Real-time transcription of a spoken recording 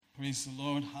Praise the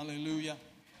Lord. Hallelujah.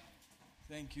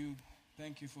 Thank you.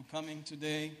 Thank you for coming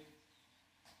today.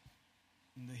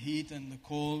 In the heat and the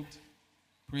cold.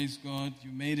 Praise God.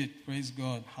 You made it. Praise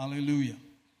God. Hallelujah.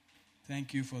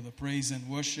 Thank you for the praise and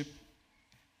worship.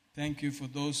 Thank you for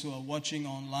those who are watching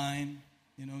online.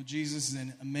 You know, Jesus is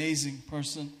an amazing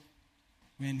person.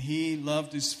 When he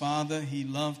loved his Father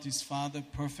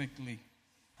perfectly.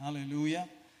 Hallelujah.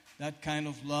 That kind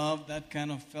of love, that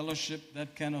kind of fellowship,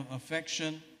 that kind of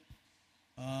affection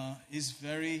is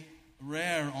very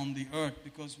rare on the earth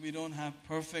because we don't have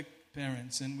perfect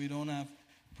parents and we don't have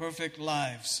perfect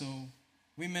lives. So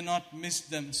we may not miss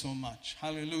them so much.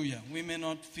 Hallelujah. We may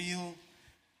not feel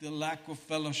the lack of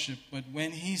fellowship. But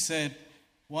when he said,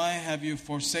 "Why have you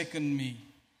forsaken me?"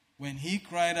 When he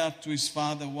cried out to his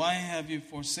Father, "Why have you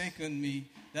forsaken me?"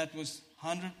 That was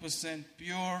 100%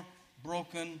 pure,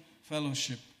 broken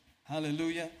fellowship.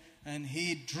 Hallelujah. And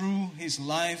he drew his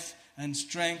life and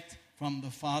strength from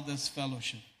the Father's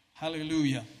fellowship.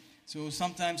 Hallelujah. So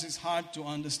sometimes it's hard to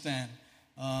understand.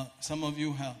 Some of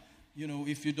you have,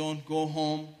 if you don't go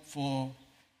home for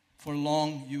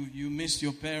long, you miss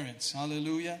your parents.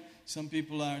 Hallelujah. Some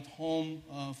people are at home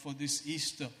for this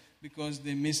Easter because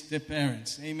they miss their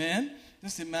parents. Amen.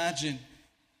 Just imagine.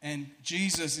 And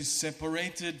Jesus is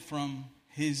separated from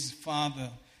his Father.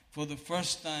 For the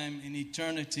first time in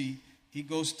eternity, he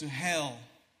goes to hell.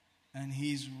 And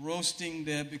he's roasting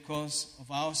there because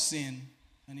of our sin.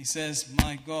 And he says,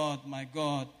 my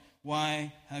God,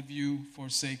 why have you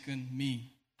forsaken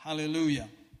me?" Hallelujah.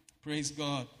 Praise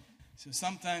God. So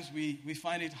sometimes we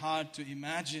find it hard to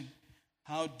imagine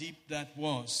how deep that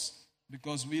was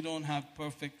because we don't have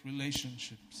perfect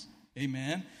relationships.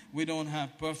 Amen. We don't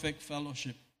have perfect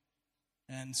fellowship.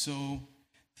 And so,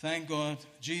 thank God,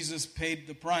 Jesus paid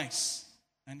the price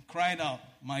and cried out,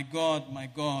 my God,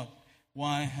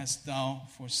 why hast thou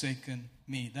forsaken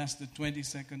me?" That's the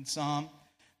 22nd Psalm.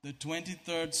 The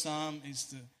 23rd Psalm is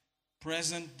the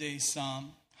present day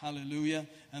Psalm. Hallelujah.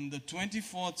 And the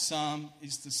 24th Psalm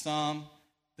is the Psalm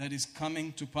that is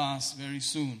coming to pass very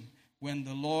soon, when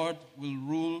the Lord will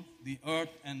rule the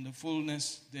earth and the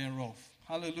fullness thereof.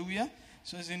 Hallelujah.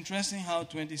 So it's interesting how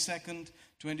 22nd,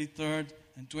 23rd,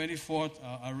 and 24th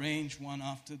are arranged one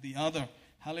after the other.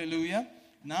 Hallelujah.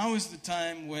 Now is the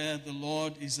time where the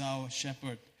Lord is our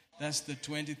shepherd. That's the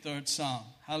 23rd Psalm.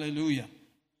 Hallelujah.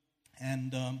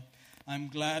 And I'm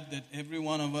glad that every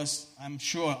one of us, I'm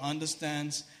sure,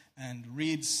 understands and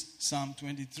reads Psalm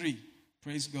 23.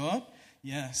 Praise God.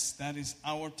 Yes, that is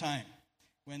our time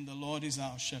when the Lord is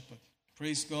our shepherd.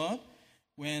 Praise God.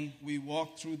 When we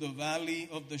walk through the valley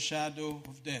of the shadow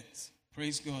of death.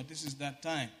 Praise God. This is that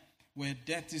time where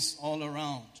death is all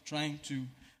around, trying to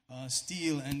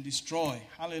steal and destroy.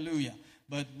 Hallelujah.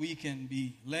 But we can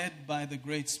be led by the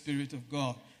great Spirit of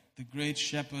God, the great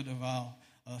shepherd of our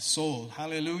soul.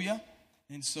 Hallelujah.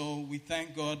 And so we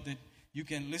thank God that you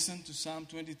can listen to Psalm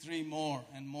 23 more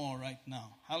and more right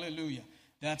now. Hallelujah.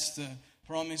 That's the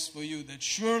promise for you, that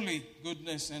surely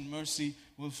goodness and mercy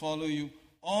will follow you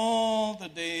all the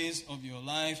days of your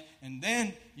life, and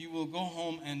then you will go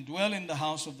home and dwell in the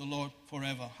house of the Lord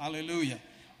forever. Hallelujah.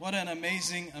 What an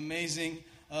amazing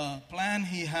plan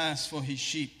he has for his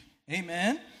sheep.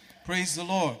 Amen. Praise the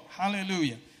Lord.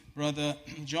 Hallelujah. Brother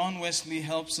John Wesley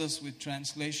helps us with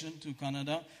translation to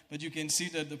Kannada, but you can see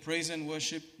that the praise and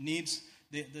worship needs,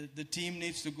 the team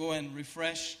needs to go and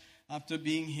refresh after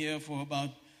being here for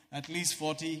about at least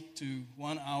 40 to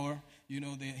 1 hour.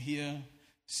 They're here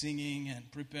singing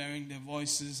and preparing their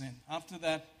voices, and after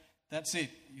that, that's it.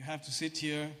 You have to sit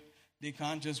here. They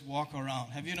can't just walk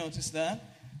around. Have you noticed that?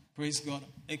 Praise God.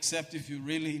 Except if you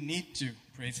really need to.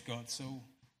 Praise God. So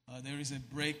there is a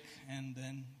break, and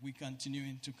then we continue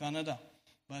into Kannada.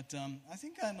 But I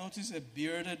think I noticed a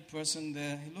bearded person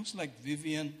there. He looks like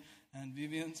Vivian and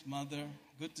Vivian's mother.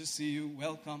 Good to see you.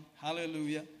 Welcome.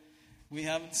 Hallelujah. We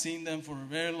haven't seen them for a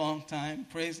very long time.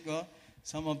 Praise God.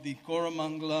 Some of the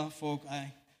Koramangala folk,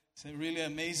 it's really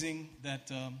amazing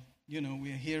that, we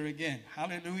are here again.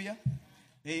 Hallelujah.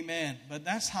 Amen. But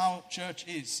that's how church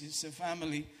is. It's a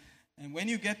family. And when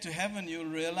you get to heaven, you'll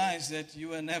realize that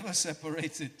you are never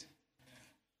separated.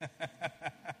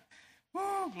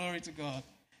 Woo, glory to God.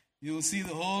 You'll see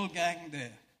the whole gang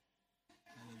there.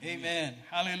 Amen.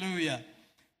 Hallelujah.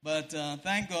 But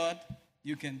thank God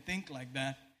you can think like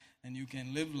that and you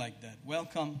can live like that.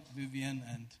 Welcome, Vivian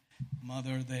and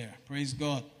mother there. Praise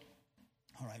God.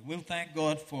 All right, we'll thank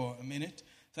God for a minute.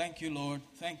 Thank you, Lord.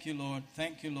 Thank you, Lord.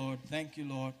 Thank you, Lord. Thank you,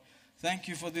 Lord. Thank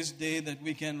you for this day that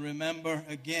we can remember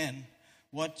again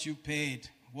what you paid,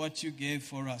 what you gave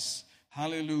for us.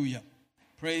 Hallelujah.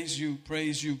 Praise you,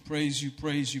 praise you, praise you,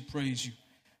 praise you, praise you.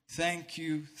 Thank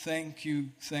you, thank you,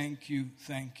 thank you,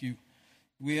 thank you.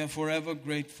 We are forever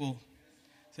grateful.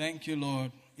 Thank you,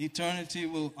 Lord. Eternity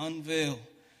will unveil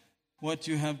what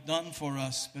you have done for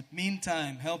us. But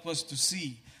meantime, help us to see,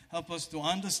 help us to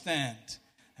understand,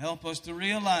 help us to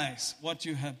realize what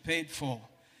you have paid for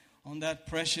on that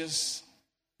precious,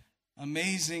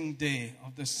 amazing day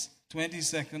of the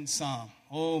 22nd Psalm.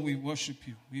 Oh, we worship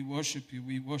you, we worship you,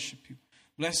 we worship you.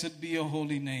 Blessed be your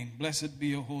holy name, blessed be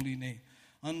your holy name.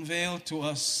 Unveil to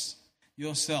us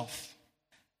yourself.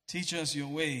 Teach us your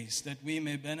ways that we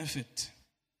may benefit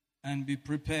and be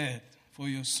prepared for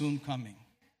your soon coming.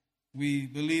 We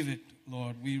believe it,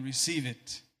 Lord. We receive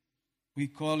it. We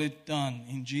call it done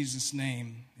in Jesus' name.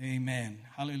 Amen.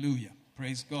 Hallelujah.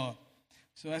 Praise God.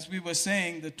 So as we were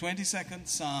saying, the 22nd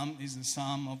Psalm is the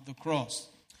Psalm of the cross.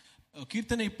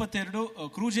 ಕೀರ್ತನೆ 22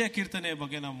 ಕ್ರೂಜೆಯ ಕೀರ್ತನೆಯ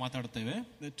ಬಗ್ಗೆ ನಾವು ಮಾತಾಡ್ತೇವೆ.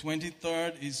 The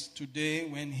 23rd is today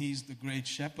when he is the great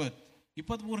shepherd.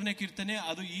 23ನೇ ಕೀರ್ತನೆ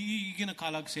ಅದು ಈಗಿನ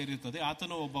ಕಾಲಕ್ಕೆ ಸೇರಿರುತ್ತದೆ.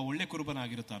 ಆತನು ಒಬ್ಬ ಒಳ್ಳೆ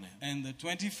ಕುರುಬನಾಗಿರುತ್ತಾನೆ. And the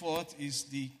 24th is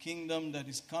the kingdom that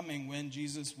is coming when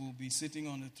Jesus will be sitting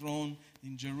on the throne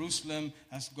in Jerusalem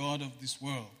as God of this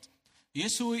world.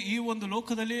 ಯೇಸು ಈ ಒಂದು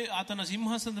ಲೋಕದಲ್ಲಿ ಆತನ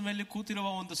ಸಿಂಹಾಸನದ ಮೇಲೆ ಕೂತಿರುವ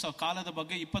ಒಂದು ಕಾಲದ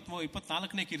ಬಗ್ಗೆ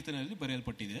 24ನೇ ಕೀರ್ತನೆಯಲ್ಲಿ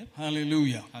ಬರೆಯಲ್ಪಟ್ಟಿದೆ.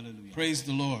 Hallelujah. Hallelujah. Praise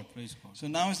the Lord. Praise God. So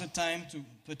now is the time to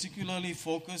particularly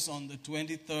focus on the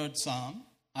 23rd Psalm.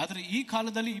 ಆದರೆ ಈ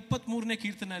ಕಾಲದಲ್ಲಿ 23ನೇ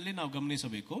ಕೀರ್ತನೆಯಲ್ಲಿ ನಾವು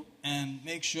ಗಮನಿಸಬೇಕು. And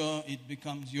make sure it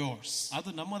becomes yours. ಅದು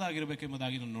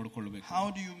ನಮ್ಮದಾಗಿರಬೇಕೆಂಬುದಾಗಿ ನಾವು ನೋಡಿಕೊಳ್ಳಬೇಕು. How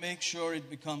do you make sure it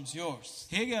becomes yours?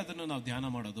 ಹೇಗೆ ಅದನ್ನು ನಾವು ಧ್ಯಾನ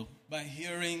ಮಾಡೋದು? By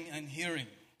hearing and hearing.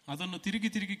 ಅದನ್ನು ತಿರುಗಿ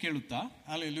ತಿರುಗಿ ಕೇಳುತ್ತಾ.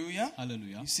 Hallelujah.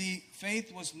 Hallelujah. You see, faith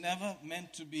was never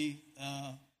meant to be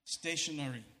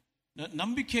stationary.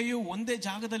 ನಂಬಿಕೆಯು ಒಂದೇ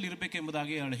ಜಾಗದಲ್ಲಿ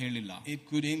ಇರಬೇಕೆಂಬುದಾಗಿ ಹೇಳಿಲ್ಲ. It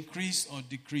could increase or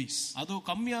decrease. ಅದು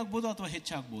ಕಮ್ಮಿ ಆಗ್ಬೋದು ಅಥವಾ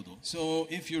ಹೆಚ್ಚಾಗಬಹುದು. So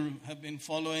if you have been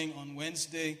following on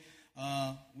Wednesday,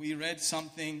 we read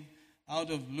something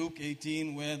out of Luke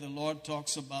 18 where the Lord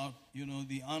talks about,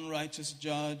 the unrighteous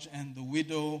judge and the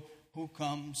widow who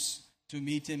comes to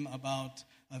meet him about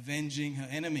avenging her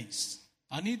enemies.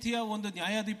 ಅನೀತಿಯ ಒಂದು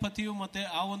ನ್ಯಾಯಾಧಿಪತಿಯು ಮತ್ತೆ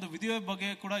ಆ ಒಂದು ವಿಧಿಯ ಬಗ್ಗೆ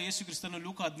ಕೂಡ ಯೇಸು ಕ್ರಿಸ್ತನು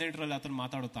ಲೂಕ 17ರಲ್ಲಿ ಆತನು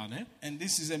ಮಾತಾಡುತ್ತಾನೆ. And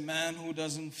this is a man who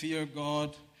doesn't fear God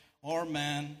or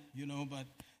man, but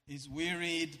is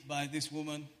wearied by this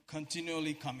woman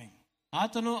continually coming.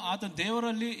 ಆತನು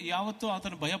ದೇವರಲ್ಲಿ ಯಾವತ್ತೂ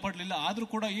ಆತನು ಭಯ ಪಡಲಿಲ್ಲ. ಆದ್ರೂ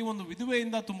ಕೂಡ ಈ ಒಂದು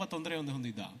ವಿಧವೆಯಿಂದ ತುಂಬಾ ತೊಂದರೆಯನ್ನು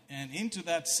ಹೊಂದಿದ್ದ. And into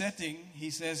that setting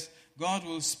he says God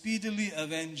will speedily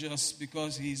avenge us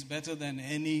because he is better than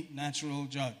any natural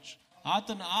judge.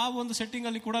 ಆತನ ಆ ಒಂದು ಸೆಟ್ಟಿಂಗ್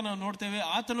ಅಲ್ಲಿ ಕೂಡ ನಾವು ನೋಡ್ತೇವೆ,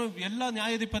 ಆತನು ಎಲ್ಲ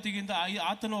ನ್ಯಾಯಾಧಿಪತಿಗಿಂತ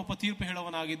ಆತನು ಒಬ್ಬ ತೀರ್ಪು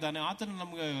ಹೇಳುವನಾಗಿದ್ದಾನೆ. ಆತನು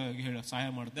ನಮಗೆ ಸಹಾಯ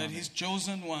ಮಾಡ್ತಾನೆ. That his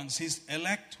chosen ones, his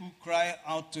elect who cry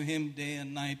out to him day and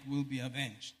night will be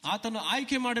avenged. ಆತನು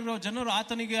ಆಯ್ಕೆ ಮಾಡಿರೋ ಜನರು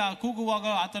ಆತನಿಗೆ ಕೂಗುವಾಗ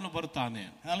ಆತನು ಬರ್ತಾನೆ.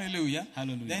 Hallelujah.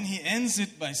 Hallelujah. Then he ends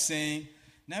it by saying,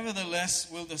 nevertheless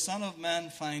will the Son of Man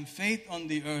find faith on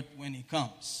the earth when he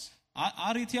comes. ಆ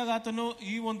ರೀತಿಯಾಗಿ ಆತನು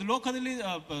ಈ ಒಂದು ಲೋಕದಲ್ಲಿ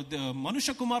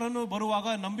ಮನುಷ್ಯ ಕುಮಾರನು ಬರುವಾಗ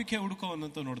ನಂಬಿಕೆ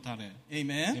ಹುಡುಕುವಂತ ನೋಡ್ತಾನೆ.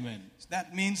 Amen. Amen. That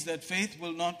means that faith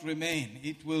will not remain.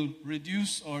 It will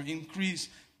reduce or increase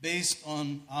based on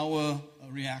our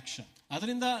reaction.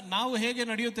 ಅದರಿಂದ ನಾವು ಹೇಗೆ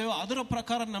ನಡೆಯುತ್ತೇವೋ ಅದರ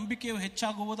ಪ್ರಕಾರ ನಂಬಿಕೆಯು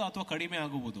ಹೆಚ್ಚಾಗುವುದು ಅಥವಾ ಕಡಿಮೆ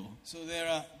ಆಗುವುದು. So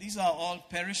these are all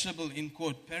perishable, in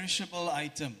quote, perishable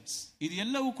items.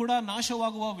 ಇದೆಲ್ಲವೂ ಕೂಡ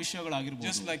ನಾಶವಾಗುವ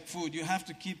ವಿಷಯಗಳಾಗಿರಬಹುದು. Just like food, you have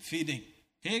to keep feeding.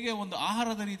 ಹೇಗೆ ಒಂದು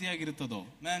ಆಹಾರದ ರೀತಿಯಾಗಿರುತ್ತದೋ.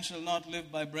 Man shall not live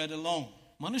by bread alone.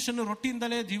 ಮನುಷ್ಯನು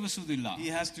ರೊಟ್ಟಿಯಿಂದಲೇ ಜೀವಿಸುವುದಿಲ್ಲ. He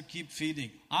has to keep feeding.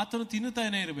 ಆತನು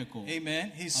ತಿನ್ನುತ್ತಾನೆ ಇರಬೇಕು. Amen.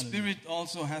 His spirit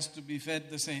also has to be fed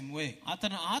the same way.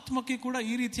 ಆತನ ಆತ್ಮಕ್ಕೆ ಕೂಡ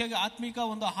ಈ ರೀತಿಯಾಗಿ ಆತ್ಮಿಕ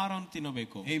ಒಂದು ಆಹಾರವನ್ನು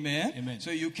ತಿನ್ನಬೇಕು. Amen. Amen.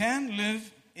 So you can live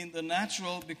in the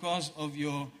natural because of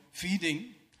your feeding.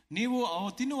 ನೀವು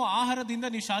ತಿನ್ನುವ ಆಹಾರದಿಂದ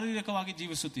ನೀವು ಶಾರೀರಿಕವಾಗಿ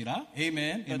ಜೀವಿಸುತ್ತೀರಾ.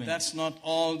 Amen. But that's not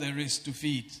all there is to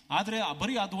feed. ಆದ್ರೆ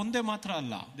ಬರೀ ಅದು ಒಂದೇ ಮಾತ್ರ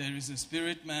ಅಲ್ಲ. There is a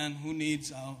spirit man who needs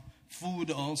our food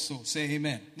also. Say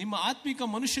amen. ನಿಮ್ಮ ಆತ್ಮಿಕ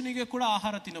ಮನುಷ್ಯನಿಗೆ ಕೂಡ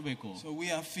ಆಹಾರ ತಿನ್ನಬೇಕು. So we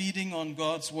are feeding on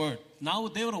God's word. ನಾವು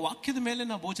ದೇವರ ವಾಕ್ಯದ ಮೇಲೆ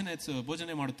ನಾವು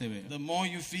ಭೋಜನೆ ಮಾಡುತ್ತೇವೆ. The more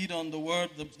you feed on the word,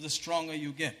 the stronger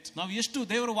you get. ನಾವು ಎಷ್ಟು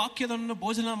ದೇವರ ವಾಕ್ಯವನ್ನು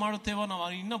ಭೋಜನ ಮಾಡುತ್ತೇವೋ ನಾವು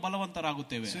ಇನ್ನೂ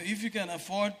ಬಲವಂತರಾಗುತ್ತೇವೆ. So if you can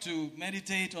afford to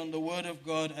meditate on the word of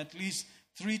God at least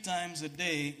 3 times a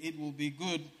day, it will be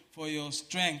good for your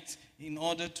strength in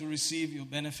order to receive your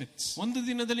benefits. ಒಂದು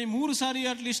ದಿನದಲ್ಲಿ 3 ಸಾರಿ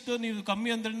at least ನೀವು ಕಮ್ಮಿ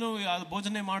ಅಂದ್ರೂ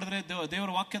ಭೋಜನೆ ಮಾಡಿದ್ರೆ ದೇವರ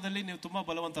ವಾಕ್ಯದಲ್ಲಿ ನೀವು ತುಂಬಾ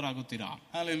ಬಲವಂತರಾಗುತ್ತೀರಾ.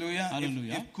 Hallelujah.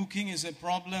 Hallelujah. If cooking is a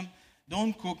problem,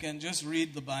 don't cook and just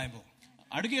read the Bible.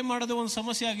 ಅಡಿಗೆ ಮಾಡೋದು ಒಂದು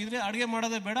ಸಮಸ್ಯೆ ಆಗಿದ್ರೆ ಅಡಿಗೆ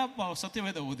ಮಾಡೋದೇ ಬೇಡ,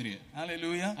 ಸತ್ಯವೇದ ಓದ್ರಿ.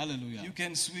 Hallelujah. Hallelujah. You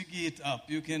can Swiggy it up.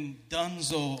 You can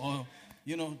Dunzo or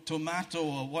tomato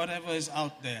or whatever is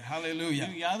out there. Hallelujah.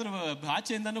 ಯಾವ್ದ್ರ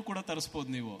ಆಚೆಯಿಂದನೂ ಕೂಡ ತರಿಸಬಹುದು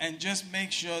ನೀವು. And just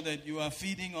make sure that you are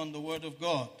feeding on the word of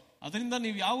God. ಅದರಿಂದ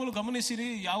ನೀವು ಯಾವಾಗಲೂ ಗಮನಿಸಿರಿ,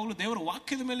 ಯಾವಾಗಲೂ ದೇವರ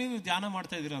ವಾಕ್ಯದ ಮೇಲೆ ನೀವು ಧ್ಯಾನ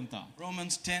ಮಾಡ್ತಾ ಇದೀರ ಅಂತ.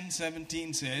 Romans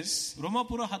 10:17 says,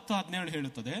 ರೋಮಾಪುರ 10:17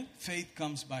 ಹೇಳುತ್ತದೆ, faith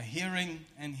comes by hearing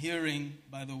and hearing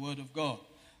by the word of God.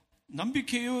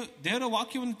 ನಂಬಿಕೆಯು ದೇವರ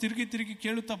ವಾಕ್ಯವನ್ನು ತಿರುಗಿ ತಿರುಗಿ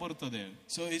ಕೇಳುತ್ತಾ ಬರುತ್ತದೆ.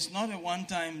 So it's not a one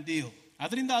time deal.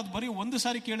 ಅದರಿಂದ ಅದು ಬರೀ ಒಂದು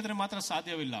ಸಾರಿ ಕೇಳಿದ್ರೆ ಮಾತ್ರ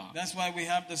ಸಾಧ್ಯವಿಲ್ಲ. That's why we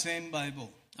have the same Bible.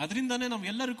 ಅದರಿಂದಾನೇ ನಾವು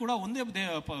ಎಲ್ಲರೂ ಕೂಡ ಒಂದೇ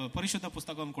ಪರಿಶುದ್ಧ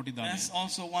ಪುಸ್ತಕವನ್ನು ಕೊಟ್ಟಿದ್ದಾನೆ. That's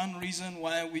also one reason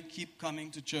why we keep coming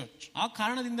to church. ಆ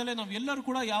ಕಾರಣದಿಂದಲೇ ನಾವು ಎಲ್ಲರೂ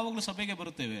ಕೂಡ ಯಾವಾಗಲೂ ಸಭೆಗೆ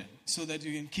ಬರುತ್ತೇವೆ. So that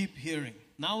you can keep hearing.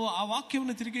 ನಾವು ಆ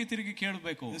ವಾಕ್ಯವನ್ನು ತಿರುಗಿ ತಿರುಗಿ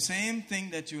ಕೇಳಬೇಕು. The same thing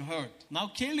that you heard.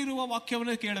 ನಾವು ಕೇಳಿರುವ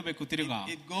ವಾಕ್ಯವನ್ನು ಕೇಳಬೇಕು ತಿರುಗಾ.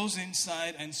 It goes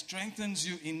inside and strengthens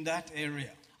you in that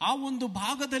area. ಆ ಒಂದು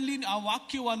ಭಾಗದಲ್ಲಿ ಆ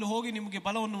ವಾಕ್ಯವು ಅಲ್ಲಿ ಹೋಗಿ ನಿಮಗೆ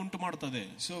ಬಲವನ್ನು ಉಂಟು ಮಾಡುತ್ತದೆ.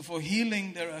 So for healing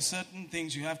there are certain things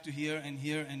you have to hear and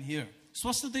hear and hear.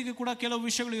 ಸ್ವಸ್ಥತೆಗೆ ಕೂಡ ಕೆಲವು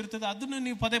ವಿಷಯಗಳು ಇರ್ತದೆ, ಅದನ್ನು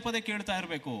ನೀವು ಪದೇ ಪದೇ ಕೇಳ್ತಾ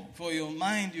ಇರಬೇಕು. For your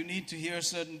mind you need to hear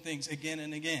certain things again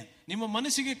and again. ನಿಮ್ಮ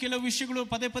ಮನಸ್ಸಿಗೆ ಕೆಲವು ವಿಷಯಗಳು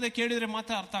ಪದೇ ಪದೇ ಕೇಳಿದ್ರೆ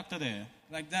ಮಾತ್ರ ಅರ್ಥ ಆಗ್ತದೆ.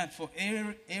 Like that, for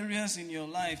areas in your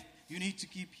life you need to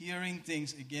keep hearing things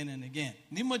again and again.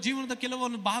 ನಿಮ್ಮ ಜೀವನದ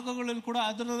ಕೆಲವೊಂದು ಭಾಗಗಳಲ್ಲಿ ಕೂಡ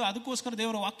ಅದಕ್ಕೋಸ್ಕರ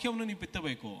ದೇವರ ವಾಕ್ಯವನ್ನು ನೀವು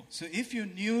ಬಿತ್ತಬೇಕು. So if you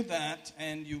knew that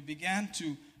and you began to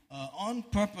on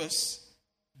purpose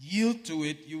yield to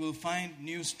it, you will find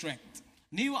new strength.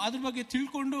 ನೀವು ಅದ್ರ ಬಗ್ಗೆ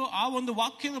ತಿಳ್ಕೊಂಡು ಆ ಒಂದು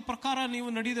ವಾಕ್ಯದ ಪ್ರಕಾರ ನೀವು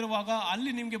ನಡೆದಿರುವಾಗ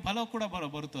ಅಲ್ಲಿ ನಿಮಗೆ ಬಲ ಕೂಡ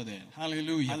ಬರುತ್ತದೆ.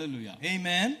 Hallelujah. Hallelujah.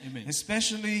 Amen. Amen.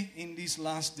 Especially in these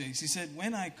last days. He said,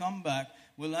 when I come back,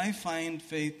 will I find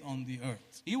faith on the earth?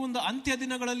 ಈ ಒಂದು ಅಂತ್ಯ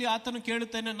ದಿನಗಳಲ್ಲಿ ಆತನು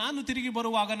ಕೇಳುತ್ತಾನೆ, ನಾನು ತಿರುಗಿ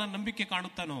ಬರುವಾಗ ನನ್ನ ನಂಬಿಕೆ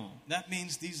ಕಾಣುತ್ತಾನೋ. That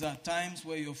means these are times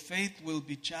where your faith will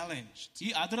be challenged. ಈ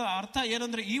ಅದರ ಅರ್ಥ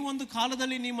ಏನಂದ್ರೆ ಈ ಒಂದು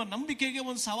ಕಾಲದಲ್ಲಿ ನಿಮ್ಮ ನಂಬಿಕೆಗೆ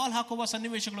ಒಂದು ಸವಾಲ್ ಹಾಕುವ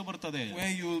ಸನ್ನಿವೇಶಗಳು ಬರ್ತದೆ.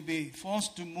 Where you will be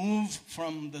forced to move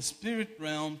from the spirit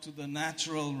realm to the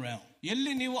natural realm.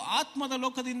 ಎಲ್ಲಿ ನೀವು ಆತ್ಮದ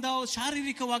ಲೋಕದಿಂದ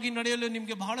ಶಾರೀರಿಕವಾಗಿ ನಡೆಯಲು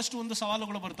ನಿಮಗೆ ಬಹಳಷ್ಟು ಒಂದು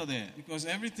ಸವಾಲುಗಳು ಬರ್ತದೆ. Because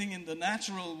everything in the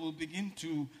natural will begin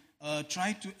to try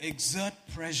to exert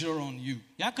pressure on you.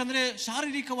 ಯಾಕಂದ್ರೆ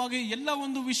ಶಾರೀರಿಕವಾಗಿ ಎಲ್ಲ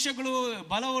ಒಂದು ವಿಷಯಗಳು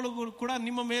ಬಲಗಳು ಕೂಡ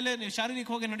ನಿಮ್ಮ ಮೇಲೆ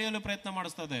ಶಾರೀರಿಕವಾಗಿ ನಡೆಯಲು ಪ್ರಯತ್ನ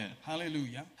ಮಾಡಿಸ್ತದೆ.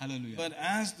 Hallelujah. Hallelujah. But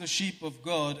as the sheep of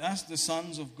God, as the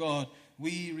sons of God,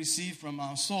 we receive from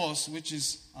our source, which is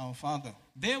our Father.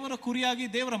 ದೇವರ ಕುರಿಯಾಗಿ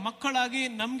ದೇವರ ಮಕ್ಕಳಾಗಿ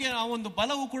ನಮಗೆ ಆ ಒಂದು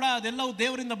ಬಲವು ಕೂಡ ಅದೆಲ್ಲವೂ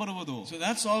ದೇವರಿಂದ ಬರುವುದು. So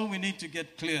that's all we need to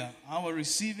get clear. Our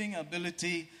receiving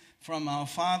ability from our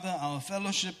Father, our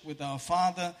fellowship with our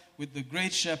Father, with the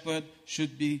great shepherd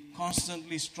should be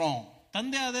constantly strong.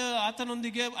 ತಂದೆ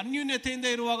ಆತನೊಂದಿಗೆ ಅನ್ಯೂನ್ಯತೆಯಿಂದ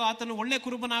ಇರುವಾಗ ಆತನು ಒಳ್ಳೆ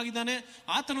ಕುರುಬನಾಗಿದ್ದಾನೆ,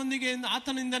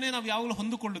 ಆತನಿಂದನೇ ನಾವು ಯಾವಾಗಲೂ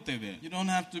ಹೊಂದಿಕೊಳ್ಳುತ್ತೇವೆ. You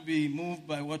don't have to be moved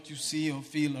by what you see or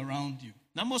feel around you.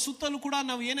 ನಮ್ಮ ಸುತ್ತಲೂ ಕೂಡ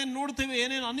ನಾವು ಏನೇನು ನೋಡ್ತೇವೆ,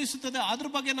 ಏನೇನು ಅನಿಸುತ್ತದೆ ಅದ್ರ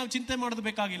ಬಗ್ಗೆ ನಾವು ಚಿಂತೆ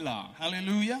ಮಾಡಬೇಕಾಗಿಲ್ಲ.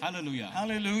 Hallelujah. Hallelujah.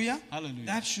 Hallelujah. Hallelujah.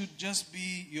 That should just be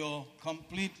your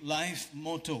complete life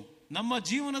motto. ನಮ್ಮ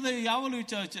ಜೀವನದ ಯಾವಾಗಲೂ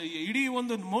ಇಡೀ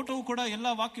ಒಂದು ಮೋಟವು ಕೂಡ ಎಲ್ಲ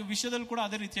ವಾಕ್ಯ ವಿಷಯದಲ್ಲಿ ಕೂಡ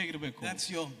ಅದೇ ರೀತಿಯಾಗಿರಬೇಕು. That's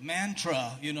your mantra,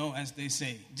 as they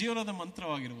say. ಜೀವನದ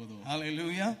ಮಂತ್ರವಾಗಿರುವುದು.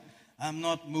 Hallelujah. I'm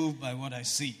not moved by what I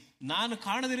see. ನಾನು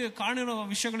ಕಾಣಿರುವ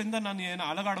ವಿಷಯಗಳಿಂದ ನಾನು ಏನು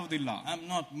ಅಲಗಾಡುವುದಿಲ್ಲ. I'm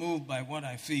not moved by what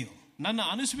I feel. ನನ್ನ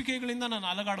ಅನಿಸುವಿಕೆಗಳಿಂದ ನಾನು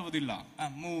ಅಲಗಾಡುವುದಿಲ್ಲ.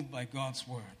 I'm moved by God's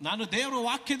word. ನಾನು ದೇವರ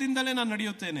ವಾಕ್ಯದಿಂದಲೇ ನಾನು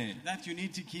ನಡೆಯುತ್ತೇನೆ. That you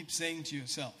need to keep saying to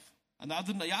yourself.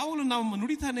 ಅದನ್ನ ಯಾವಾಗಲೂ ನಾವು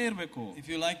ನುಡಿತಾನೆ ಇರಬೇಕು. If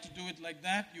you like to do it like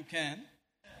that, you can.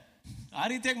 ಆ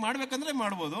ರೀತಿಯಾಗಿ ಮಾಡ್ಬೇಕಂದ್ರೆ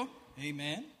ಮಾಡ್ಬೋದು.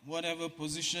 Amen. Whatever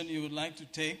position you would like to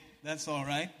take, that's all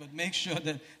right. But make sure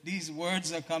that these words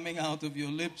are coming out of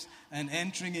your lips and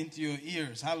entering into your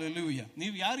ears. Hallelujah.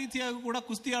 ನೀವು ಯಾವ ರೀತಿಯಾಗಿ ಕೂಡ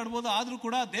ಕುಸ್ತಿ ಆಡ್ಬೋದು, ಆದ್ರೂ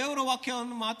ಕೂಡ ದೇವರ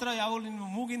ವಾಕ್ಯವನ್ನು ಮಾತ್ರ ಯಾವಾಗಲೂ ನಿಮ್ಮ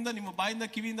ಮೂಗಿಂದ, ನಿಮ್ಮ ಬಾಯಿಂದ,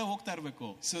 ಕಿವಿಯಿಂದ ಹೋಗ್ತಾ ಇರಬೇಕು.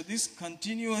 So this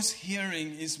continuous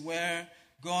hearing is where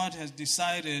God has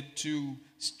decided to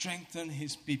strengthen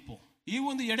his people. ಈ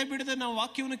ಒಂದು ಎಡೆಬಿಡದೆ ನಾವು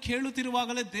ವಾಕ್ಯವನ್ನು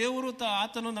ಕೇಳುತ್ತಿರುವಾಗಲೇ ದೇವರು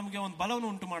ಆತನು ನಮಗೆ ಒಂದು ಬಲವನ್ನು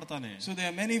ಉಂಟು ಮಾಡ್ತಾನೆ. So there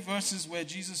are many verses where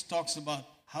Jesus talks about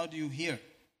how do you hear.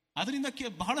 ಅದರಿಂದ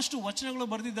ಬಹಳಷ್ಟು ವಚನಗಳು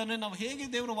ಬರೆದಿದ್ದಾನೆ, ನಾವು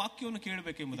ಹೇಗೆ ದೇವರ ವಾಕ್ಯವನ್ನು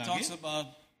ಕೇಳಬೇಕೆಂಬುದಾಗಿ. He talks about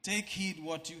take heed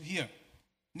what you hear.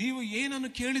 ನೀವು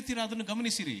ಏನನ್ನು ಕೇಳುತ್ತೀರಾ ಅದನ್ನು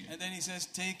ಗಮನಿಸಿರಿ. And then he says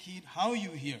take heed how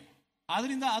you hear.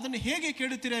 ಆದ್ರಿಂದ ಅದನ್ನು ಹೇಗೆ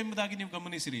ಕೇಳುತ್ತೀರಾ ಎಂಬುದಾಗಿ ನೀವು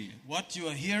ಗಮನಿಸಿರಿ. What you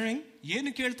are hearing, ಏನು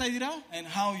ಕೇಳ್ತಾ ಇದ್ದೀರಾ, and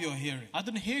how you are hearing.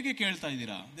 ಅದನ್ನು ಹೇಗೆ ಕೇಳ್ತಾ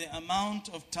ಇದ್ದೀರಾ. The amount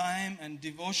of time and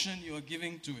devotion you are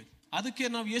giving to it. ಅದಕ್ಕೆ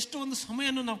ನಾವು ಎಷ್ಟು ಒಂದು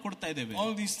ಸಮಯವನ್ನು ನಾವು ಕೊಡ್ತಾ ಇದ್ದೇವೆ.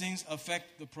 All these things affect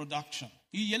the production.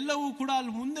 ಈ ಎಲ್ಲವೂ ಕೂಡ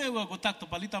ಅಲ್ಲಿ ಮುಂದೆ ಗೊತ್ತಾಗ್ತದೆ,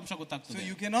 ಫಲಿತಾಂಶ ಗೊತ್ತಾಗ್ತದೆ. So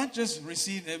you cannot just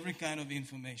receive every kind of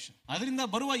information. ಅದರಿಂದ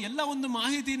ಬರುವ ಎಲ್ಲ ಒಂದು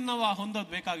ಮಾಹಿತಿಯನ್ನು ನಾವು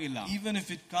ಹೊಂದೋದು ಬೇಕಾಗಿಲ್ಲ. Even if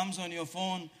it comes on your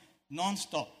phone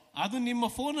non-stop. ಅದು ನಿಮ್ಮ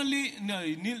ಫೋನ್ ಅಲ್ಲಿ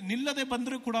ನಿಲ್ಲದೆ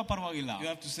ಬಂದರೂ ಕೂಡ ಪರವಾಗಿಲ್ಲ. You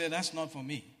have to say that's not for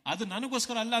me. ಅದು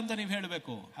ನನಗೋಸ್ಕರ ಅಲ್ಲ ಅಂತ ನೀವು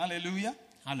ಹೇಳಬೇಕು. Hallelujah.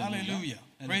 Hallelujah.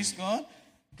 Praise God.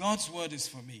 God's word is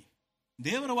for me.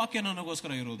 ದೇವರ ವಾಕ್ಯ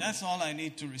ನನಗೋಸ್ಕರ ಇರೋದು. That's all I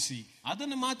need to receive.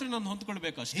 ಅದನ್ನು ಮಾತ್ರ ನಾನು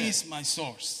ಹೊಂದ್ಕೊಳ್ಬೇಕಷ್ಟೇ. He is my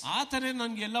source. ಆತನೇ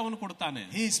ನನಗೆ ಎಲ್ಲವನ್ನು ಕೊಡ್ತಾನೆ.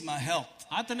 He is my help.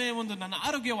 ಆತನೇ ಒಂದು ನನ್ನ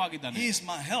ಆರೋಗ್ಯವಾಗಿದ್ದಾನೆ. He is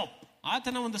my help.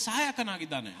 ಆತನ ಒಂದು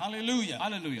ಸಹಾಯಕನಾಗಿದ್ದಾನೆ. Hallelujah.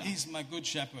 Hallelujah. He is my good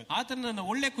shepherd. ಆತನ ನನ್ನ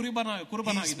ಒಳ್ಳೆ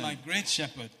ಕುರುಬನಾಗಿದ್ದಾನೆ. He is my great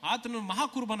shepherd. ಆತನು ಮಹಾ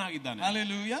ಕುರುಬನಾಗಿದ್ದಾನೆ.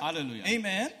 Hallelujah. Hallelujah.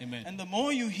 Amen. Amen. And the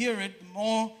more you hear it, the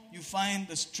more you find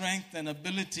the strength and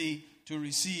ability to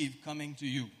receive coming to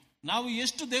you. ನಾವು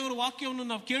ಎಷ್ಟು ದೇವರ ವಾಕ್ಯವನ್ನು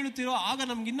ನಾವು ಕೇಳುತ್ತೀರೋ ಆಗ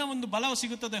ನಮ್ಗೆ ಇನ್ನೂ ಒಂದು ಬಲ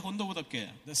ಸಿಗುತ್ತದೆ ಹೊಂದುವುದಕ್ಕೆ.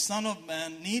 The Son of Man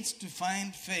needs to find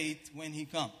faith when he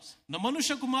comes. ನಮ್ಮ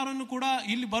ಮನುಷ್ಯ ಕುಮಾರನು ಕೂಡ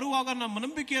ಇಲ್ಲಿ ಬರುವಾಗ ನಮ್ಮ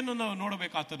ನಂಬಿಕೆಯನ್ನು ನಾವು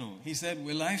ನೋಡಬೇಕು. ಆತನು He said,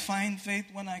 will I find faith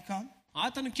when I come?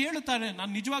 ಆತನು ಕೇಳುತ್ತಾನೆ,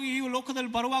 ನಾನು ನಿಜವಾಗಿ ಈ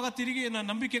ಲೋಕದಲ್ಲಿ ಬರುವಾಗ ತಿರುಗಿ ನಾನು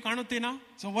ನಂಬಿಕೆ ಕಾಣುತ್ತೇನಾ?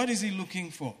 So what is he looking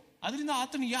for? ಅದರಿಂದ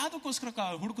ಆತನು ಯಾವುದಕ್ಕೋಸ್ಕರ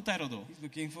ಹುಡುಕ್ತಾ ಇರೋದು? He's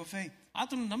looking for faith.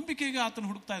 ಆತನು ನಂಬಿಕೆಗೆ ಆತನು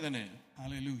ಹುಡುಕ್ತಾ ಇದ್ದಾನೆ.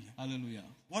 Hallelujah. Hallelujah.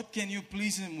 What can you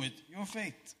please him with? Your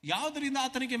faith. ಯಾವುದರಿಂದ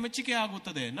ಆತನಿಗೆ ಮೆಚ್ಚುಗೆ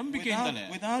ಆಗುತ್ತದೆ? ನಂಬಿಕೆಯಿಂದಲೇ.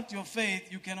 Without your faith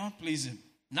you cannot please him.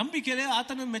 ನಂಬಿಕೆಯೇ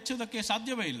ಆತನ ಮೆಚ್ಚುವುದಕ್ಕೆ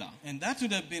ಸಾಧ್ಯವೇ ಇಲ್ಲ. And that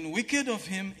would have been wicked of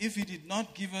him if he did not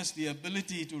give us the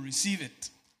ability to receive it.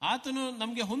 ಆತನು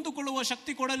ನಮಗೆ ಹೊಂದಿಕೊಳ್ಳುವ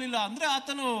ಶಕ್ತಿ ಕೊಡಲಿಲ್ಲ ಅಂದ್ರೆ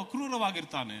ಆತನು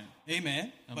ಕ್ರೂರವಾಗಿರ್ತಾನೆ. Amen.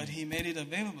 But he made it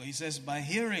available. He says, by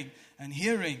hearing and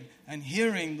hearing and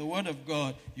hearing the word of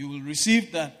God, you will receive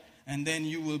that, and then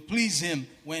you will please him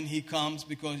when he comes,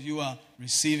 because you are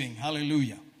receiving.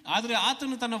 Hallelujah. ಆದ್ರೆ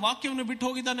ಆತನು ತನ್ನ ವಾಕ್ಯವನ್ನು ಬಿಟ್ಟು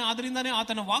ಹೋಗಿದ್ದಾನೆ. ಆದ್ರಿಂದಾನೇ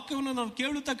ಆತನ ವಾಕ್ಯವನ್ನು ನಾವು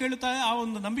ಕೇಳುತ್ತಾ ಆ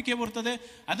ಒಂದು ನಂಬಿಕೆ ಬರುತ್ತದೆ.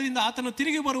 ಅದರಿಂದ ಆತನು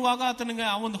ತಿರುಗಿ ಬರುವಾಗ ಆತನಿಗೆ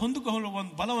ಆ ಒಂದು ಹೊಂದಿಕೊಳ್ಳುವ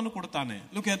ಒಂದು ಬಲವನ್ನು ಕೊಡ್ತಾನೆ.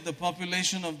 Look at the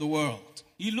population of the world.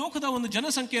 ಈ ಲೋಕದ ಒಂದು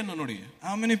ಜನಸಂಖ್ಯೆಯನ್ನು ನೋಡಿ.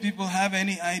 How many people have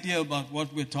any idea about what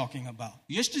we're talking about?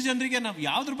 ಎಷ್ಟು ಜನರಿಗೆ ನಾವು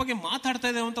ಯಾವುದ್ರ ಬಗ್ಗೆ ಮಾತಾಡ್ತಾ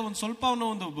ಇದ್ದೇವೆ ಅಂತ ಒಂದು ಸ್ವಲ್ಪ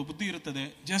ಒಂದು ಬುದ್ಧಿ ಇರುತ್ತದೆ.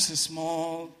 Just a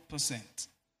small percent.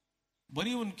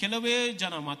 ಬರೀ ಒಂದು ಕೆಲವೇ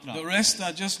ಜನ ಮಾತ್ರ. The rest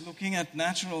are just looking at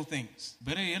natural things.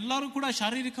 ಬೇರೆ ಎಲ್ಲರೂ ಕೂಡ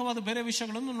ಶಾರೀರಿಕವಾದ ಬೇರೆ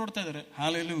ವಿಷಯಗಳನ್ನು ನೋಡ್ತಾ ಇದ್ದಾರೆ.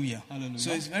 Hallelujah. Hallelujah.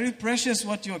 So it's very precious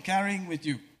what you are carrying with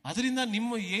you. ಅದರಿಂದ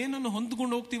ನಿಮ್ಮ ಏನನ್ನು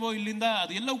ಹೊಂದಿಕೊಂಡು ಹೋಗ್ತೀವೋ ಇಲ್ಲಿಂದ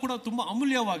ಅದೆಲ್ಲವೂ ಕೂಡ ತುಂಬಾ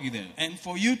ಅಮೂಲ್ಯವಾಗಿದೆ. And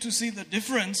for you to see the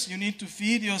difference, you need to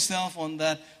feed yourself on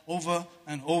that over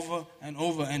and over and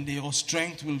over, and your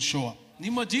strength will show up.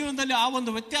 ನಿಮ್ಮ ಜೀವನದಲ್ಲಿ ಆ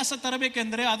ಒಂದು ವ್ಯತ್ಯಾಸ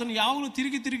ತರಬೇಕೆಂದ್ರೆ ಅದನ್ನು ಯಾವಾಗಲೂ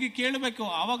ತಿರುಗಿ ಕೇಳಬೇಕು.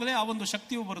 ಆವಾಗಲೇ ಆ ಒಂದು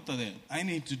ಶಕ್ತಿಯು ಬರುತ್ತದೆ. I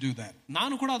need to do that.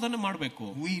 ನಾನು ಕೂಡ ಅದನ್ನು ಮಾಡಬೇಕು.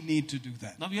 We need to do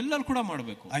that. ನಾವು ಎಲ್ಲರೂ ಕೂಡ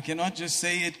ಮಾಡಬೇಕು. I cannot just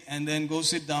say it and then go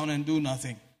sit down and do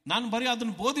nothing. ನಾನು ಬರೀ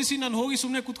ಅದನ್ನು ಬೋಧಿಸಿ ನಾನು ಹೋಗಿ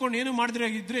ಸುಮ್ಮನೆ ಕುತ್ಕೊಂಡು ಏನು ಮಾಡಿದ್ರೆ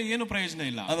ಇದ್ರೆ ಏನು ಪ್ರಯೋಜನ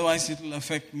ಇಲ್ಲ. Otherwise it will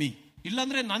affect me.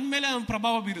 ಇಲ್ಲಾಂದ್ರೆ ನನ್ನ ಮೇಲೆ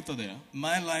ಪ್ರಭಾವ ಬೀರುತ್ತದೆ.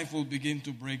 My life will begin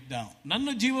to break down. ನನ್ನ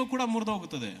ಜೀವ ಕೂಡ ಮುರಿದು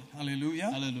ಹೋಗುತ್ತದೆ.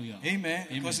 Hallelujah. Hallelujah. Amen.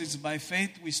 Because it's by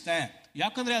faith we stand.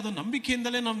 ಯಾಕಂದ್ರೆ ಅದು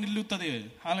ನಂಬಿಕೆಯಿಂದಲೇ ನಾವು ನಿಲ್ಲುತ್ತದೆ.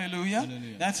 Hallelujah.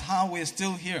 That's how we're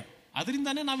still here.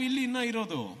 ಅದರಿಂದಾನೇ ನಾವು ಇಲ್ಲಿ ಇನ್ನ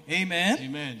ಇರೋದು. Amen.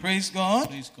 Amen. Praise God.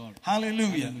 Praise God.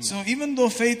 Hallelujah. So even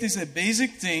though faith is a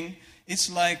basic thing, it's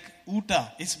like uta.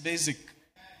 It's basic.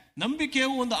 ನಂಬಿಕೆಯು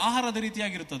ಒಂದು ಆಹಾರದ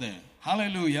ರೀತಿಯಾಗಿರುತ್ತದೆ.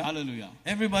 Hallelujah. Hallelujah.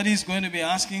 Everybody is going to be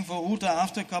asking for uta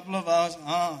after a couple of hours.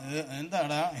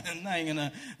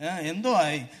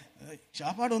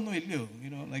 ಚಾಪಾಡೊಂದು ಇಲ್ಲಿಯೋ,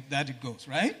 like that it goes,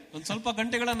 right? ಒಂದು ಸ್ವಲ್ಪ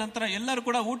ಗಂಟೆಗಳ ನಂತರ ಎಲ್ಲರೂ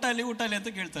ಕೂಡ ಊಟ ಅಲ್ಲಿ ಅಂತ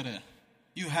ಕೇಳ್ತಾರೆ.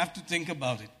 You have to think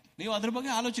about it. ನೀವು ಅದ್ರ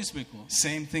ಬಗ್ಗೆ ಆಲೋಚಿಸಬೇಕು.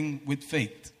 Same thing with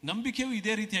faith. ನಂಬಿಕೆಯು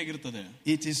ಇದೇ ರೀತಿಯಾಗಿರುತ್ತದೆ.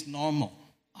 It is normal.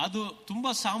 ಅದು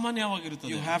ತುಂಬಾ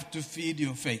ಸಾಮಾನ್ಯವಾಗಿರುತ್ತದೆ. You have to feed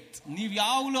your faith. ನೀವು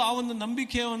ಯಾವಾಗಲೂ ಆ ಒಂದು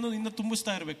ನಂಬಿಕೆಯನ್ನು ಇನ್ನು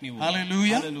ತುಂಬಿಸ್ತಾ ಇರಬೇಕು ನೀವು.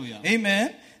 Hallelujah. Hallelujah. Amen.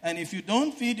 And if you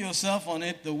don't feed yourself on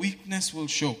it, the weakness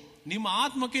will show. ನಿಮ್ಮ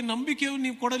ಆತ್ಮಕ್ಕೆ ನಂಬಿಕೆಯು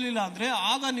ನೀವು ಕೊಡಲಿಲ್ಲ ಅಂದ್ರೆ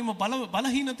ಆಗ ನಿಮ್ಮ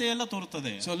ಬಲಹೀನತೆ ಎಲ್ಲ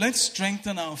ತೋರುತ್ತದೆ. So let's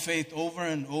strengthen our faith over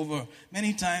and over,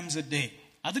 many times a day.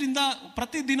 ಅದರಿಂದ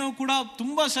ಪ್ರತಿದಿನವೂ ಕೂಡ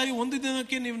ತುಂಬಾ ಸಾರಿ ಒಂದು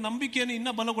ದಿನಕ್ಕೆ ನೀವು ನಂಬಿಕೆಯನ್ನು ಇನ್ನ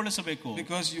ಬಲಗೊಳಿಸಬೇಕು.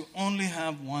 Because you only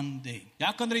have one day.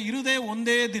 ಯಾಕಂದ್ರೆ ಇರುವುದೇ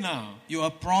ಒಂದೇ ದಿನ. You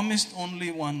are promised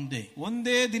only one day.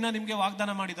 ಒಂದೇ ದಿನ ನಿಮಗೆ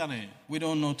ವಾಗ್ದಾನ ಮಾಡಿದ್ದಾನೆ. We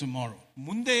don't know tomorrow.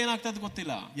 ಮುಂದೆ ಏನಾಗ್ತದೆ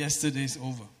ಗೊತ್ತಿಲ್ಲ. Yesterday is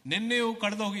over. ನಿನ್ನೆಯೂ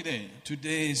ಕಳೆದು ಹೋಗಿದೆ.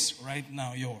 Today is right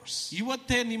now yours.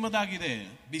 ಇವತ್ತೇ ನಿಮ್ಮದಾಗಿದೆ.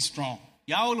 Be strong.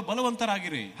 ಯಾವಾಗಲೂ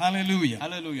ಬಲವಂತರಾಗಿರಿ. Hallelujah.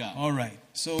 Hallelujah. All right.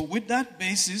 So with that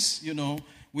basis,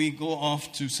 we go off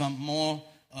to some more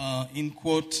in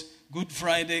quote Good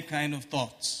Friday kind of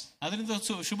thoughts. ಅದರಿಂದ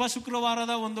ಶುಭ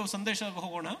ಶುಕ್ರವಾರದ ಒಂದು ಸಂದೇಶ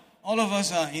ಹೋಗೋಣ. All of us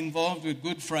are involved with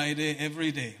Good Friday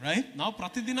every day, right? ನಾವು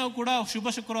ಪ್ರತಿದಿನ ಕೂಡ ಶುಭ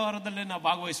ಶುಕ್ರವಾರದಲ್ಲಿ ನಾವು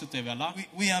ಭಾಗವಹಿಸುತ್ತೇವೆ ಅಲ್ಲ.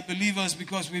 We are believers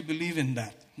because we believe in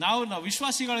that. ನಾವು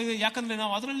ವಿಶ್ವಾಸಿಗಳಿಗೆ ಯಾಕಂದ್ರೆ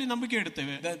ನಾವು ಅದರಲ್ಲಿ ನಂಬಿಕೆ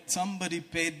ಇಡುತ್ತೇವೆ. That somebody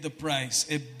paid the price.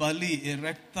 A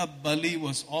rakta bali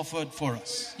was offered for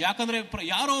us. ಯಾಕಂದ್ರೆ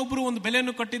ಯಾರೋ ಒಬ್ರು ಒಂದು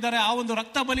ಬೆಲೆಯನ್ನು ಕಟ್ಟಿದ್ದಾರೆ. ಆ ಒಂದು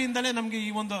ರಕ್ತ ಬಲಿಯಿಂದಲೇ ನಮಗೆ ಈ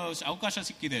ಒಂದು ಅವಕಾಶ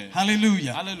ಸಿಕ್ಕಿದೆ.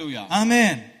 Hallelujah. Hallelujah.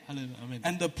 Amen. Amen.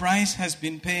 And the price has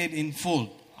been paid in full.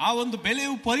 ಆ ಒಂದು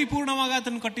ಬೆಲೆಯು ಪರಿಪೂರ್ಣವಾಗಿ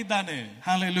ಆತನು ಕಟ್ಟಿದ್ದಾನೆ.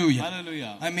 Hallelujah.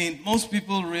 Hallelujah. I mean, most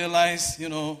people realize,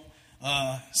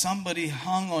 somebody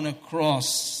hung on a cross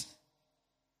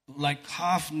like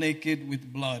half naked with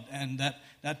blood, and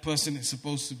that person is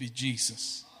supposed to be Jesus.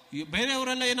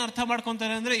 ಬೇರೆಯವರೆಲ್ಲ ಏನು ಅರ್ಥ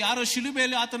ಮಾಡ್ಕೊಂತಾರೆ ಅಂದ್ರೆ ಯಾರೋ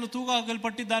ಶಿಲುಬೆಯಲ್ಲಿ ಆತನು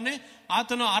ತೂಗಲ್ಪಟ್ಟಿದ್ದಾನೆ,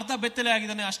 ಆತನು ಅರ್ಧ ಬೆತ್ತಲೆ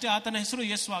ಆಗಿದ್ದಾನೆ ಅಷ್ಟೇ, ಆತನ ಹೆಸರು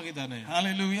ಯೇಸು ಆಗಿದ್ದಾನೆ.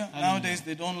 Hallelujah. Nowadays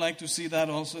they don't like to see that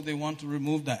also. They want to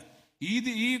remove that. ಈ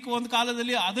ಒಂದು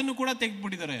ಕಾಲದಲ್ಲಿ ಅದನ್ನು ಕೂಡ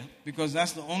ತೆಗೆದುಬಿಟ್ಟಿದ್ದಾರೆ. Because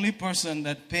that's the only person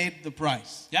that paid the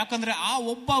price. ಯಾಕಂದ್ರೆ ಆ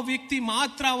ಒಬ್ಬ ವ್ಯಕ್ತಿ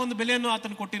ಮಾತ್ರ ಒಂದು ಬೆಲೆಯನ್ನು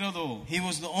ಆತನು ಕೊಟ್ಟಿರೋದು. He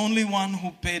was the only one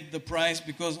who paid the price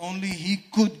because only he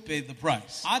could pay the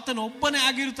price. ಆತನು ಒಬ್ಬನೇ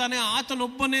ಆಗಿರ್ತಾನೆ,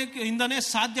 ಆತನೊಬ್ಬನೇ ಇಂದನೇ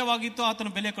ಸಾಧ್ಯವಾಗಿತ್ತು ಆತನ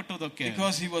ಬೆಲೆ ಕಟ್ಟೋದಕ್ಕೆ.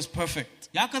 Because he was perfect.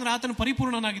 ಯಾಕಂದ್ರೆ ಆತನು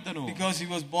ಪರಿಪೂರ್ಣನಾಗಿದ್ದನು. Because he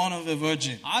was born of a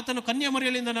virgin. ಆತನು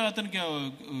ಕನ್ಯಾಮರಿಯಳಿಂದ ಆತನಿಗೆ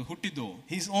ಹುಟ್ಟಿದ್ದು.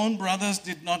 His own brothers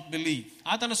did not believe.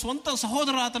 ಆತನ ಸ್ವಂತ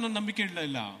ಸಹೋದರ ಆತನ ನಂಬಿಕೆ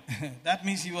ಇಡಲಿಲ್ಲ. That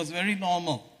means he was very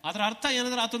normal. ಅದರ ಅರ್ಥ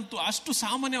ಏನಂದ್ರೆ ಆತನು ಅಷ್ಟು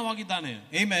ಸಾಮಾನ್ಯವಾಗಿದ್ದಾನೆ.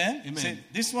 Amen. Say,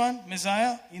 this one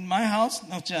Messiah in my house,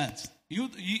 no chance.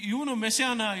 ಇವನು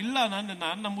ಮೆಸ್ಸಿಯಾನ ಇಲ್ಲ,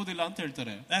 ನಾನು ನಂಬುದಿಲ್ಲ ಅಂತ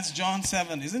ಹೇಳ್ತಾರೆ. That's John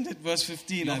 7, isn't it? Verse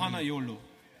 15. ಯೋಹಾನ 7.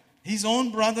 His own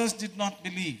brothers did not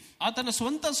believe. ಆತನ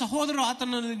ಸ್ವಂತ ಸಹೋದರರು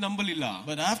ಆತನನ್ನು ನಂಬಲಿಲ್ಲ.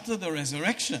 But after the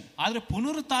resurrection, ಆದ್ರೆ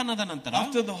ಪುನರುತ್ಥಾನದ ನಂತರ,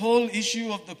 after the whole issue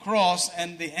of the cross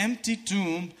and the empty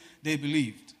tomb, they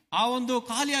believed. ಆ ಒಂದು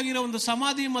ಖಾಲಿಯಾಗಿರೋ ಒಂದು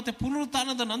ಸಮಾಧಿ ಮತ್ತೆ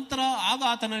ಪುನರುತ್ಥಾನದ ನಂತರ ಆಗ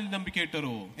ಆತನಲ್ಲಿ ನಂಬಿಕೆ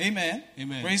ಇಟ್ಟರು. Amen.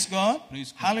 Amen. Praise God.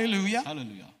 Praise God. Hallelujah.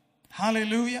 Hallelujah.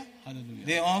 Hallelujah. Hallelujah.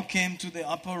 They all came to the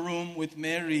upper room with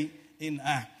Mary in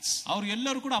Acts. ಅವರು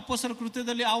ಎಲ್ಲರೂ ಕೂಡ ಅಪೊಸ್ತಲರ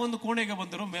ಕೃತ್ಯದಲ್ಲಿ ಆ ಒಂದು ಕೋಣೆಗೆ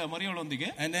ಬಂದರು ಮರಿಯಳೊಂದಿಗೆ.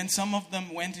 And then some of them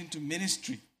went into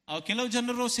ministry. ಕೆಲವು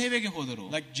ಜನರು ಸೇವೆಗೆ ಹೋದರು.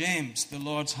 Like James, the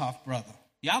Lord's half brother.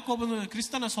 ಯಾಕೋಬನು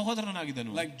ಕ್ರಿಸ್ತನ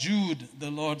ಸಹೋದರನಾಗಿದ್ದನು. Like Jude,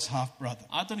 the Lord's half brother.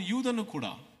 ಆತನು ಯೂದನು ಕೂಡ.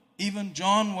 Even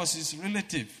John was his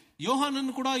relative.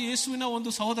 ಯೋಹಾನನು ಕೂಡ ಯೇಸುವಿನ ಒಂದು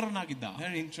ಸಹೋದರನಾಗಿದ್ದ.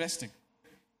 Very interesting.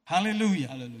 Hallelujah.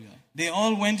 Hallelujah. They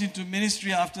all went into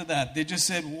ministry after that. They just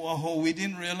said, "Whoa, we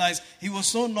didn't realize he was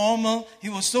so normal,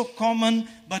 he was so common,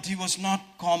 but he was not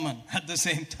common at the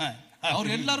same time."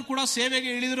 ಅವರೆಲ್ಲರೂ ಕೂಡ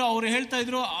ಸೇವೆಗೆ ಇಳಿದ್ರು. ಅವ್ರು ಹೇಳ್ತಾ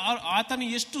ಇದ್ರು ಆತನು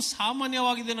ಎಷ್ಟು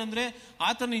ಸಾಮಾನ್ಯವಾಗಿದ್ದೇನೆಂದ್ರೆ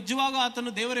ಆತನು ನಿಜವಾಗ ಆತನು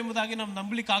ದೇವರೆಂಬುದಾಗಿ ನಾವು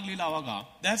ನಂಬಲಿಕ್ಕೆ ಆಗ್ಲಿಲ್ಲ ಅವಾಗ.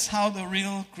 That's how the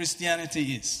real Christianity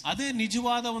is. ಅದೇ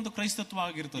ನಿಜವಾದ ಒಂದು ಕ್ರೈಸ್ತತ್ವ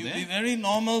ಆಗಿರ್ತದೆ. You be very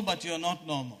normal but you are not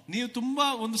normal. ನೀವು ತುಂಬಾ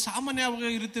ಒಂದು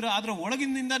ಸಾಮಾನ್ಯವಾಗಿ ಇರ್ತೀರಾ, ಆದ್ರೆ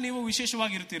ಒಳಗಿನಿಂದ ನೀವು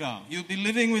ವಿಶೇಷವಾಗಿರ್ತೀರಾ. You be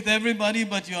living with everybody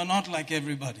but you are not like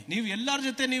everybody. ನೀವು ಎಲ್ಲರ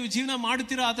ಜೊತೆ ನೀವು ಜೀವನ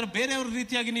ಮಾಡುತ್ತೀರಾ, ಆದ್ರೆ ಬೇರೆಯವರ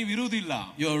ರೀತಿಯಾಗಿ ನೀವು ಇರುವುದಿಲ್ಲ.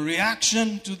 Your reaction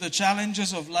to the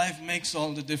challenges of life makes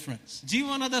all the difference.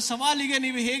 ಜೀವನದ ಸವಾಲಿಗೆ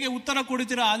ನೀವು ಹೇಗೆ ಉತ್ತರ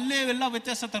ಕೊಡ್ತೀರಾ ಅಲ್ಲೇ ಎಲ್ಲ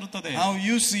ವ್ಯತ್ಯಾಸ ತರುತ್ತದೆ. How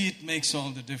you see it makes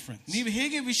all the difference. ನೀವು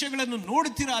ಹೇಗೆ ವಿಷಯಗಳನ್ನು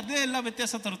ನೋಡುತ್ತೀರಾ ಅದೇ ಎಲ್ಲ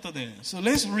ವ್ಯತ್ಯಾಸ ತರುತ್ತದೆ. So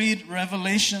let's read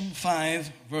Revelation 5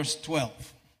 verse 12.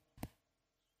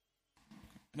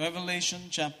 Revelation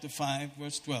chapter 5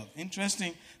 verse 12.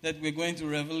 Interesting that we're going to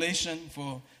Revelation for,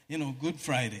 Good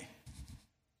Friday.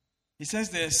 He says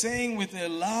they're saying with a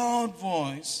loud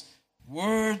voice,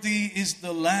 "Worthy is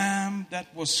the Lamb that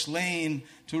was slain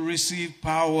to receive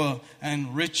power and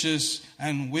riches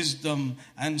and wisdom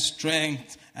and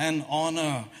strength and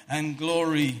honor and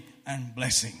glory and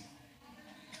blessing."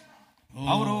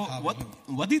 ಅವರು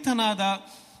ವಧಿತನಾದ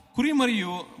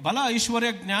ಕುರಿಮರಿಯು ಬಲ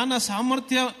ಐಶ್ವರ್ಯ ಜ್ಞಾನ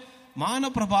ಸಾಮರ್ಥ್ಯ ಮಾನ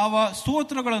ಪ್ರಭಾವ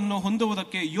ಸ್ತೋತ್ರಗಳನ್ನು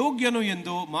ಹೊಂದುವುದಕ್ಕೆ ಯೋಗ್ಯನು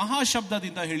ಎಂದು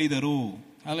ಮಹಾಶಬ್ದದಿಂದ ಹೇಳಿದರು.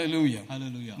 Hallelujah.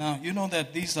 Hallelujah. Now you know that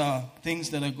these are things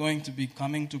that are going to be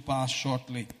coming to pass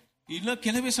shortly. ಇಲ್ಲ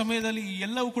ಕೆಲವೇ ಸಮಯದಲ್ಲಿ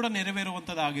ಎಲ್ಲವೂ ಕೂಡ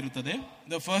ನೆರವೇರುವಂತದ್ದಾಗಿರುತ್ತದೆ.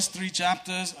 The first 3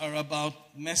 chapters are about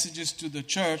messages to the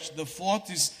church. The fourth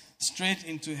is straight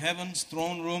into heaven's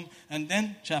throne room, and then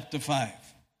chapter 5.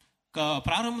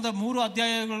 ಪ್ರಾರಂಭದ 3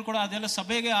 ಅಧ್ಯಾಯಗಳು ಕೂಡ ಅದೆಲ್ಲ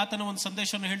ಸಭೆಗೆ ಆತನ ಒಂದು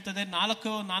ಸಂದೇಶವನ್ನು ಹೇಳ್ತದೆ.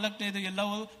 4ನೇದು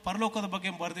ಎಲ್ಲವೂ ಪರಲೋಕದ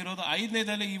ಬಗ್ಗೆ ಬರೆದಿರೋದು,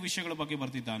 5ನೇದಲ್ಲಿ ಈ ವಿಷಯಗಳ ಬಗ್ಗೆ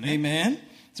ಬರೆದಿದ್ದಾನೆ. Amen.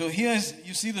 So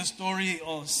you see the story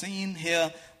or scene here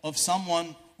of someone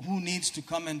who needs to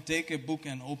come and take a book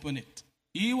and open it.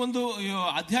 ಈ ಒಂದು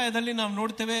ಅಧ್ಯಾಯದಲ್ಲಿ ನಾವು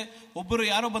ನೋಡ್ತೇವೆ, ಒಬ್ಬರು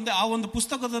ಯಾರೋ ಬಂದು ಆ ಒಂದು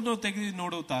ಪುಸ್ತಕವನ್ನು ತೆಗೆದು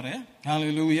ನೋಡುತ್ತಾರೆ.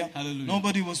 Hallelujah. Hallelujah.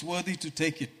 Nobody was worthy to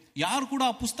take it. ಯಾರು ಕೂಡ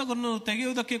ಆ ಪುಸ್ತಕವನ್ನು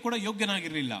ತೆಗೆಯುವುದಕ್ಕೆ ಕೂಡ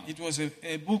ಯೋಗ್ಯನಾಗಿರಲಿಲ್ಲ. It was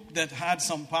a book that had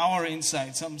some power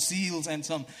inside, some seals and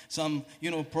some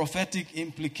prophetic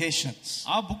implications.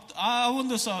 ಆ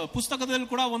ಒಂದು ಪುಸ್ತಕದಲ್ಲಿ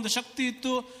ಕೂಡ ಒಂದು ಶಕ್ತಿ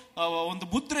ಇತ್ತು, ಒಂದು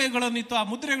ಮುದ್ರೆಗಳನ್ನಿತ್ತು. ಆ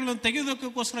ಮುದ್ರೆಗಳನ್ನು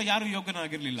ತೆಗೆಯೋದಕ್ಕೋಸ್ಕರ ಯಾರು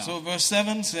ಯೋಗ್ಯನಾಗಿರಲಿಲ್ಲ. So verse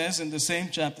 7 says in the same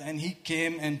chapter, "And he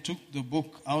came and took the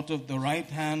book out of the right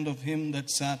hand of him that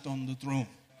sat on the throne."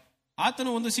 ಆತನು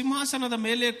ಒಂದು ಸಿಂಹಾಸನದ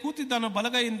ಮೇಲೆ ಕೂತಿದ್ದಾನ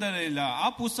ಬಲಗೈಯಿಂದ ಆ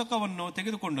ಪುಸ್ತಕವನ್ನು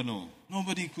ತೆಗೆದುಕೊಂಡನು.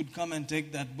 Nobody could come and take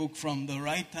that book from the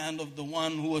right hand of the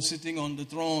one who was sitting on the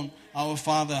throne, our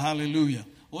Father. Hallelujah.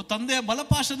 ಓ ತಂದೆಯ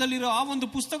ಬಲಪಾರ್ಶ್ವದಲ್ಲಿರೋ ಆ ಒಂದು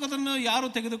ಪುಸ್ತಕವನ್ನು ಯಾರು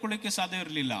ತೆಗೆದುಕೊಳ್ಳಕ್ಕೆ ಸಾಧ್ಯ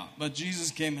ಇರಲಿಲ್ಲ. But Jesus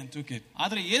came and took it.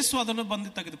 ಆದ್ರೆ ಯೇಸು ಅದನ್ನು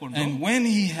ಬಂದು ತೆಗೆದುಕೊಂಡ. And when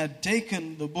he had taken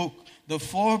the book, the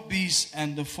 4 beasts and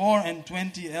the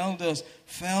 24 elders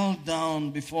fell down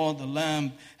before the Lamb,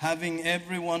 having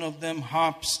every one of them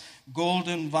harps,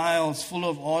 golden vials full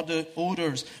of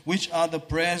odors, which are the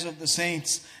prayers of the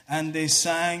saints. And they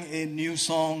sang a new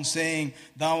song, saying,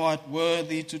 "Thou art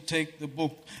worthy to take the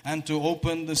book and to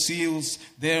open the seals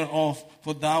thereof,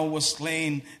 for thou wast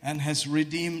slain and hast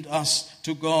redeemed us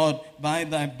to God by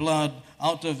thy blood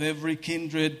out of every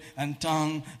kindred and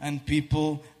tongue and people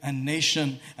and nation,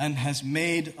 and has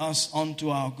made us unto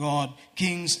our God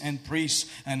kings and priests,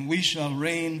 and we shall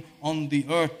reign on the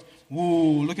earth.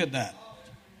 Ooh, look at that.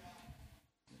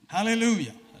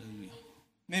 Hallelujah. Hallelujah.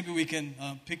 Maybe we can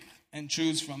pick and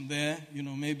choose from there,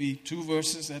 maybe 2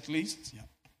 verses at least. Yeah.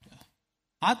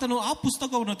 ಆತನು ಆ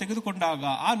ಪುಸ್ತಕವನ್ನು ತೆಗೆದುಕೊಂಡಾಗ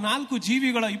ಆ 4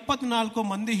 ಜೀವಿಗಳ 24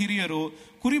 ಮಂದಿ ಹಿರಿಯರು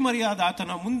ಕುರಿಮರಿಯಾದ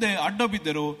ಆತನ ಮುಂದೆ ಅಡ್ಡ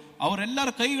ಬಿದ್ದರು. ಅವರೆಲ್ಲರ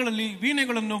ಕೈಗಳಲ್ಲಿ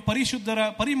ವೀಣೆಗಳನ್ನು ಪರಿಶುದ್ಧರ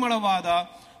ಪರಿಮಳವಾದ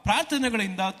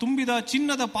ಪ್ರಾರ್ಥನೆಗಳಿಂದ ತುಂಬಿದ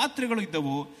ಚಿನ್ನದ ಪಾತ್ರೆಗಳು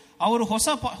ಇದ್ದವು. ಅವರು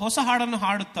ಹೊಸ ಹಾಡನ್ನು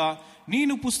ಹಾಡುತ್ತಾ,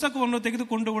 ನೀನು ಪುಸ್ತಕವನ್ನು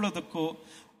ತೆಗೆದುಕೊಂಡುಕೊಳ್ಳುವುದಕ್ಕೂ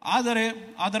ಆದರೆ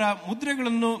ಅದರ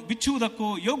ಮುದ್ರೆಗಳನ್ನು ಬಿಚ್ಚುವುದಕ್ಕೂ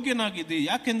ಯೋಗ್ಯನಾಗಿದ್ದಿ.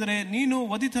 ಯಾಕೆಂದರೆ ನೀನು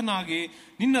ವಧಿತನಾಗಿ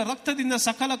ನಿನ್ನ ರಕ್ತದಿಂದ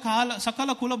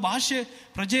ಸಕಲ ಕುಲ ಭಾಷೆ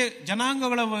ಪ್ರಜೆ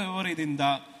ಜನಾಂಗಗಳವರಿಂದ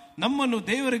ನಮ್ಮನ್ನು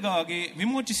ದೇವರಿಗಾಗಿ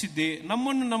ವಿಮೋಚಿಸಿದ್ದಿ.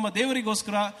 ನಮ್ಮನ್ನು ನಮ್ಮ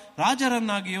ದೇವರಿಗೋಸ್ಕರ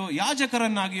ರಾಜರನ್ನಾಗಿಯೋ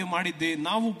ಯಾಜಕರನ್ನಾಗಿಯೋ ಮಾಡಿದ್ದಿ.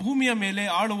 ನಾವು ಭೂಮಿಯ ಮೇಲೆ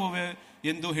ಆಳುವವೆ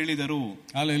ಎಂದು ಹೇಳಿದರು.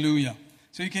 Hallelujah.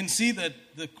 So you can see that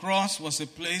the cross was a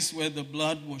place where the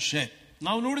blood was shed.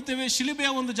 ನಾವು ನೋಡುತ್ತೇವೆ ಶಿಲುಬೆಯ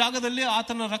ಒಂದು ಜಾಗದಲ್ಲಿ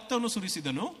ಆತನ ರಕ್ತವನ್ನು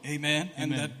ಸುರಿಸಿದನು. Amen. And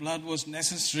that blood was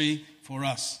necessary for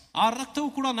us. ಆ ರಕ್ತವು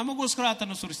ಕೂಡ ನಮಗೋಸ್ಕರ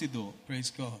ಆತನು ಸುರಿಸಿದ್ದು.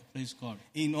 Praise God. Praise God.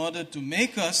 In order to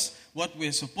make us what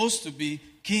we're supposed to be,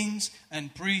 kings and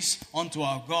priests unto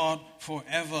our God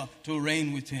forever, to reign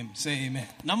with him. Say amen.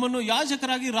 ನಮ್ಮನ್ನು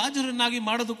ಯಾಜಕರಾಗಿ ರಾಜರನ್ನಾಗಿ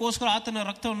ಮಾಡೋದಕ್ಕೋಸ್ಕರ ಆತನ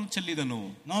ರಕ್ತವನ್ನು ಚೆಲ್ಲಿದನು.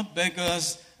 Not beggars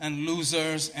and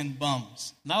losers and bums.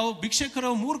 ನಾವು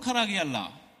ಭಿಕ್ಷಕರು ಮೂರ್ಖರಾಗಿ ಅಲ್ಲ.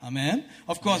 Amen.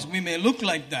 Of course, we may look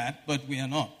like that, but we are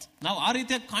not. ನಾವು ಆ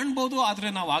ರೀತಿಯಾಗಿ ಕಾಣಬಹುದು, ಆದ್ರೆ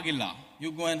ನಾವು ಆಗಿಲ್ಲ. You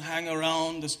go and hang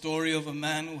around the story of a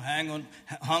man who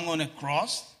hung on a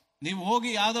cross. ನೀವು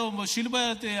ಹೋಗಿ ಯಾವ್ದೋ ಒಬ್ಬ ಶಿಲ್ಬೆ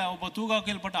ಒಬ್ಬ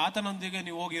ತೂಗಾಕಲ್ಪಟ್ಟ ಆತನೊಂದಿಗೆ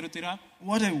ನೀವು ಹೋಗಿ ಇರುತ್ತೀರಾ?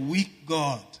 What a weak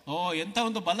God. ಓ, ಎಂತ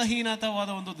ಒಂದು ಬಲಹೀನವಾದ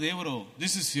ಒಂದು ದೇವರು.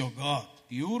 This is your God.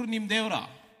 ಇವ್ರು ನಿಮ್ ದೇವರ.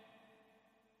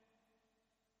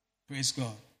 Praise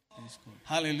God.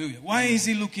 Hallelujah. Why is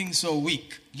he looking so weak?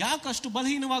 ಯಾಕೆ ಅಷ್ಟು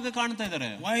ಬಲಹೀನವಾಗಿ ಕಾಣ್ತಾ ಇದ್ದಾರೆ?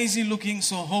 Why is he looking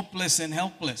so hopeless and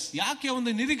helpless? ಯಾಕೆ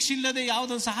ಒಂದು ನಿರೀಕ್ಷೆ ಇಲ್ಲದೆ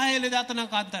ಯಾವುದೋ ಸಹಾಯ ಇಲ್ಲದೆ ಆತನ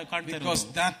ಕಾಣ್ತಾ ಇರೋದು? Because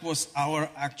that was our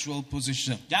actual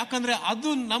position. ಯಾಕಂದ್ರೆ ಅದು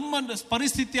ನಮ್ಮ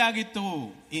ಪರಿಸ್ಥಿತಿ ಆಗಿತ್ತು.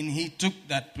 And he took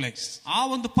that place. ಆ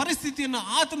ಒಂದು ಪರಿಸ್ಥಿತಿಯನ್ನು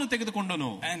ಆತನು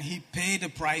ತೆಗೆದುಕೊಂಡನು. And he paid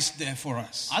a price there for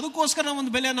us. ಅದಕ್ಕೋಸ್ಕರ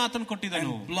ಒಂದು ಬೆಲೆಯನ್ನು ಆತನು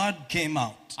ಕೊಟ್ಟಿದ್ದನು. And blood came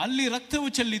out. ಅಲ್ಲಿ ರಕ್ತವು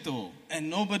ಚೆಲ್ಲಿತು. And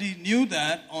nobody knew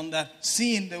that on that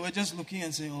scene. They were just looking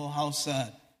and saying, oh, how sad.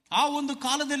 ಆ ಒಂದು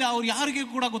ಕಾಲದಲ್ಲಿ ಅವ್ರು ಯಾರಿಗೆ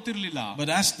ಕೂಡ ಗೊತ್ತಿರಲಿಲ್ಲ. But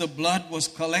as the blood was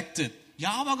collected,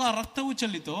 ಯಾವಾಗ ರಕ್ತವು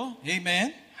ಚೆಲ್ಲಿತು, amen,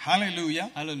 hallelujah,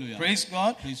 hallelujah, praise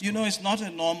God, praise you God. know it's not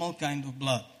a normal kind of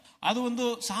blood. ಅದು ಒಂದು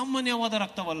ಸಾಮಾನ್ಯವಾದ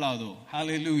ರಕ್ತವಲ್ಲ ಅದು.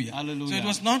 Hallelujah. Hallelujah. So it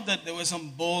was not that there were some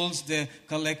bowls there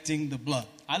collecting the blood.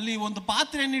 ಅಲ್ಲಿ ಒಂದು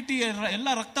ಪಾತ್ರೆಯನ್ನಿಟ್ಟು ಎಲ್ಲ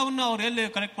ರಕ್ತವನ್ನು ಅವರು ಎಲ್ಲಿ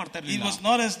ಕಲೆಕ್ಟ್ ಮಾಡ್ತಾ ಇರಲಿಲ್ಲ. It was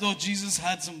not as though Jesus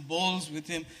had some bowls with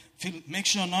him. Make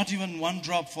sure not even one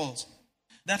drop falls.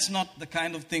 That's not the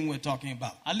kind of thing we're talking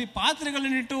about. ಅಲ್ಲಿ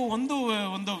ಪಾತ್ರೆಗಳನ್ನಿಟ್ಟು ಒಂದು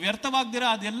ವ್ಯರ್ಥವಾಗದಿರ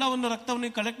ಅದೆಲ್ಲವನ್ನು ರಕ್ತವನ್ನು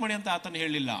ಕಲೆಕ್ಟ್ ಮಾಡಿ ಅಂತ ಆತನು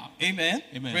ಹೇಳಿಲ್ಲ. Amen.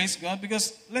 Amen. Praise God. Because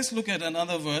let's look at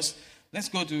another verse. Let's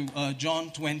go to John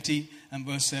 20 and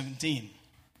verse 17.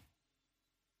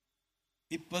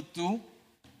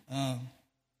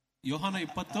 ಯೋಹಾನ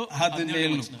 20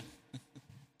 17.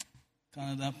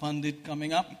 Kannada Pandit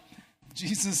coming up.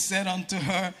 Jesus said unto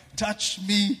her, touch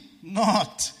me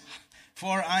not,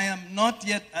 for I am not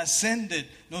yet ascended.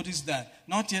 Notice that.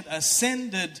 Not yet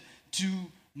ascended to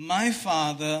my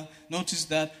Father. Notice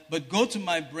that. But go to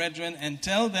my brethren and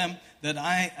tell them that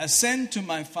I ascend to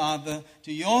my Father,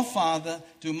 to your Father,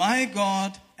 to my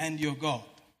God and your God.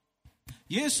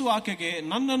 ಯೇಸು ಆಕೆಗೆ,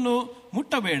 ನನ್ನನ್ನು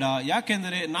ಮುಟ್ಟಬೇಡ,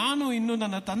 ಯಾಕೆಂದರೆ ನಾನು ಇನ್ನು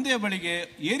ನನ್ನ ತಂದೆಯ ಬಳಿಗೆ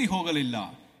ಏರಿ ಹೋಗಲಿಲ್ಲ.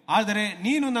 ಆದರೆ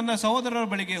ನೀನು ನನ್ನ ಸಹೋದರರ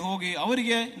ಬಳಿಗೆ ಹೋಗಿ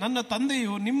ಅವರಿಗೆ, ನನ್ನ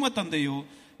ತಂದೆಯು ನಿಮ್ಮ ತಂದೆಯು,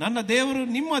 ನನ್ನ ದೇವರು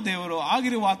ನಿಮ್ಮ ದೇವರು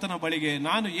ಆಗಿರುವ ಆತನ ಬಳಿಗೆ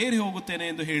ನಾನು ಏರಿ ಹೋಗುತ್ತೇನೆ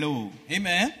ಎಂದು ಹೇಳು.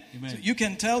 Amen. Amen. So you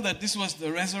can tell that this was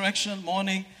the resurrection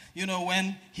morning, when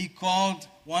he called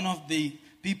one of the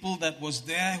people that was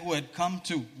there who had come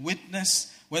to witness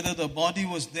whether the body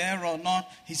was there or not.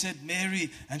 He said, Mary,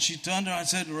 and she turned around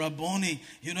and said, Rabboni,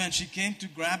 and she came to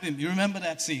grab him. You remember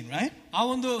that scene, right? ಆ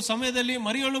ಒಂದು ಸಮಯದಲ್ಲಿ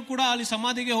ಮರಿಯಳು ಕೂಡ ಅಲ್ಲಿ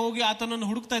ಸಮಾಧಿಗೆ ಹೋಗಿ ಆತನನ್ನು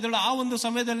ಹುಡುಕ್ತಾ ಇದ್ದಳು. ಆ ಒಂದು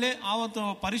ಸಮಯದಲ್ಲಿ ಆ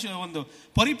ಒಂದು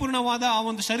ಪರಿಪೂರ್ಣವಾದ ಆ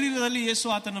ಒಂದು ಶರೀರದಲ್ಲಿ ಯೇಸು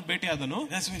ಆತನ ಭೇಟಿಯಾದನು.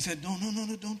 That's when he said,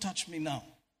 no, don't touch me now.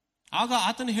 ಆಗ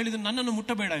ಆತನು ಹೇಳಿದ, ನನ್ನನ್ನು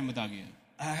ಮುಟ್ಟಬೇಡ ಎಂಬುದಾಗಿ.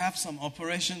 I have some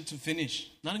operation to finish.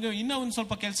 ನನಗೆ ಇನ್ನೂ ಒಂದು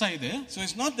ಸ್ವಲ್ಪ ಕೆಲಸ ಇದೆ. So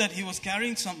it's not that he was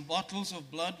carrying some bottles of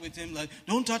blood with him, like,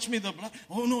 don't touch me the blood.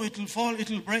 Oh no, it will fall, it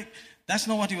will break. That's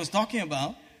not what he was talking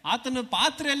about. ಆತನ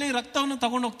ಪಾತ್ರೆಯಲ್ಲಿ ರಕ್ತವನ್ನು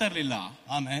ತಗೊಂಡು ಹೋಗ್ತಾ ಇರಲಿಲ್ಲ.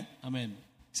 Amen. Amen.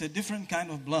 It's a different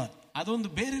kind of blood.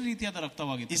 ಅದೊಂದು ಬೇರೆ ರೀತಿಯಾದ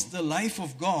ರಕ್ತವಾಗಿತ್ತು. It's the life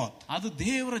of God. ಅದು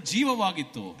ದೇವರ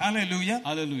ಜೀವವಾಗಿತ್ತು. Hallelujah.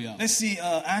 Hallelujah. Let's see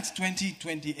Acts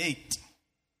 20:28.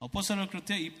 ಅಪೊಸ್ತಲರ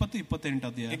ಕೃತ್ಯ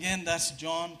 20:28. Again, that's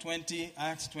John 20,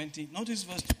 Acts 20. Notice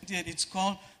verse 28. It's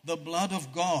called the blood of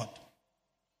God.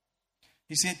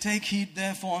 He said, "Take heed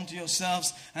therefore unto yourselves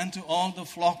and to all the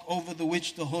flock over the which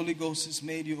the Holy Ghost has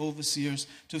made you overseers,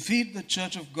 to feed the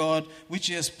church of God, which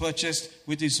he has purchased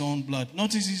with his own blood."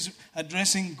 Notice he's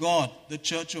addressing God, the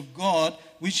church of God,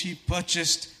 which he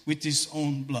purchased with his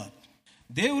own blood.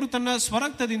 ದೇವರು ತನ್ನ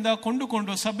ಸ್ವರಕ್ತದಿಂದ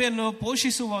ಕೊಂಡುಕೊಂಡು ಸಭೆಯನ್ನು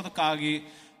ಪೋಷಿಸುವುದಕ್ಕಾಗಿ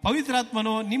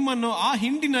ಪವಿತ್ರಾತ್ಮನು ನಿಮ್ಮನ್ನು ಆ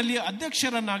ಹಿಂಡಿನಲ್ಲಿ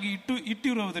ಅಧ್ಯಕ್ಷರನ್ನಾಗಿ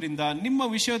ಇಟ್ಟಿರುವುದರಿಂದ ನಿಮ್ಮ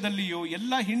ವಿಷಯದಲ್ಲಿಯೂ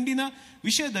ಎಲ್ಲ ಹಿಂಡಿನ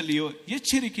ವಿಷಯದಲ್ಲಿಯೂ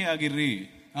ಎಚ್ಚರಿಕೆಯಾಗಿರ್ರಿ.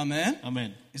 Amen. Amen.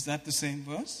 Is that the same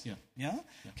verse? Yeah.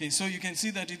 Okay, so you can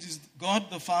see that it is God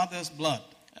the Father's blood.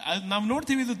 ನಾವು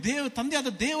ನೋಡ್ತೀವಿ ಇದು ತಂದೆಯಾದ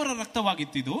ದೇವರ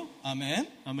ರಕ್ತವಾಗಿತ್ತಿದು. Amen.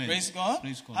 Amen. Praise God.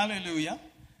 Praise God. Hallelujah.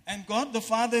 And God the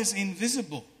Father is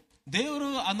invisible. ದೇವರು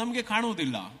ನಮಗೆ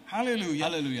ಕಾಣುವುದಿಲ್ಲ. Hallelujah.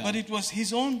 Hallelujah. But it was his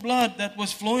own blood that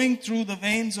was flowing through the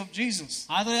veins of Jesus.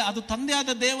 ಆದರೆ ಅದು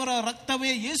ತಂದೆಯಾದ ದೇವರ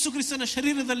ರಕ್ತವೇ ಯೇಸು ಕ್ರಿಸ್ತನ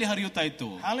ಶರೀರದಲ್ಲಿ ಹರಿಯುತ್ತಾ ಇತ್ತು.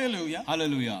 Hallelujah.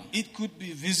 Hallelujah. It could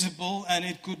be visible and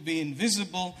it could be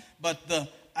invisible, but the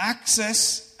access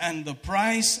and the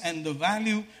price and the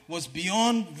value was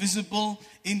beyond visible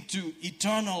into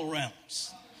eternal realms.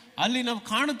 ಅಲ್ಲಿ ನಾವು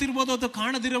ಕಾಣುತ್ತಿರ್ಬೋದು ಅಥವಾ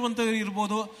ಕಾಣದಿರುವಂತ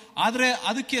ಇರ್ಬೋದು, ಆದ್ರೆ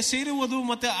ಅದಕ್ಕೆ ಸೇರುವುದು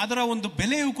ಮತ್ತೆ ಅದರ ಒಂದು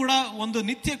ಬೆಲೆಯೂ ಕೂಡ ಒಂದು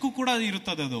ನಿತ್ಯಕ್ಕೂ ಕೂಡ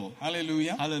ಇರುತ್ತದೆ ಅದು.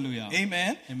 Hallelujah. Hallelujah.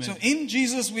 Amen. Amen. So in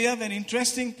Jesus we have an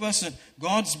interesting person,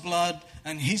 God's blood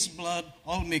and his blood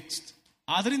all mixed.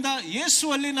 ಆದ್ರಿಂದ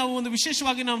ಯೇಸುವಲ್ಲಿ ನಾವು ಒಂದು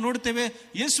ವಿಶೇಷವಾಗಿ ನಾವು ನೋಡ್ತೇವೆ,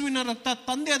 ಯೇಸುವಿನ ರಕ್ತ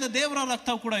ತಂದೆಯಾದ ದೇವರ ರಕ್ತ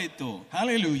ಕೂಡ ಇತ್ತು.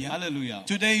 Hallelujah. Hallelujah.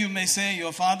 Today you may say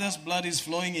your father's blood is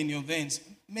flowing in your veins.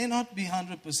 May not be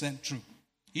 100% true.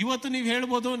 ಇವತ್ತು ನೀವು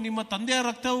ಹೇಳ್ಬೋದು ನಿಮ್ಮ ತಂದೆಯ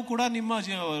ರಕ್ತವು ಕೂಡ ನಿಮ್ಮ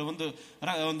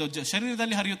ಒಂದು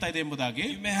ಶರೀರದಲ್ಲಿ ಹರಿಯುತ್ತಾ ಇದೆ ಎಂಬುದಾಗಿ.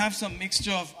 You may have some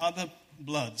mixture of other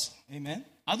bloods. Amen.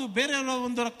 ಅದು ಬೇರೆಯವರ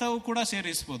ಒಂದು ರಕ್ತವು ಕೂಡ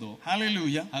ಸೇರಿಸಬಹುದು.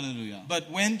 Hallelujah. Hallelujah. But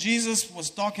when Jesus was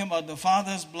talking about the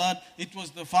Father's blood, it was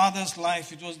the Father's life,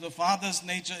 it was the Father's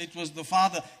nature, it was the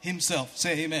Father himself.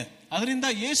 Say amen. ಅದರಿಂದ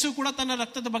ಯೇಸು ಕೂಡ ತನ್ನ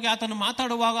ರಕ್ತದ ಬಗ್ಗೆ ಆತನು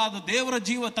ಮಾತಾಡುವಾಗ ಅದು ದೇವರ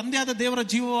ಜೀವ, ತಂದೆಯಾದ ದೇವರ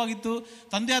ಜೀವವಾಗಿತ್ತು,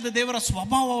 ತಂದೆಯಾದ ದೇವರ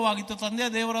ಸ್ವಭಾವವಾಗಿತ್ತು,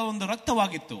 ತಂದೆಯಾದ ದೇವರ ಒಂದು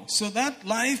ರಕ್ತವಾಗಿತ್ತು. So that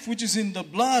life which is in the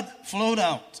blood flowed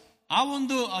out. ಆ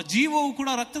ಒಂದು ಜೀವವು ಕೂಡ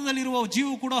ರಕ್ತದಲ್ಲಿರುವ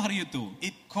ಜೀವವು ಕೂಡ ಹರಿಯಿತು.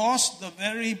 It cost the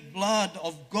very blood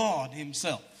of God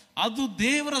himself. ಅದು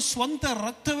ದೇವರ ಸ್ವಂತ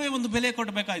ರಕ್ತವೇ ಒಂದು ಬೆಲೆ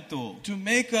ಕೊಡಬೇಕಾಯ್ತು. To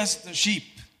make us the sheep.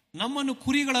 ನಮ್ಮನ್ನು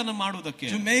ಕುರಿಗಳನ್ನು ಮಾಡುವುದಕ್ಕೆ.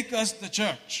 To make us the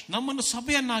church. ನಮ್ಮನ್ನು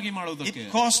ಸಭೆಯನ್ನಾಗಿ ಮಾಡುವುದಕ್ಕೆ.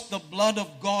 It cost the blood of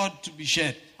God to be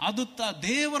shed. ಅದು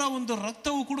ದೇವರ ಒಂದು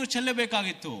ರಕ್ತವು ಕೂಡ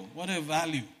ಚೆಲ್ಲಬೇಕಾಗಿತ್ತು. What a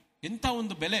value. ಎಂತ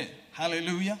ಒಂದು ಬೆಲೆ.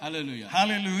 Hallelujah. Hallelujah.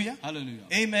 Hallelujah. Hallelujah.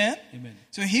 Amen. Amen.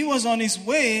 So he was on his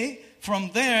way from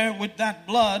there with that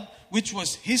blood, which was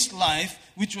his life,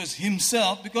 which was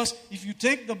himself, because if you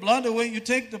take the blood away, you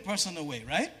take the person away,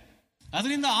 right?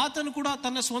 ಅದರಿಂದ ಆತನು ಕೂಡ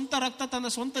ತನ್ನ ಸ್ವಂತ ರಕ್ತ, ತನ್ನ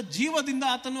ಸ್ವಂತ ಜೀವದಿಂದ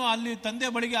ಆತನು ಅಲ್ಲಿ ತಂದೆಯ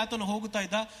ಬಳಿಗೆ ಆತನು ಹೋಗುತ್ತಾ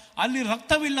ಇದ್ದ. ಅಲ್ಲಿ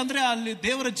ರಕ್ತವಿಲ್ಲ ಅಂದ್ರೆ ಅಲ್ಲಿ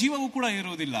ದೇವರ ಜೀವವೂ ಕೂಡ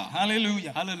ಇರುವುದಿಲ್ಲ.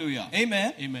 Hallelujah. Hallelujah. Amen.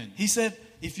 Amen. He said,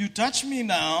 if you touch me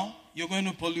now, you're going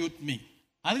to pollute me.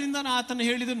 ಅದರಿಂದ ಆತನು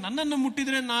ಹೇಳಿದ್ರು, ನನ್ನನ್ನು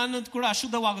ಮುಟ್ಟಿದ್ರೆ ನಾನು ಕೂಡ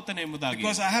ಅಶುದ್ಧವಾಗುತ್ತೇನೆ ಎಂಬುದಾಗಿ.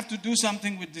 Because I have to do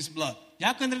something with this blood.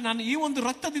 ಯಾಕಂದ್ರೆ ನಾನು ಈ ಒಂದು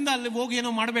ರಕ್ತದಿಂದ ಅಲ್ಲಿ ಹೋಗಿ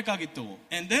ಏನೋ ಮಾಡಬೇಕಾಗಿತ್ತು.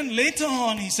 And then later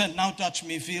on he said, now touch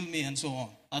me, feel me, and so on.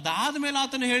 ಅದಾದ್ಮೇಲೆ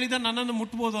ಆತನು ಹೇಳಿದ ನನ್ನನ್ನು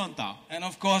ಮುಟ್ಟಬಹುದು ಅಂತ. And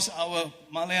of course our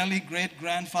Malayali great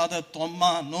grandfather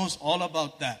Thoma knows all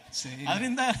about that.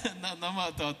 ಅದರಿಂದ ನಮ್ಮ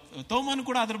ತೋಮನ್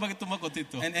ಕೂಡ ಅದ್ರ ಬಗ್ಗೆ ತುಂಬಾ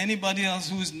ಗೊತ್ತಿತ್ತು. And anybody else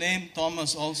whose name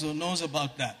Thomas also knows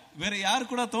about that. ಬೇರೆ ಯಾರು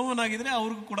ಕೂಡ ತೋಮನ್ ಆಗಿದ್ರೆ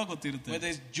ಅವ್ರಿಗೂ ಕೂಡ ಗೊತ್ತಿರುತ್ತೆ. Whether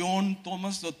it's John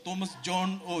Thomas or Thomas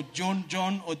John or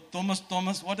John or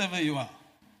Thomas, whatever you are.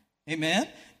 Amen.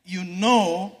 You know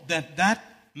that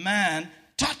man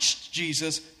touched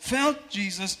Jesus, felt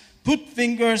Jesus, put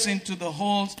fingers into the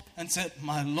holes and said,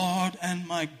 my Lord and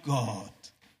my God.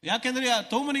 ಯಾಕೆಂದ್ರೆ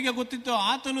ತೋಮನಿಗೆ ಗೊತ್ತಿತ್ತು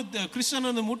ಆತನು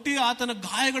ಕ್ರಿಸ್ತನನ್ನು ಮುಟ್ಟಿ ಆತನ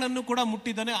ಗಾಯಗಳನ್ನು ಕೂಡ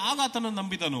ಮುಟ್ಟಿದ್ದಾನೆ, ಆಗ ಆತನ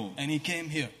ನಂಬಿದನು. And he came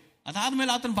here.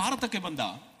 ಅದಾದ್ಮೇಲೆ ಆತನು ಭಾರತಕ್ಕೆ ಬಂದ.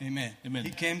 Amen. Amen.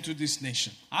 He came to this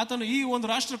nation. ಆತನು ಈ ಒಂದು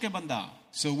ರಾಷ್ಟ್ರಕ್ಕೆ ಬಂದ.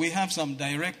 So we have some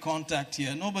direct contact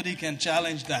here. Nobody can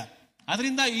challenge that.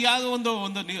 ಅದರಿಂದ ಈ ಒಂದು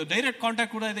ಡೈರೆಕ್ಟ್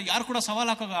ಕಾಂಟ್ಯಾಕ್ಟ್ ಕೂಡ ಇದೆ, ಯಾರು ಕೂಡ ಸವಾಲು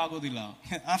ಹಾಕಕ್ಕೆ ಆಗೋದಿಲ್ಲ.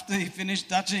 After he finished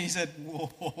touching, he said,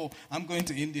 whoa, I'm going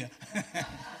to India.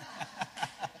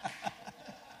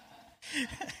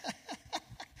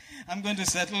 I'm going to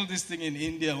settle this thing in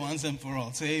India once and for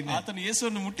all. Say amen. ಆತನು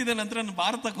ಯೇಸುವನ್ನು ಮುಟ್ಟಿದ ನಂತರ ನಾನು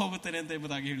ಭಾರತಕ್ಕೆ ಹೋಗುತ್ತೇನೆ ಅಂತ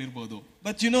ಎಂಬುದಾಗಿ ಹೇಳಿರಬಹುದು.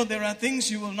 But you know, there are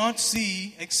things you will not see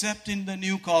except in the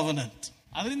new covenant.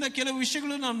 ಅದರಿಂದ ಕೆಲವು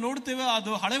ವಿಷಯಗಳು ನಾವು ನೋಡ್ತೇವೆ,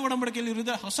 ಅದು ಹಳೆ ಒಡಂಬಡಿಕೆಯಲ್ಲಿ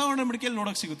ಇರುವುದೇ ಹೊಸ ಒಡಂಬಡಿಕೆಯಲ್ಲಿ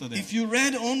ನೋಡಕ್ ಸಿಗುತ್ತದೆ. If you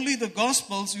read only the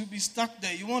Gospels, you'll be stuck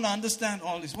there. You won't understand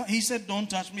all this. He said, don't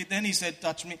touch me. Then he said,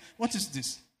 touch me. What is this?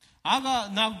 ಆಗ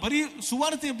ನಾವು ಬರೀ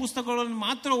ಸುವಾರ್ತೆಯ ಪುಸ್ತಕಗಳನ್ನು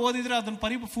ಮಾತ್ರ ಓದಿದ್ರೆ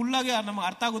ಅದನ್ನ ಫುಲ್ ಆಗಿ ನಮಗೆ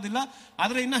ಅರ್ಥ ಆಗೋದಿಲ್ಲ.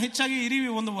 ಆದ್ರೆ ಇನ್ನ ಹೆಚ್ಚಾಗಿ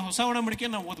ಒಂದು ಹೊಸ ಒಡಂಬಡಿಕೆ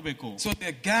ನಾವು ಓದಬೇಕು. So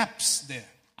there are gaps there.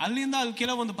 ಅಲ್ಲಿಂದ ಅಲ್ಲಿ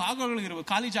ಕೆಲವೊಂದು ಭಾಗಗಳು ಇರುವೆ,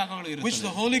 ಖಾಲಿ ಜಾಗಗಳು ಇರುವೆ, which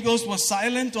the Holy Ghost was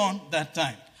silent on that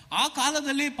time. ಆ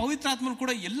ಕಾಲದಲ್ಲಿ ಪವಿತ್ರಾತ್ಮನು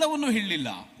ಕೂಡ ಎಲ್ಲವನ್ನೂ ಹೇಳಲಿಲ್ಲ.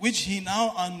 Which he now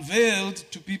unveiled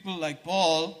to people like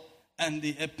Paul and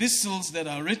the epistles that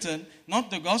are written, not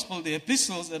the gospel, the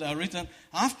epistles that are written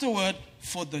afterward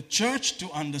for the church to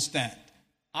understand.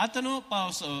 ಆತನು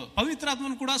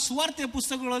ಪವಿತ್ರಾತ್ಮನು ಕೂಡ ಸುವಾರ್ತೆಯ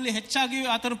ಪುಸ್ತಕಗಳಲ್ಲಿ ಹೆಚ್ಚಾಗಿ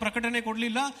ಆತನು ಪ್ರಕಟಣೆ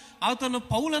ಕೊಡಲಿಲ್ಲ. ಆತನು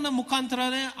ಪೌಲನ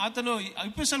ಮುಖಾಂತರನೇ ಆತನು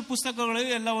ಎಪಿಸೋಡ್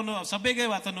ಪುಸ್ತಕಗಳಲ್ಲಿ ಎಲ್ಲವನ್ನು ಸಭೆಗೆ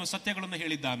ಆತನು ಸತ್ಯಗಳನ್ನು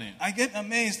ಹೇಳಿದ್ದಾನೆ. I get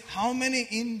amazed how many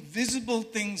invisible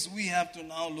things we have to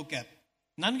now look at.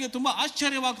 ನನಗೆ ತುಂಬಾ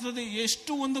ಆಶ್ಚರ್ಯವಾಗ್ತದೆ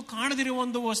ಎಷ್ಟು ಒಂದು ಕಾಣದಿರುವ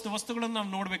ಒಂದು ವಸ್ತುಗಳನ್ನು ನಾವು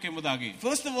ನೋಡ್ಬೇಕೆಂಬುದಾಗಿ.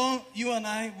 First of all, you and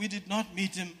I, we did not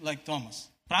meet him like Thomas.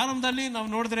 ಪ್ರಾರಂಭದಲ್ಲಿ ನಾವು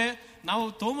ನೋಡಿದ್ರೆ ನಾವು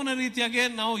ತೋಮನ ರೀತಿಯಾಗಿ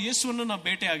ನಾವು ಯೇಸುವನ್ನು ನಾವು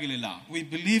ಭೇಟಿ ಆಗಲಿಲ್ಲ. We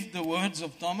believed the words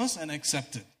of Thomas and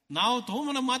accepted. ನಾವು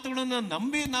ತೋಮನ ಮಾತುಗಳನ್ನು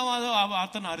ನಂಬಿ ನಾವು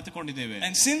ಆತನ ಅರಿತುಕೊಂಡಿದ್ದೇವೆ.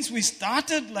 And since we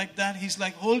started like that, he's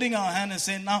like holding our hand and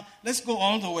saying, now let's go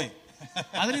all the way.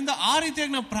 ಅದರಿಂದ ಆ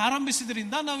ರೀತಿಯಾಗಿ ನಾವು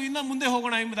ಪ್ರಾರಂಭಿಸಿದ್ರಿಂದ ನಾವು ಇನ್ನ ಮುಂದೆ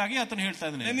ಹೋಗೋಣ ಎಂಬುದಾಗಿ ಆತನು ಹೇಳ್ತಾ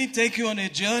ಇದ್ದಾನೆ. Let me take you on a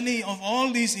journey of all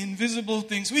these invisible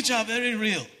things which are very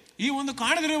real. ಈ ಒಂದು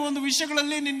ಕಾಣದಿರುವ ಒಂದು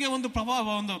ವಿಷಯಗಳಲ್ಲಿ ನಿನ್ಗೆ ಒಂದು ಪ್ರಭಾವ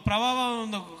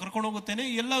ಕರ್ಕೊಂಡು ಹೋಗುತ್ತೇನೆ,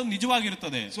 ಎಲ್ಲ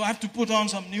ನಿಜವಾಗಿರುತ್ತದೆ. So I have to put on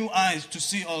some new eyes to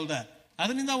see all that.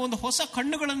 ಅದರಿಂದ ಒಂದು ಹೊಸ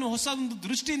ಕಣ್ಣುಗಳನ್ನು ಹೊಸ ಒಂದು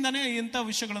ದೃಷ್ಟಿಯಿಂದಾನೇ ಇಂಥ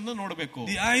ವಿಷಯಗಳನ್ನು ನೋಡಬೇಕು.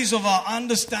 The eyes of our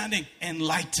understanding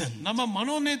enlightened. ನಮ್ಮ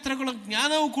ಮನೋನೇತ್ರಗಳ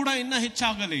ಜ್ಞಾನವೂ ಕೂಡ ಇನ್ನ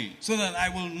ಹೆಚ್ಚಾಗಲಿ. So that I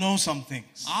will know some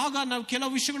things. ಆಗ ನಾವು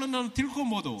ಕೆಲವು ವಿಷಯಗಳನ್ನು ನಾವು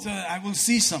ತಿಳ್ಕೊಬಹುದು. So that I will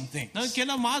see some things. ನಾವು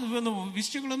ಕೆಲವು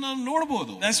ವಿಷಯಗಳನ್ನು ನಾವು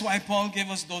ನೋಡಬಹುದು. That's why Paul gave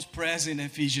us those prayers in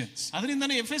Ephesians.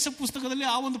 ಅದರಿಂದನೇ ಎಫೆಸ ಪುಸ್ತಕದಲ್ಲಿ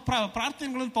ಆ ಒಂದು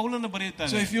ಪ್ರಾರ್ಥನೆಗಳನ್ನು ಪೌಲನು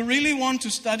ಬರೆಯುತ್ತಾರೆ. So if you really want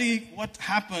to study what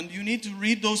happened, you need to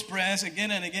read those prayers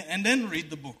again and again and then read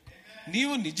the book.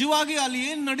 ನೀವು ನಿಜವಾಗಿ ಅಲ್ಲಿ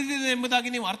ಏನು ನಡೆದಿದೆ ಎಂಬುದಾಗಿ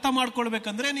ನೀವು ಅರ್ಥ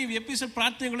ಮಾಡ್ಕೊಳ್ಬೇಕಂದ್ರೆ ನೀವು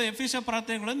ಎಫೆಸ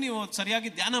ಪ್ರಾರ್ಥನೆಗಳನ್ನು ನೀವು ಸರಿಯಾಗಿ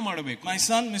ಧ್ಯಾನ ಮಾಡಬೇಕು. My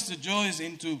son Mr. Joe is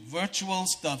into virtual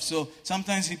stuff, so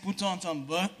sometimes he puts on some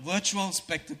virtual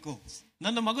spectacles.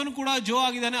 ನನ್ನ ಮಗನು ಕೂಡ ಜೋ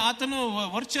ಆಗಿದ್ದಾನೆ, ಆತನು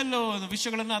ವರ್ಚುವಲ್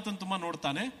ವಿಷಯಗಳನ್ನು ಆತನು ತುಂಬಾ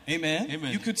ನೋಡ್ತಾನೆ. Amen.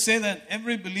 You could say that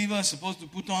every believer is supposed to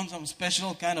put on some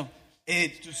special kind of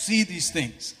aid to see these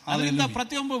things. ಅದರಿಂದ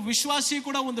ಪ್ರತಿಯೊಬ್ಬ ವಿಶ್ವಾಸಿ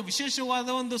ಕೂಡ ಒಂದು ವಿಶೇಷವಾದ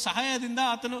ಒಂದು ಸಹಾಯದಿಂದ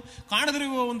ಆತನು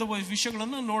ಕಾಣದಿರುವ ಒಂದು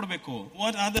ವಿಷಯಗಳನ್ನು ನೋಡಬೇಕು.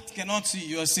 What others cannot see,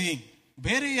 you are seeing.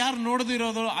 ಬೇರೆ ಯಾರು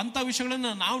ನೋಡದಿರೋದು ಅಂತ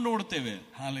ವಿಷಯಗಳನ್ನು ನಾವು ನೋಡುತ್ತೇವೆ.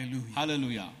 Hallelujah.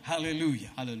 Hallelujah.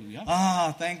 Hallelujah. Hallelujah.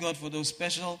 Thank God for those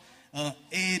special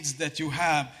aids that you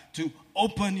have to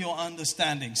open your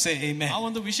understanding. Say amen. ಆ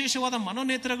ಒಂದು ವಿಶೇಷವಾದ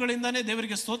ಮನೋನೇತ್ರಗಳಿಂದಾನೇ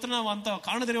ದೇವರಿಗೆ ಸ್ತೋತ್ರ ಅಂತ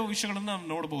ಕಾಣದಿರುವ ವಿಷಯಗಳನ್ನು ನಾವು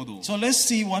ನೋಡಬಹುದು. So let's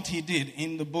see what he did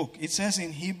in the book. It says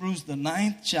in Hebrews the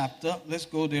 9th chapter, let's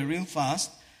go there real fast.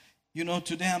 You know,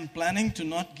 today I'm planning to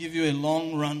not give you a long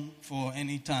run for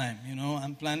any time. You know,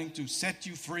 I'm planning to set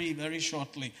you free very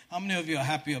shortly. How many of you are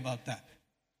happy about that?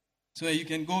 So you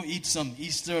can go eat some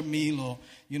Easter meal or,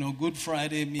 you know, Good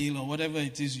Friday meal or whatever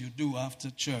it is you do after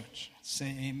church. Say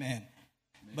amen.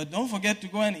 But don't forget to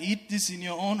go and eat this in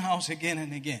your own house again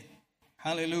and again.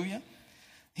 Hallelujah.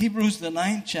 Hebrews the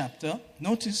 9th chapter.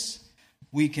 Notice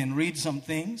we can read some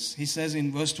things. He says in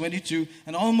verse 22,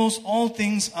 and almost all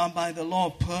things are by the law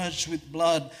purged with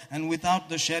blood, and without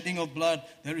the shedding of blood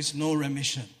there is no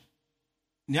remission.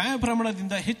 ನ್ಯಾಯ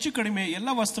ಪ್ರಮಾಣದಿಂದ ಹೆಚ್ಚು ಕಡಿಮೆ ಎಲ್ಲ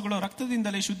ವಸ್ತುಗಳು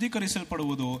ರಕ್ತದಿಂದಲೇ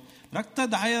ಶುದ್ಧೀಕರಿಸಲ್ಪಡುವುದು.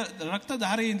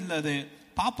 ರಕ್ತಧಾರೆಯಿಲ್ಲದೆ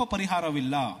ಪಾಪ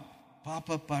ಪರಿಹಾರವಿಲ್ಲ.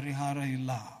 ಪಾಪ ಪರಿಹಾರ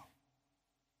ಇಲ್ಲ.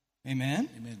 Amen?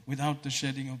 Amen. Without the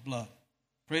shedding of blood.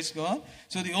 Praise God.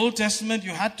 So the Old Testament,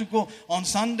 you had to go on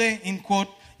Sunday, in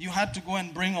quote, you had to go and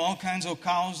bring all kinds of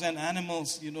cows and animals,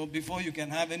 you know, before you can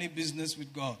have any business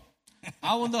with God.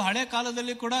 ಆ ಒಂದು ಹಳೆ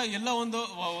ಕಾಲದಲ್ಲಿ ಕೂಡ ಎಲ್ಲ ಒಂದು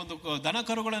ದನ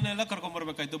ಕರುಗಳನ್ನೆಲ್ಲ ಕರ್ಕೊಂಡ್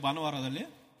ಬರ್ಬೇಕಾಯ್ತು ಭಾನುವಾರದಲ್ಲಿ.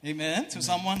 Amen. So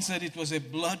someone said it was a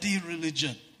bloody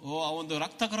religion. ಆ ಒಂದು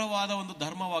ರಕ್ತಕರವಾದ ಒಂದು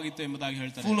ಧರ್ಮವಾಗಿತ್ತು ಎಂಬುದಾಗಿ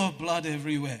ಹೇಳ್ತಾರೆ. Full of blood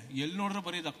everywhere. ಎಲ್ಲಿ ನೋಡ್ರೆ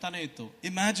ಬರೀ ರಕ್ತನೇ ಇತ್ತು.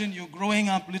 Imagine you growing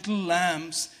up little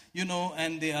lambs, you know,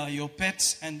 and they are your pets,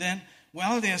 and then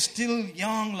while they are still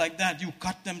young like that, you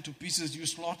cut them to pieces, you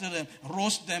slaughter them,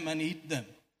 roast them and eat them.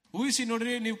 ಊಹಿಸಿ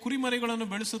ನೋಡ್ರಿ, ನೀವು ಕುರಿಮರಿಗಳನ್ನು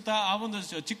ಬೆಳೆಸುತ್ತಾ ಆ ಒಂದು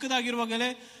ಚಿಕ್ಕದಾಗಿರುವಾಗಲೇ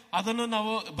ಅದನ್ನು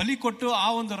ನಾವು ಬಲಿ ಕೊಟ್ಟು ಆ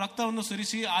ಒಂದು ರಕ್ತವನ್ನು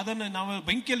ಸುರಿಸಿ ಅದನ್ನು ನಾವು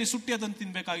ಬೆಂಕಿಯಲ್ಲಿ ಸುಟ್ಟಿ ಅದನ್ನು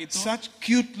ತಿನ್ಬೇಕಾಗಿತ್ತು. Such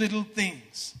cute little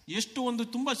things. ಎಷ್ಟು ಒಂದು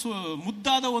ತುಂಬಾ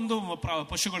ಮುದ್ದಾದ ಒಂದು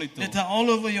ಪಶುಗಳಿತ್ತು. That are all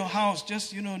over your house, just,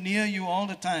 you know, near you all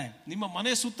the time. ನಿಮ್ಮ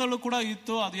ಮನೆ ಸುತ್ತಲೂ ಕೂಡ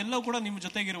ಇತ್ತು, ಅದೆಲ್ಲ ಕೂಡ ನಿಮ್ಮ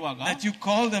ಜೊತೆಗಿರುವಾಗ that you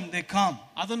call them, they come.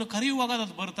 ಅದನ್ನು ಕರೆಯುವಾಗ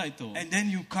ಅದು ಬರ್ತಾ ಇತ್ತು. And then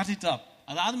you cut it up.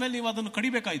 ಅದಾದ್ಮೇಲೆ ನೀವು ಅದನ್ನು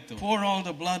ಕಡಿಬೇಕಾಯ್ತು. Pour all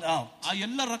the blood out. ಆ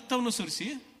ಎಲ್ಲ ರಕ್ತವನ್ನು ಸುರಿಸಿ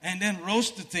and then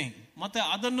roast the thing. ಮತ್ತೆ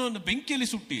ಅದನ್ನು ಬೆಂಕಿಯಲ್ಲಿ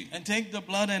ಸುಟ್ಟಿ and take the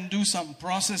blood and do some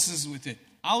processes with it.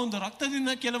 ಆ ಒಂದು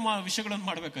ರಕ್ತದಿಂದ ಕೆಲವು ವಿಷಯಗಳನ್ನು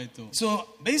ಮಾಡಬೇಕಾಯ್ತು. So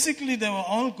basically they were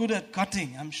all good at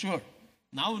cutting, I'm sure.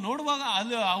 ನಾವು ನೋಡುವಾಗ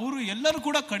ಅವರು ಎಲ್ಲರೂ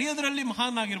ಕೂಡ ಕಡಿಯೋದ್ರಲ್ಲಿ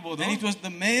ಮಹಾನ್ ಆಗಿರಬಹುದು. And it was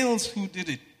the males who did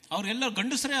it. ಅವರೆಲ್ಲ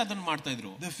ಗಂಡಸರೇ ಅದನ್ನು ಮಾಡ್ತಾ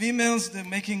ಇದ್ರು. The females,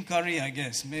 they're making curry, I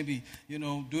guess, maybe, you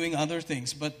know, doing other things,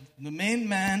 but the main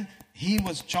man, he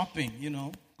was chopping, you know.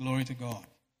 Glory to God.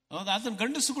 ಅದನ್ನ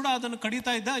ಗಂಡಸು ಕೂಡ ಅದನ್ನು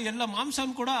ಕಡಿತಾ ಇದ್ದ, ಎಲ್ಲ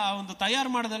ಮಾಂಸವನ್ನು ಕೂಡ ಆ ಒಂದು ತಯಾರು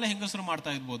ಮಾಡೋದೆಲ್ಲ ಹೆಂಗಸರು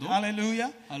ಮಾಡ್ತಾ ಇರ್ಬೋದು. Hallelujah.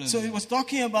 So it was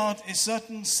talking about a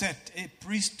certain set, a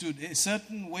priesthood, a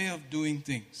certain way of doing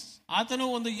things. ಆತನು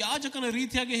ಒಂದು ಯಾಜಕನ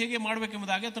ರೀತಿಯಾಗಿ ಹೇಗೆ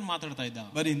ಮಾಡಬೇಕೆಂಬುದಾಗಿ ಆತನು ಮಾತಾಡ್ತಾ ಇದ್ದ.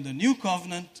 But in the new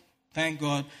covenant, thank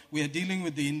God, we are dealing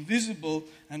with the invisible,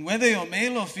 and whether you're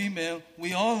male or female, we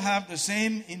all have the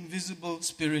same invisible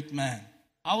spirit man.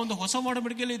 ಆ ಒಂದು ಹೊಸ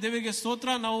ಒಡಂಬಡಿಕೆಯಲ್ಲಿ ದೇವರಿಗೆ ಸ್ತೋತ್ರ,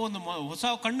 ನಾವು ಒಂದು ಹೊಸ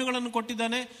ಕಣ್ಣುಗಳನ್ನು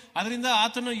ಕೊಟ್ಟಿದ್ದಾನೆ, ಅದರಿಂದ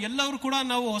ಆತನು ಎಲ್ಲರೂ ಕೂಡ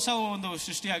ನಾವು ಹೊಸ ಒಂದು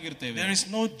ಸೃಷ್ಟಿಯಾಗಿರ್ತೇವೆ. There is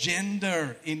no gender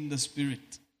in the spirit.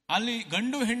 ಅಲ್ಲಿ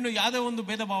ಗಂಡು ಹೆಣ್ಣು ಯಾವುದೇ ಒಂದು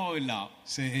ಭೇದ ಭಾವವಿಲ್ಲ.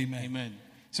 Say amen. Amen.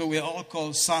 So we are all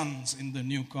called sons in the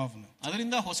new covenant.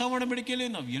 ಅದರಿಂದ ಹೊಸ ಒಡಂಬಡಿಕೆಯಲ್ಲಿ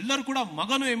ನಾವು ಎಲ್ಲರೂ ಕೂಡ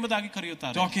ಮಗನು ಎಂಬುದಾಗಿ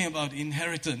ಕರೆಯುತ್ತಾರೆ. Talking about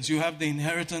inheritance, you have the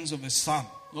inheritance of a son.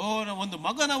 ಒಂದು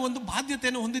ಮಗನ ಒಂದು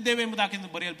ಬಾಧ್ಯತೆಯನ್ನು ಹೊಂದಿದ್ದೇವೆ ಎಂಬುದಾಗಿ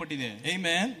ಬರೆಯಲ್ಪಟ್ಟಿದೆ.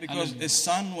 Amen. Because a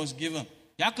son was given.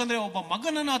 ಯಾಕಂದ್ರೆ ಒಬ್ಬ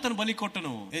ಮಗನನ್ನು ಆತನು ಬಲಿ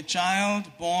ಕೊಟ್ಟನು. A child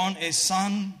born, a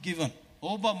son given.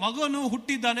 ಒಬ್ಬ ಮಗನು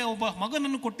ಹುಟ್ಟಿದ್ದಾನೆ, ಒಬ್ಬ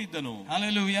ಮಗನನ್ನು ಕೊಟ್ಟಿದ್ದನು.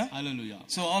 Hallelujah. Hallelujah.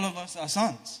 So all of us are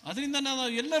sons. ಅದರಿಂದ ನಾವು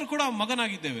ಎಲ್ಲರೂ ಕೂಡ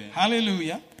ಮಗನಾಗಿದ್ದೇವೆ.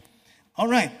 Hallelujah.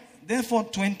 All right. Therefore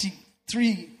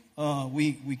 23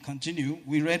 we continue.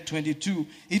 We read 22.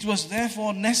 It was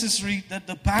therefore necessary that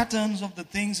the patterns of the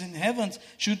things in heavens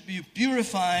should be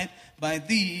purified by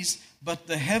these, but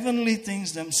the heavenly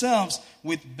things themselves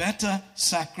with better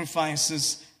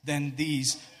sacrifices than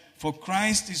these. For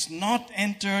Christ is not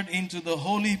entered into the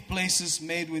holy places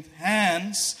made with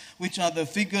hands, which are the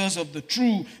figures of the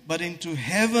true, but into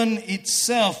heaven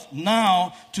itself,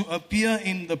 now to appear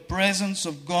in the presence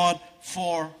of God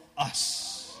for us.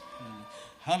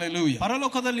 Hallelujah.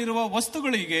 ಪರಲೋಕದಲ್ಲಿರುವ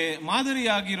ವಸ್ತುಗಳಿಗೆ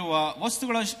ಮಾದರಿಯಾಗಿರುವ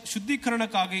ವಸ್ತುಗಳ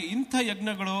ಶುದ್ಧೀಕರಣಕ್ಕಾಗಿ ಇಂಥ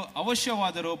ಯಜ್ಞಗಳು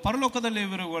ಅವಶ್ಯವಾದರೂ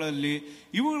ಪರಲೋಕದಲ್ಲಿರುವಗಳಲ್ಲಿ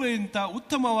ಇವುಗಳಿಗಿಂತ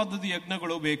ಉತ್ತಮವಾದ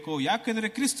ಯಜ್ಞಗಳು ಬೇಕು. ಯಾಕೆಂದರೆ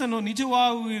ಕ್ರಿಸ್ತನು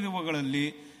ನಿಜವಾಗಿರುವಗಳಲ್ಲಿ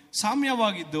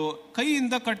ಸಾಮ್ಯವಾಗಿದ್ದು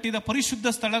ಕೈಯಿಂದ ಕಟ್ಟಿದ ಪರಿಶುದ್ಧ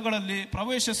ಸ್ಥಳಗಳಲ್ಲಿ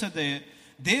ಪ್ರವೇಶಿಸದೆ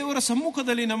ದೇವರ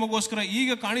ಸಮ್ಮುಖದಲ್ಲಿ ನಮಗೋಸ್ಕರ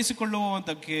ಈಗ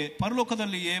ಕಾಣಿಸಿಕೊಳ್ಳುವಂತಕ್ಕೆ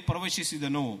ಪರಲೋಕದಲ್ಲಿಯೇ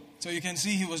ಪ್ರವೇಶಿಸಿದನು. So you can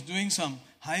see he was doing some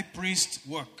high priest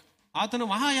work. ಆತನು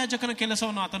ಮಹಾಯಾಜಕನ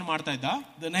ಕೆಲಸವನ್ನು ಆತನು ಮಾಡ್ತಾ ಇದ್ದ.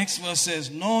 The next verse says,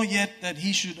 "Know yet that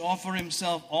he should offer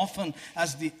himself often as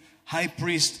the high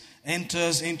priest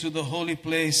enters into the holy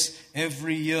place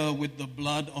every year with the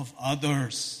blood of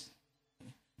others."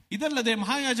 ಇದಲ್ಲದೆ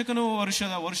ಮಹಾಯಾಜಕನು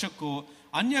ವರ್ಷಕ್ಕೂ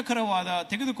ಅನ್ಯಕರವಾದ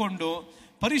ತೆಗೆದುಕೊಂಡು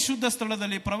ಪರಿಶುದ್ಧ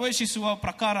ಸ್ಥಳದಲ್ಲಿ ಪ್ರವೇಶಿಸುವ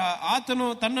ಪ್ರಕಾರ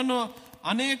ಆತನು ತನ್ನನ್ನು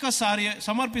ಅನೇಕ ಸಾರಿ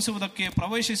ಸಮರ್ಪಿಸುವುದಕ್ಕೆ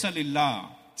ಪ್ರವೇಶಿಸಲಿಲ್ಲ.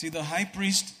 See, the high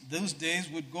priest those days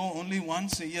would go only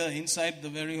once a year inside the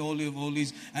very holy of holies,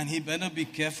 and he better be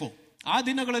careful. ಆ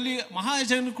ದಿನಗಳಲ್ಲಿ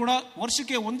ಮಹಾಯಾಜಕನು ಕೂಡ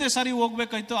ವರ್ಷಕ್ಕೆ ಒಂದೇ ಸಾರಿ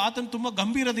ಹೋಗ್ಬೇಕಾಯ್ತು. ಆತನು ತುಂಬಾ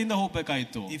ಗಂಭೀರದಿಂದ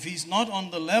ಹೋಗ್ಬೇಕಾಯ್ತು. If he's not on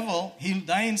the level, he'll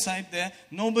die inside there.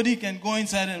 Nobody can go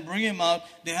inside and bring him out.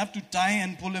 They have to tie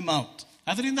and pull him out.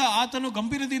 ಅದರಿಂದ ಆತನು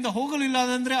ಗಂಭೀರದಿಂದ ಹೋಗಲಿಲ್ಲ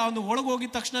ಅಂದ್ರೆ ಅವನು ಒಳಗೆ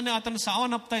ಹೋಗಿದ ತಕ್ಷಣನೇ ಆತನು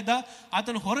ಸಾವನ್ನಪ್ತಾ ಇದ್ದ.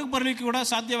 ಆತನು ಹೊರಗೆ ಬರ್ಲಿಕ್ಕೆ ಕೂಡ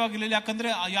ಸಾಧ್ಯವಾಗಿರಲಿಲ್ಲ. ಯಾಕಂದ್ರೆ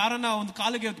ಯಾರನ್ನ ಒಂದು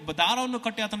ಕಾಲಿಗೆ ದಾರವನ್ನು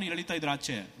ಕಟ್ಟಿ ಆತನು ಎಳಿತಾ ಇದ್ರು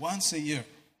ಆಚೆ. Once a year.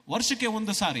 ವರ್ಷಕ್ಕೆ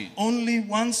ಒಂದು ಸಾರಿ. Only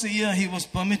once a year he was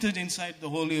permitted inside the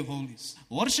holy of holies.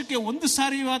 ವರ್ಷಕ್ಕೆ ಒಂದು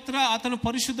ಸಾರಿ ಮಾತ್ರ ಆತನು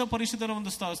ಪರಿಶುದ್ಧರ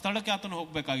ಒಂದು ಸ್ಥಳಕ್ಕೆ ಆತನು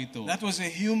ಹೋಗಬೇಕಾಗಿತ್ತು. That was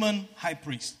a human high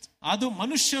priest. ಅದು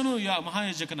ಮನುಷ್ಯನು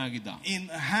ಮಹಾಯಾಜಕನಾಗಿದ್ದ. In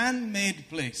a handmade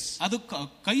place. ಅದು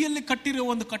ಕೈಯಲ್ಲಿ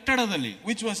ಕಟ್ಟಿರುವ ಒಂದು ಕಟ್ಟಡದಲ್ಲಿ.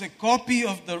 Which was a copy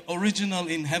of the original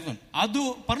in heaven. ಅದು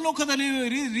ಪರಲೋಕದಲ್ಲಿ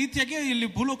ರೀತಿಯಾಗಿ ಇಲ್ಲಿ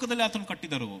ಭೂಲೋಕದಲ್ಲಿ ಆತನು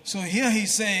ಕಟ್ಟಿದರು. So here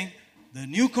he's saying the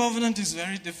new covenant is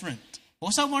very different.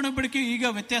 ಹೊಸ ಒಡಂಬಡಿಕೆ ಈಗ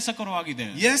ವ್ಯತ್ಯಾಸಕರವಾಗಿದೆ.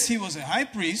 Yes, he was a high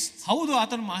priest. ಹೌದು,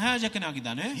 ಆತನು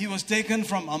ಮಹಾಯಾಜಕನಾಗಿದ್ದಾನೆ. He was taken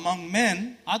from among men.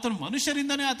 ಆತನು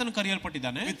ಮನುಷ್ಯರಿಂದನೇ ಆತನು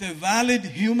ಕರೆಯಲ್ಪಟ್ಟಿದ್ದಾನೆ. With a valid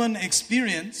human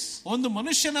experience. ಒಂದು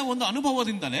ಮನುಷ್ಯನ ಒಂದು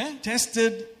ಅನುಭವದಿಂದಲೇ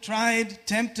tested, tried,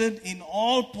 tempted in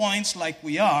all points like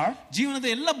we are. ಜೀವನದ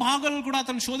ಎಲ್ಲ ಭಾಗಗಳು ಕೂಡ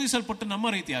ಆತನು ಶೋಧಿಸಲ್ಪಟ್ಟು ನಮ್ಮ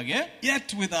ರೀತಿಯಾಗಿ. Yet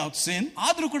without sin.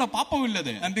 ಆದರೂ ಕೂಡ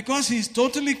ಪಾಪವಿಲ್ಲದೆ. And because he is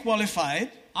totally qualified.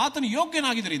 ಆತನು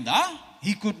ಯೋಗ್ಯನಾಗಿದ್ದರಿಂದ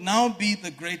he could now be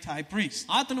the great high priest.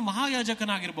 ಆತನು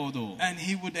ಮಹಾಯಾಜಕನಾಗಿರಬಹುದು. And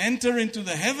he would enter into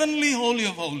the heavenly holy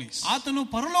of holies. ಆತನು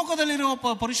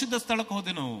ಪರಲೋಕದಲ್ಲಿರುವ ಪರಿಶುದ್ಧ ಸ್ಥಳಕ್ಕೆ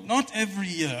ಹೋದನು. Not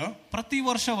every year. ಪ್ರತಿ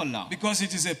ವರ್ಷವಲ್ಲ. Because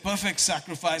it is a perfect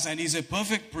sacrifice and he is a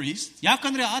perfect priest.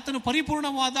 ಯಾಕಂದ್ರೆ ಆತನು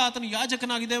ಪರಿಪೂರ್ಣವಾದ ಆತನು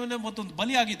ಯಾಜಕನಾಗಿದ್ದಾನೆ ಮತ್ತೊಂದು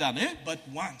ಬಲಿಯಾಗಿದ್ದಾನೆ. But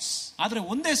once. ಆದ್ರೆ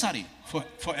ಒಂದೇ ಸಾರಿ.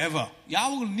 Forever.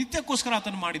 ಯಾವಾಗಲೂ ನಿತ್ಯಕ್ಕೋಸ್ಕರ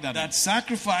ಆತನು ಮಾಡಿದ್ದಾನೆ. That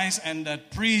sacrifice and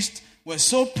that priest were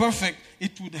so perfect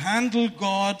it would handle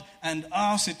God and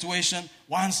our situation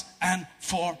once and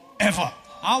forever.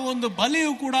 ಆ ಒಂದು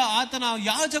ಬಲಿಯು ಕೂಡ ಆತನ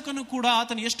ಯಾಜಕನು ಕೂಡ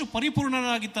ಆತನು ಎಷ್ಟು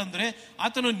ಪರಿಪೂರ್ಣನಾಗಿತ್ತಂದ್ರೆ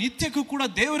ಆತನು ನಿತ್ಯಕ್ಕೂ ಕೂಡ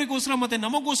ದೇವರಿಗೋಸ್ಕರ ಮತ್ತೆ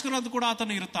ನಮಗೋಸ್ಕರ ಕೂಡ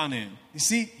ಆತನು ಇರುತ್ತಾನೆ. You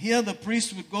see, here the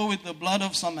priest would go with the blood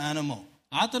of some animal.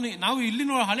 ಆತನು ನಾವು ಇಲ್ಲಿ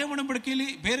ಹಳೆ ಒಡಂಬಡಿಕೆಯಲ್ಲಿ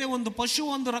ಬೇರೆ ಒಂದು ಪಶು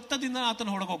ಒಂದು ರಕ್ತದಿಂದ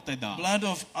ಆತನು ಹೊರಗೆ ಹೋಗ್ತಾ ಇದ್ದ. Blood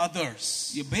of others.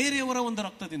 ಬೇರೆಯವರ ಒಂದು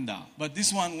ರಕ್ತದಿಂದ. But this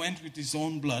one went with his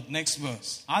own blood. Next verse.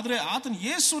 ಆದ್ರೆ ಆತನು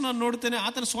ಯೇಸು ನಾನು ನೋಡ್ತೇನೆ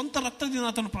ಆತನ ಸ್ವಂತ ರಕ್ತದಿಂದ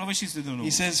ಆತನು ಪ್ರವೇಶಿಸಿದನು.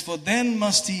 He says, "For then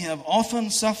must he have often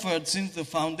suffered since the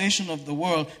foundation of the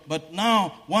world, but now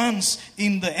once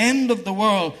in the end of the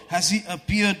world has he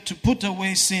appeared to put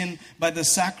away sin by the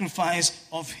sacrifice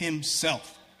of himself."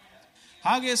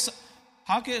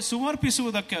 ಹಾಗೆ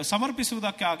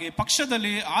ಸಮರ್ಪಿಸುವುದಕ್ಕಾಗಿ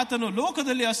ಪಕ್ಷದಲ್ಲಿ ಆತನು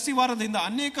ಲೋಕದಲ್ಲಿ ಅಸ್ತಿವಾರದಿಂದ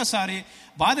ಅನೇಕ ಸಾರಿ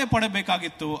ಬಾಧೆ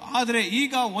ಪಡಬೇಕಾಗಿತ್ತು. ಆದರೆ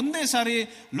ಈಗ ಒಂದೇ ಸಾರಿ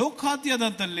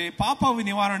ಲೋಕಾತ್ಯದಲ್ಲಿ ಪಾಪ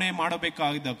ನಿವಾರಣೆ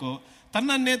ಮಾಡಬೇಕಾಗಿದ್ದಕ್ಕೂ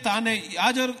ತನ್ನನ್ನೇ ತಾನೇ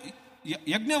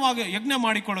ಯಜ್ಞ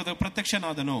ಮಾಡಿಕೊಳ್ಳೋದು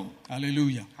ಪ್ರತ್ಯಕ್ಷನಾದನು.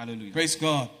 Hallelujah. Hallelujah. Praise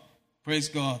God. Praise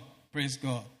God. Praise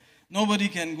God. Nobody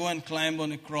can go and climb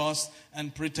on a cross and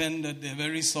pretend that they're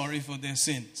very sorry for their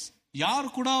sins. ಯಾರು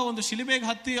ಕೂಡ ಒಂದು ಶಿಲುಬೆಗೆ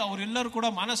ಹತ್ತಿ ಅವರೆಲ್ಲರೂ ಕೂಡ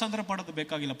ಮಾನಸಾಂತರ ಪಡೋದು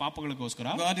ಬೇಕಾಗಿಲ್ಲ ಪಾಪಗಳಿಗೋಸ್ಕರ.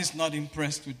 God is not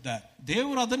impressed with that.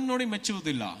 ದೇವರು ಅದನ್ನು ನೋಡಿ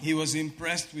ಮೆಚ್ಚುವುದಿಲ್ಲ. He was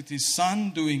impressed with his son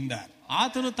doing that.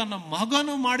 ಆತನು ತನ್ನ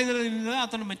ಮಗನು ಮಾಡಿದ್ರಿಂದ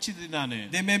ಆತನು ಮೆಚ್ಚಿದ್ದಾನೆ.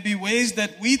 There may be ways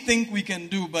that we think we can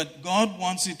do, but God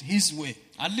wants it his way.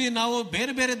 ಅಲ್ಲಿ ನಾವು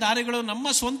ಬೇರೆ ಬೇರೆ ದಾರಿಗಳು ನಮ್ಮ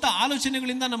ಸ್ವಂತ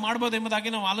ಆಲೋಚನೆಗಳಿಂದ ನಾವು ಮಾಡಬಹುದು ಎಂಬುದಾಗಿ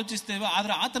ನಾವು ಆಲೋಚಿಸ್ತೇವೆ.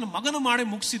 ಆದ್ರೆ ಆತನ ಮಗನು ಮಾಡಿ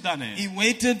ಮುಗಿಸಿದ್ದಾನೆ. He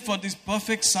waited for this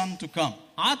perfect son to come.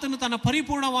 ಆತನು ತನ್ನ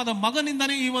ಪರಿಪೂರ್ಣವಾದ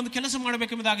ಮಗನಿಂದನೇ ಈ ಒಂದು ಕೆಲಸ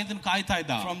ಮಾಡಬೇಕೆಂಬುದಾಗಿ ಇದನ್ನು ಕಾಯ್ತಾ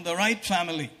ಇದ್ದ. From the right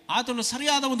family. ಆತನು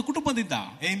ಸರಿಯಾದ ಒಂದು ಕುಟುಂಬದಿಂದ.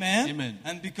 Amen. Amen.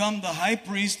 And become the high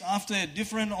priest after a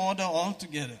different order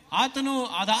altogether. ಆತನು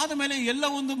ಅದಾದ ಮೇಲೆ ಎಲ್ಲ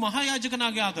ಒಂದು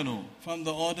ಮಹಾಯಾಜಕನಾಗಿ ಆದನು. From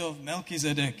the order of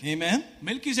Melchizedek. Amen.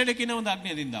 ಮೆಲ್ಕಿಸೆಡೆಕಿನ ಒಂದು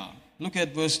ಆಜ್ಞೆಯಿಂದ. Look at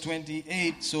verse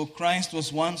 28. So Christ was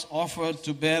once offered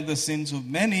to bear the sins of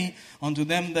many. Unto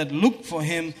them that look for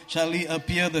him shall he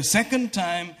appear the second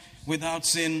time without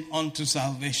sin unto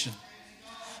salvation.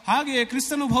 ಹಾಗೆಯೇ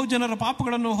ಕ್ರಿಸ್ತನು ಬಹುಜನರ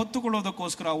ಪಾಪಗಳನ್ನು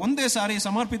ಹೊತ್ತುಕೊಳ್ಳುವುದಕ್ಕೋಸ್ಕರ ಒಂದೇ ಸಾರಿ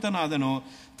ಸಮರ್ಪಿತನಾದನು.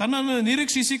 ತನ್ನನ್ನು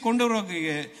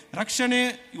ನಿರೀಕ್ಷಿಸಿಕೊಂಡವರಿಗೆ ರಕ್ಷಣೆ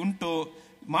ಉಂಟು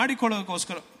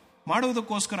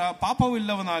ಮಾಡುವುದಕ್ಕೋಸ್ಕರ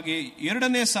ಪಾಪವಿಲ್ಲವನಾಗಿ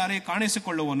ಎರಡನೇ ಸಾರಿ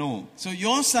ಕಾಣಿಸಿಕೊಳ್ಳುವನು. So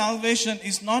your salvation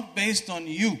is not based on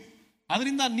you.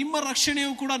 ಅದರಿಂದ ನಿಮ್ಮ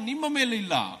ರಕ್ಷಣೆಯು ಕೂಡ ನಿಮ್ಮ ಮೇಲೆ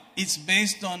ಇಲ್ಲ. It's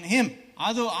based on him.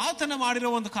 ಅದು ಆತನ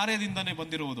ಮಾಡಿರುವ ಒಂದು ಕಾರ್ಯದಿಂದನೇ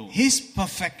ಬಂದಿರುವುದು. His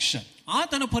perfection.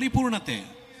 ಆತನ ಪರಿಪೂರ್ಣತೆ.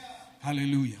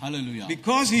 Hallelujah. Hallelujah.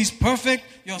 Because he is perfect,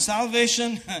 your salvation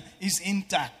is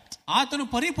intact. ಆತನು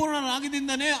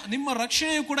ಪರಿಪೂರ್ಣನಾಗಿದ್ದನೇ ನಿಮ್ಮ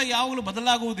ರಕ್ಷಣೆಯು ಕೂಡ ಯಾವಾಗಲೂ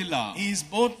ಬದಲಾಗುವುದಿಲ್ಲ. He is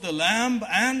both the lamb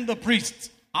and the priest.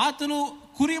 ಆತನು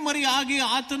ಕುರಿಮರಿಯಾಗಿ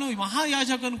ಆತನು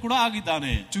ಮಹಾಯಾಜಕನು ಕೂಡ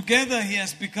ಆಗಿದ್ದಾನೆ. Together he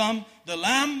has become the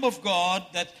Lamb of God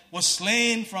that was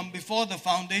slain from before the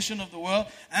foundation of the world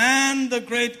and the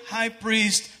great high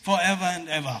priest forever and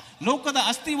ever. ಲೋಕದ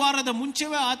ಅಸ್ತಿವಾರದ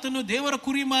ಮುಂಚೆವೇ ಆತನು ದೇವರ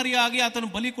ಕುರಿಮರಿಯಾಗಿ ಆತನು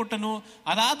ಬಲಿ ಕೊಟ್ಟನು.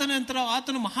 ಅದಾದ ನಂತರ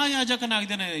ಆತನು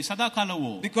ಮಹಾಯಾಜಕನಾಗಿದ್ದಾನೆ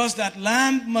ಸದಾಕಾಲವು. Because that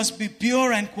lamb must be pure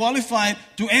and qualified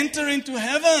to enter into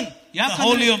heaven, the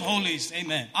holy of holies.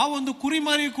 Amen. ಆ ಒಂದು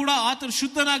ಕುರಿಮರಿ ಕೂಡ ಆತನು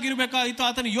ಶುದ್ಧನಾಗಿರಬೇಕಾಯಿತು,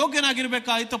 ಆತನು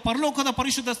ಯೋಗ್ಯನಾಗಿರಬೇಕಾಯಿತು ಪರಲೋಕದ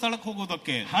ಪರಿಶುದ್ಧ ಸ್ಥಳಕ್ಕೆ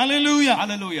ಹೋಗೋದಕ್ಕೆ. Hallelujah.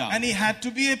 Hallelujah. And he had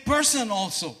to be a person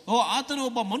also. ಆತನು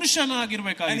ಒಬ್ಬ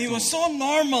ಮನುಷ್ಯನಾಗಿರಬೇಕಾಯಿತು. And he was so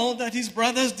normal that his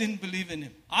brothers didn't believe in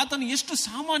him. ಆತನು ಎಷ್ಟು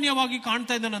ಸಾಮಾನ್ಯವಾಗಿ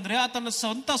ಕಾಣ್ತಾ ಇದ್ದಾನಂದ್ರೆ ಆತನ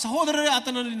ಸ್ವಂತ ಸಹೋದರರೇ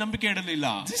ಆತನಲ್ಲಿ ನಂಬಿಕೆ ಇಡಲಿಲ್ಲ.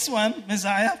 This one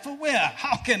Messiah for where?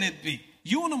 How can it be?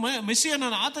 ಇವನು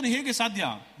ಮೆಸ್ಸಿಯನ ಆತನು ಹೇಗೆ ಸಾಧ್ಯ?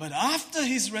 But after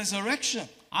his resurrection,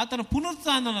 ಆತನ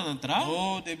ಪುನರುತ್ಥಾನದ ನಂತರ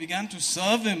they began to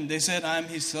serve him. They said, I am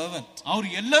his servant. ಅವರು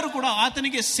ಎಲ್ಲರೂ ಕೂಡ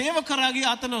ಆತನಿಗೆ ಸೇವಕರಾಗಿ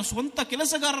ಆತನ ಸ್ವಂತ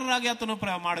ಕೆಲಸಗಾರರಾಗಿ ಆತನು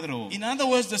ಮಾಡಿದರು. In other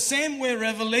words, the same way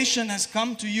revelation has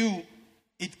come to you,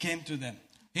 it came to them.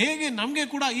 ಹೇಗೆ ನಮಗೆ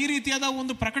ಕೂಡ ಈ ರೀತಿಯಾದ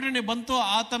ಒಂದು ಪ್ರಕಟಣೆ ಬಂತು,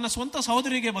 ಆತನ ಸ್ವಂತ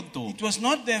ಸಹೋದರಿಗೆ ಬಂತು. It was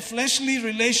not their fleshly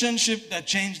relationship that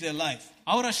changed their life.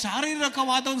 ಅವರ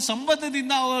ಶಾರೀರಿಕವಾದ ಒಂದು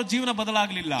ಸಂಬಂಧದಿಂದ ಅವರ ಜೀವನ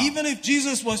ಬದಲಾಗಲಿಲ್ಲ. Even if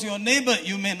Jesus was your neighbor,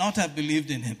 you may not have believed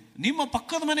in him. ನಿಮ್ಮ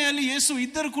ಪಕ್ಕದ ಮನೆಯಲ್ಲಿ ಯೇಸು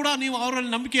ಇದ್ದರೂ ಕೂಡ ನೀವು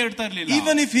ಅವರಲ್ಲಿ ನಂಬಿಕೆ ಇಡ್ತಾ ಇರಲಿಲ್ಲ.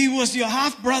 Even if he was your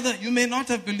half brother, you may not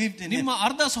have believed in him. ನಿಮ್ಮ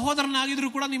ಅರ್ಧ ಸಹೋದರನಾಗಿದ್ರು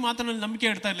ಕೂಡ ನಿಮ್ಮ ಆತನಲ್ಲಿ ನಂಬಿಕೆ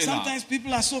ಇಡ್ತಾ ಇರಲಿಲ್ಲ. Sometimes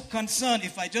people are so concerned,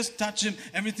 if I just touch him,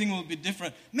 everything will be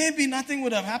different. Maybe nothing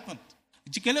would have happened.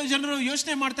 ಕೆಲವು ಜನರು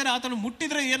ಯೋಚನೆ ಮಾಡ್ತಾರೆ ಆತನು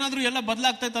ಮುಟ್ಟಿದ್ರೆ ಏನಾದ್ರೂ ಎಲ್ಲ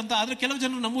ಬದಲಾಗ್ತಾ ಅಂತ. ಆದ್ರೆ ಕೆಲವು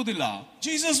ಜನರು ನಂಬುವುದಿಲ್ಲ.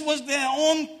 Jesus was their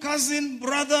own cousin,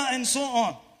 brother, and so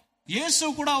on. ಯೇಸು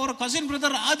ಕೂಡ ಅವರ ಕಸಿನ್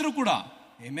ಬ್ರದರ್ ಆದ್ರೂ ಕೂಡ.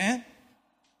 Amen.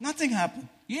 Nothing happened.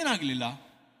 ಏನಾಗಲಿಲ್ಲ.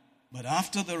 But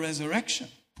after the resurrection,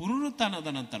 ಪುನರುತ್ಥಾನದ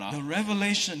ನಂತರ the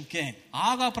revelation came.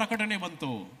 ಆಗ ಪ್ರಕಟಣೆ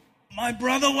ಬಂತು. My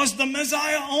brother was the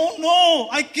Messiah. Oh no,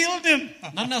 I killed him.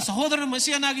 ನನ್ನ ಸಹೋದರ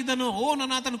ಮೆಸ್ಸಿಯನಾಗಿದ್ದನು.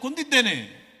 ನಾನು ಆತನ ಕೊಂದಿದ್ದೇನೆ.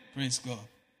 Praise God.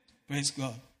 Praise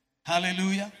God.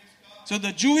 Hallelujah. So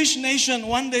the Jewish nation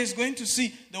one day is going to see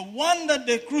the one that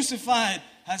they crucified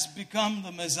has become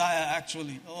the Messiah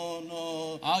actually. Oh no,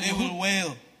 they will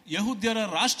wail. ಯಹೂದ್ಯರ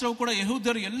ರಾಷ್ಟ್ರವು ಕೂಡ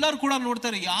ಯಹೂದ್ಯರು ಎಲ್ಲರೂ ಕೂಡ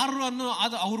ನೋಡ್ತಾರೆ ಯಾರು ಅನ್ನು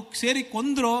ಅವ್ರು ಸೇರಿ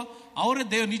ಕೊಂದ್ರೋ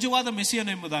ಅವರೇ ನಿಜವಾದ ಮೆಸ್ಸಿಯನ್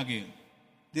ಎಂಬುದಾಗಿ.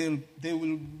 They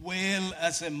will wail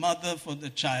as a mother for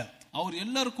the child. ಅವ್ರು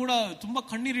ಎಲ್ಲರೂ ಕೂಡ ತುಂಬಾ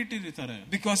ಕಣ್ಣೀರಿಟ್ಟಿರ್ತಾರೆ.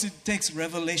 Because it takes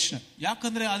revelation.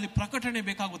 ಯಾಕಂದ್ರೆ ಅಲ್ಲಿ ಪ್ರಕಟಣೆ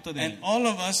ಬೇಕಾಗುತ್ತದೆ. And all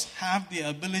of us have the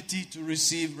ability to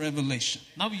receive revelation.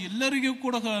 ನಾವು ಎಲ್ಲರಿಗೂ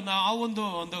ಕೂಡ ಒಂದು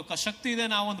ಶಕ್ತಿ ಇದೆ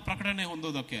ನಾವು ಒಂದು ಪ್ರಕಟಣೆ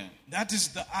ಹೊಂದೋದಕ್ಕೆ. That is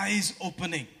the eyes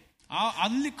opening.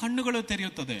 ಅಲ್ಲಿ ಕಣ್ಣುಗಳು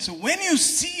ತೆರೆಯುತ್ತದೆ. So when you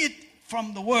see it from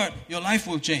the word, your life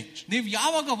will change. ನೀವು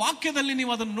ಯಾವಾಗ ವಾಕ್ಯದಲ್ಲಿ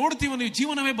ನೀವು ಅದನ್ನು ನೋಡ್ತೀವೋ ನೀವು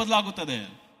ಜೀವನವೇ ಬದಲಾಗುತ್ತದೆ.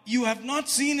 You have not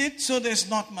seen it, so there's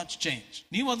not much change.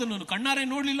 ನೀವು ಅದನ್ನು ಕಣ್ಣಾರೆ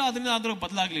ನೋಡ್ಲಿಲ್ಲ, ಅದರಿಂದ ಅದ್ರ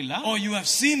ಬದಲಾಗ್ಲಿಲ್ಲ. Or you have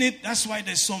seen it, that's why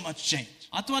there's so much change.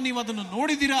 ಅಥವಾ ನೀವು ಅದನ್ನು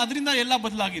ನೋಡಿದೀರಾ, ಅದರಿಂದ ಎಲ್ಲ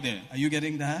ಬದಲಾಗಿದೆ. Are you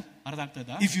getting that? ಅರ್ಥ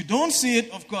ಆಗ್ತದಾ? If you don't see it,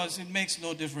 of course, it makes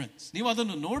no difference. ನೀವು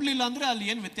ಅದನ್ನು ನೋಡ್ಲಿಲ್ಲ ಅಂದ್ರೆ ಅಲ್ಲಿ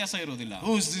ಏನು ವ್ಯತ್ಯಾಸ ಇರೋದಿಲ್ಲ.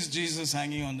 Who is this Jesus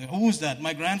hanging on there? Who is that?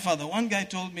 My grandfather. One guy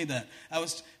told me that. I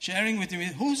was sharing with him.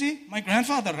 Who's he? My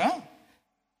grandfather, huh?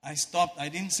 I stopped. I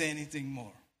didn't say anything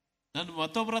more. ನಾನು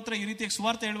ಮತ್ತೊಬ್ಬರ ಹತ್ರ ಈ ರೀತಿಯಾಗಿ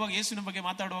ಸುವಾರ್ತೆ ಹೇಳುವಾಗ, ಯೇಸುವಿನ ಬಗ್ಗೆ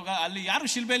ಮಾತಾಡುವಾಗ, ಅಲ್ಲಿ ಯಾರು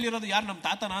ಶಿಲ್ಬೆಯಲ್ಲಿ ಇರೋದು, ಯಾರು ನಮ್ಮ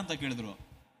ತಾತನ ಅಂತ ಕೇಳಿದ್ರು.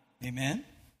 Amen.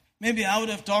 Maybe I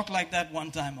would have talked like that one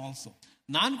time also.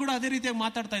 ನಾನು ಕೂಡ ಅದೇ ರೀತಿಯಾಗಿ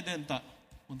ಮಾತಾಡ್ತಾ ಇದ್ದೆ ಅಂತ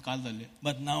ಒಂದು ಕಾಲದಲ್ಲಿ.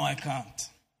 But now I can't.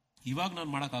 ಇವಾಗ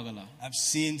ನಾನು ಮಾಡಕ್ಕಾಗಲ್ಲ. I've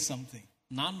seen something.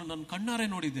 ನಾನು ನನ್ನ ಕಣ್ಣಾರೆ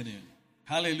ನೋಡಿದ್ದೇನೆ.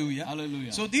 Hallelujah.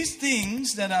 Hallelujah. So these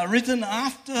things that are written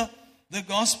after the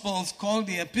Gospels, called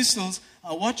the epistles,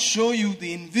 are what show you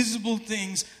the invisible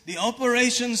things, the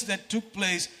operations that took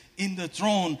place in the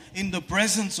throne, in the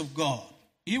presence of God.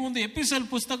 ಈ ಒಂದು episode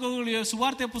ಪುಸ್ತಕಗಳು,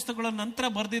 ಸುವಾರ್ತೆ ಪುಸ್ತಕಗಳ ನಂತರ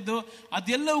ಬರೆದಿದ್ದು,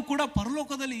 ಅದೆಲ್ಲವೂ ಕೂಡ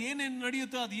ಪರಲೋಕದಲ್ಲಿ ಏನೇನು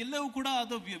ನಡೆಯುತ್ತೋ ಅದು ಎಲ್ಲವೂ ಕೂಡ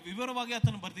ಅದು ವಿವರವಾಗಿ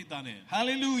ಆತನು ಬರೆದಿದ್ದಾನೆ.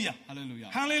 Hallelujah.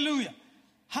 Hallelujah. Hallelujah.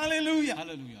 Hallelujah.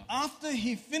 Hallelujah. After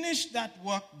he finished that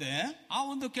work there, ಆ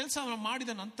ಒಂದು ಕೆಲಸ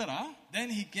ಮಾಡಿದ ನಂತರ, then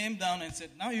he came down and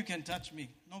said, now you can touch me,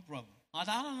 no problem.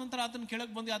 ಅದಾದ ನಂತರ ಆತನ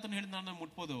ಕೆಳಗೆ ಬಂದು ಆತನ ಹೇಳಿದ, ನಾನು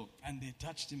ಮುಟ್ಬೋದು. And they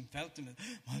touched him, felt him,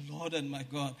 my Lord and my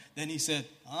God. Then he said,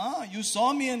 you saw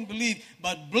me and believed,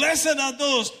 but blessed are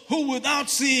those who without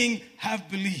seeing have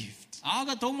believed.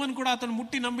 ಆಗ ತೋಮನ್ ಕೂಡ ಆತನ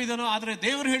ಮುಟ್ಟಿ ನಂಬಿದನು, ಆದ್ರೆ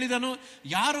ದೇವರು ಹೇಳಿದನು,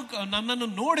 ಯಾರು ನನ್ನನ್ನು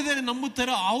ನೋಡಿದರೆ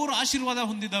ನಂಬುತ್ತಾರೋ ಅವರು ಆಶೀರ್ವಾದ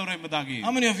ಹೊಂದಿದವರು ಎಂಬುದಾಗಿ.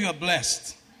 How many of you are blessed?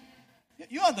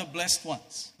 You are the blessed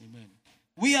ones. Amen.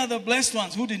 We are the blessed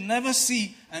ones who did never see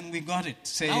and we got it.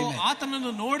 Say amen.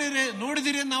 ಆತನನ್ನು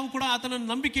ನೋಡಿದಿರೆ ನಾವು ಕೂಡ ಆತನನ್ನು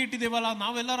ನಂಬಿಕೆ ಇಟ್ಟಿದ್ದೇವಲ್ಲ,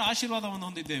 ನಾವೆಲ್ಲರೂ ಆಶೀರ್ವಾದವನ್ನು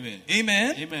ಹೊಂದಿದ್ದೇವೆ. Amen.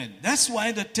 Amen. That's why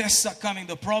the tests are coming,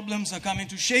 the problems are coming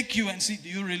to shake you and see, do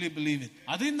you really believe it?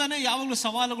 ಅದರಿಂದಾನೇ ಯಾವಾಗಲೂ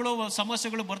ಸವಾಲುಗಳು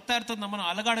ಸಮಸ್ಯೆಗಳು ಬರ್ತಾ ಇರ್ತದೆ, ನಮ್ಮನ್ನು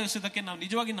ಅಲಗಾಡಿಸೋದಕ್ಕೆ ನಾವು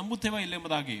ನಿಜವಾಗಿ ನಂಬುತ್ತೇವೆ ಇಲ್ಲ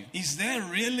ಎಂಬುದಾಗಿ. Is there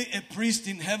really a priest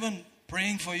in heaven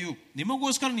praying for you?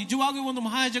 ನಿಮಗೋಸ್ಕರ ನಿಜವಾಗಿ ಒಂದು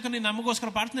ಮಹಾಯಾಜಕನೇ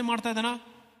ನಮಗೋಸ್ಕರ ಪ್ರಾರ್ಥನೆ ಮಾಡ್ತಾ ಇದ್ದಾನಾ?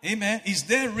 Amen. Is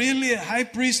there really a high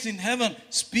priest in heaven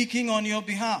speaking on your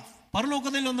behalf?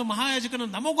 ಪರಲೋಕದಲ್ಲಿ ಒಂದು ಮಹಾಯಾಜಕನು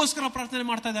ನಮಗೋಸ್ಕರ ಪ್ರಾರ್ಥನೆ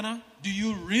ಮಾಡ್ತಾ ಇದ್ದಾನಾ? Do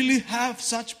you really have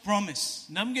such promise?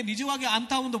 ನಮಗೆ ನಿಜವಾಗಿ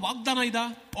ಅಂತ ಒಂದು ವಾಗ್ದಾನ ಇದಾ?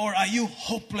 Or are you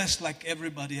hopeless like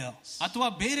everybody else? ಅಥವಾ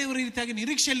ಬೇರೆಯವರ ರೀತಿಯಾಗಿ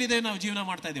ನಿರೀಕ್ಷೆಯಲ್ಲಿದೆ ನಾವು ಜೀವನ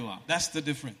ಮಾಡ್ತಾ ಇದೀವಾ? That's the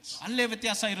difference. ಅಲ್ಲೇ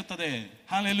ವ್ಯತ್ಯಾಸ ಇರುತ್ತದೆ.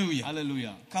 Hallelujah.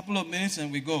 Hallelujah. Couple of minutes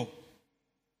and we go.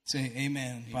 Say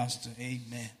amen, Pastor.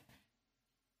 Amen.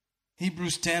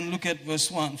 Hebrews 10, look at verse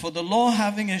 1. For the law,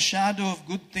 having a shadow of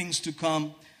good things to come,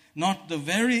 not the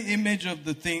very image of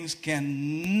the things, can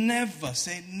never,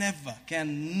 say never, can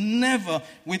never,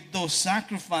 with those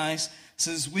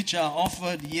sacrifices which are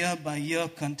offered year by year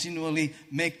continually,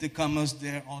 make the comers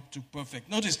thereof to perfect.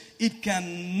 Notice, it can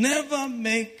never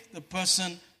make the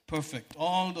person perfect.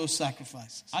 All those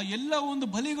sacrifices. ಆ ಎಲ್ಲ ಒಂದು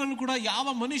ಬಲಿಗಳು ಕೂಡ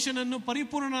ಯಾವ ಮನುಷ್ಯನನ್ನು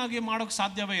ಪರಿಪೂರ್ಣನಾಗಿ ಮಾಡೋಕೆ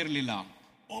ಸಾಧ್ಯವೇ ಇರಲಿಲ್ಲ.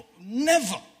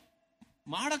 Never.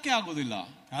 ಮಾಡಕ್ಕೆ ಆಗೋದಿಲ್ಲ.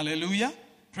 Hallelujah.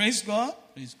 Praise God.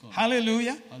 Praise God.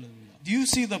 Hallelujah. Hallelujah. Do you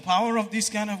see the power of these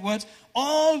kind of words?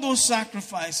 All those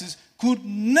sacrifices could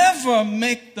never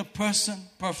make the person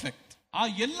perfect. ಆ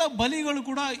ಎಲ್ಲ ಬಲಿಗಳು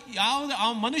ಕೂಡ ಯಾವ ಆ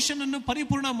ಮನುಷ್ಯನನ್ನು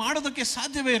ಪರಿಪೂರ್ಣ ಮಾಡೋದಕ್ಕೆ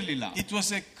ಸಾಧ್ಯವೇ ಇರಲಿಲ್ಲ. It was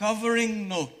a covering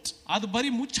note. ಅದು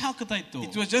ಬರೀ ಮುಚ್ಚಾಕ್ತಾ ಇತ್ತು.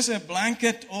 It was just a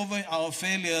blanket over our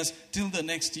failures till the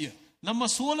next year. ನಮ್ಮ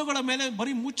ಸೋಲುಗಳ ಮೇಲೆ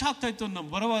ಬರೀ ಮುಚ್ಚಾಕ್ತಾ ಇತ್ತು ನಮ್ಮ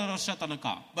ಬರುವ ವರ್ಷ ತನಕ.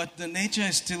 But the nature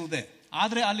is still there.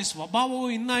 ಆದ್ರೆ ಅಲ್ಲಿ ಸ್ವಭಾವವು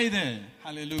ಇನ್ನ ಇದೆ.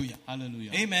 Hallelujah.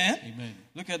 Hallelujah. Amen. Amen.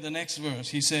 Look at the next verse.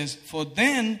 He says, for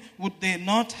then would they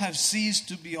not have ceased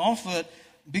to be offered,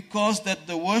 because that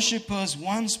the worshippers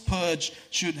once purged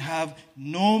should have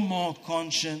no more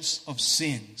conscience of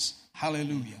sins.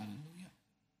 Hallelujah.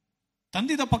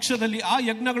 ತಂದಿದ ಪಕ್ಷದಲ್ಲಿ ಆ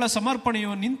ಯಜ್ಞಗಳ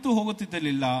ಸಮರ್ಪಣೆಯು ನಿಂತು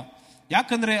ಹೋಗುತ್ತಿದ್ದಲಿಲ್ಲ.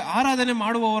 ಯಾಕಂದ್ರೆ ಆರಾಧನೆ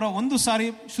ಮಾಡುವವರ ಒಂದು ಸಾರಿ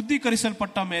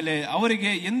ಶುದ್ಧೀಕರಿಸಲ್ಪಟ್ಟ ಮೇಲೆ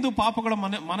ಅವರಿಗೆ ಎಂದು ಪಾಪಗಳ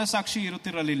ಮನಸಾಕ್ಷಿ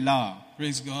ಇರುತ್ತಿರಲಿಲ್ಲ.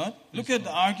 Praise God. Look at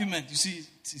the argument. You see,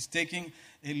 he's taking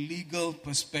a legal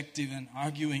perspective and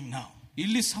arguing now.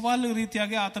 ಇಲ್ಲಿ ಸವಾಲು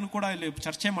ರೀತಿಯಾಗಿ ಆತನು ಕೂಡ ಇಲ್ಲಿ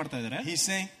ಚರ್ಚೆ ಮಾಡ್ತಾ ಇದ್ದಾರೆ. He's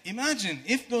saying, imagine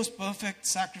if those perfect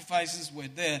sacrifices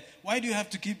were there, why do you have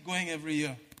to keep going every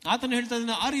year? ಆತನು ಹೇಳ್ತಾ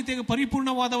ಇದ್ದಾನೆ, ಆ ರೀತಿಯಾಗಿ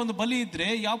ಪರಿಪೂರ್ಣವಾದ ಒಂದು ಬಲಿ ಇದ್ರೆ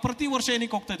ಯಾವ ಪ್ರತಿ ವರ್ಷ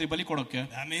ಏನಕ್ಕೆ ಹೋಗ್ತಾ ಇದ್ದೀವಿ ಬಲಿ ಕೊಡೋಕೆ?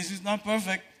 That means he's not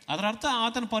perfect. ಅದರ ಅರ್ಥ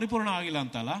ಆತನು ಪರಿಪೂರ್ಣ ಆಗಿಲ್ಲ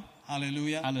ಅಂತಲ್ಲ.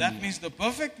 Hallelujah. Hallelujah. That means the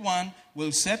perfect one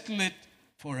will settle it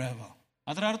forever.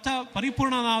 ಅದರ ಅರ್ಥ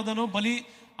ಪರಿಪೂರ್ಣನಾದನು ಬಲಿ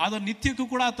ಅದು ನಿತ್ಯಕ್ಕೂ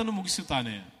ಕೂಡ ಆತನು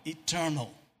ಮುಗಿಸುತ್ತಾನೆ. Eternal.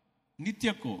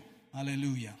 ನಿತ್ಯಕ್ಕೂ.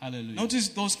 Hallelujah. Hallelujah. Notice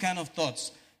those kind of thoughts.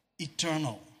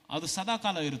 Eternal. ಅದು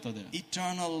ಸದಾಕಾಲ ಇರುತ್ತದೆ.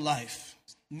 Eternal life.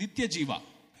 ನಿತ್ಯ ಜೀವ.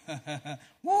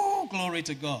 Woo, glory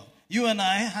to God. You and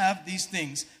I have these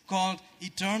things called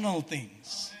eternal things.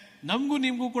 ನಮಗೂ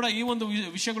ನಿಮಗೂ ಕೂಡ ಈ ಒಂದು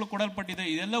ವಿಷಯಗಳು ಕೊಡಲ್ಪಟ್ಟಿದೆ.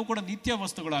 ಇದೆಲ್ಲವೂ ಕೂಡ ನಿತ್ಯ So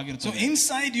ವಸ್ತುಗಳಾಗಿರ್ತವೆ.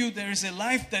 inside you there is a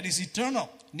life that is eternal.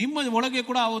 ನಿಮ್ಮ ಒಳಗೆ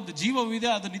ಕೂಡ ಆ ಒಂದು ಜೀವವಿದೆ,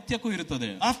 ಅದು ನಿತ್ಯಕ್ಕೂ ಇರುತ್ತದೆ.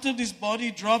 After this body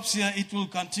drops here, it will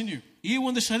continue. ಈ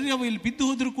ಒಂದು ಶರೀರವು ಇಲ್ಲಿ ಬಿದ್ದು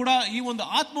ಹೋದ್ರೂ ಕೂಡ ಈ ಒಂದು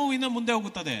ಆತ್ಮವು ಇನ್ನು ಮುಂದೆ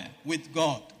ಹೋಗುತ್ತದೆ with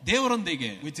God,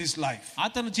 ದೇವರೊಂದಿಗೆ, with his life.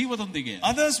 ಆತನ ಜೀವದೊಂದಿಗೆ.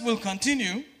 Others will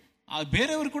continue,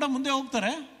 ಬೇರೆಯವರು ಕೂಡ ಮುಂದೆ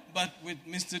ಹೋಗ್ತಾರೆ. but with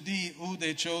Mr. D, who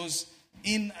they chose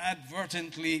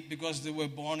inadvertently because they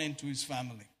were born into his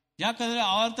family. ಯಾಕಂದ್ರೆ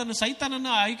ಆತನ ಸೈತಾನನ್ನ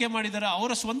ಆಯ್ಕೆ ಮಾಡಿದ್ದಾರೆ.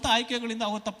 ಅವರ ಸ್ವಂತ ಆಯ್ಕೆಗಳಿಂದ,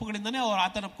 ಅವರ ತಪ್ಪುಗಳಿಂದಾನೇ ಅವರು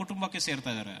ಆತನ ಕುಟುಂಬಕ್ಕೆ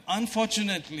ಸೇರ್ತಾ ಇದ್ದಾರೆ.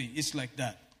 Unfortunately, it's like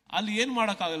that. ಅಲ್ಲಿ ಏನ್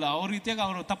ಮಾಡಕ್ಕಾಗಲ್ಲ. ಅವ್ರ ರೀತಿಯಾಗಿ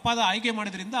ಅವರು ತಪ್ಪಾದ ಆಯ್ಕೆ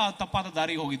ಮಾಡಿದ್ರಿಂದ ಆ ತಪ್ಪಾದ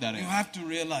ದಾರಿಗೆ ಹೋಗಿದ್ದಾರೆ. You have to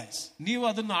realize, ನೀವು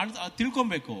ಅದನ್ನ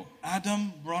ತಿಳ್ಕೊಬೇಕು. Adam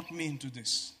brought me into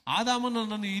this. ಆದಾಮನ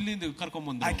ನಾನು ಇಲ್ಲಿಂದ ಕರ್ಕೊಂಡ್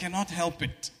ಬಂದೆ. I cannot help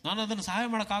it. ನಾನು ಅದನ್ನು ಸಹಾಯ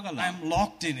ಮಾಡಕ್ಕಾಗಲ್ಲ. I am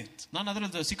locked in it. ನಾನು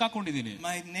ಅದರಲ್ಲಿ ಸಿಕ್ಕಾಕೊಂಡಿದ್ದೀನಿ.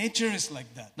 My nature is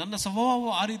like that. ನನ್ನ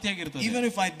ಸ್ವಭಾವ ಆ ರೀತಿಯಾಗಿರ್ತದೆ. Even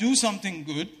if I do something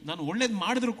good, ನಾನು ಒಳ್ಳೇದ್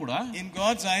ಮಾಡಿದ್ರು ಕೂಡ in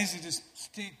God's eyes it is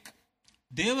stink.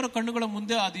 ದೇವರ ಕಣ್ಣುಗಳ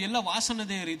ಮುಂದೆ ಅದು ಎಲ್ಲ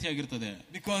ವಾಸನದ ರೀತಿಯಾಗಿರ್ತದೆ.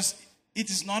 Because it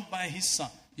is not by his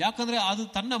son. ಯಾಕಂದ್ರೆ ಅದು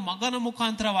ತನ್ನ ಮಗನ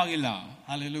ಮುಖಾಂತರವಾಗಿಲ್ಲ.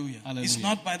 Hallelujah. It's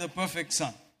not by the perfect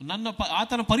son.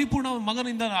 ಆತನ ಪರಿಪೂರ್ಣ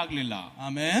ಮಗನಿಂದ ಆಗ್ಲಿಲ್ಲ.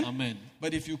 Amen. Amen.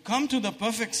 But if you come to the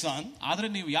perfect son, ಆದ್ರೆ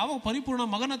ನೀವು ಯಾವ ಪರಿಪೂರ್ಣ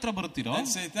ಮಗನ ಹತ್ರ ಬರ್ತೀರೋ,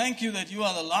 and say thank you that you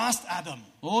are the last Adam.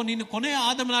 ಓ ನೀನು ಕೊನೆಯ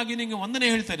ಆದಮನಾಗಿ ನಿಮಗೆ ವಂದನೆ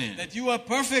ಹೇಳ್ತೇನೆ. That you are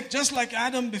perfect just like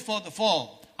Adam before the fall.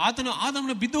 ಆತನು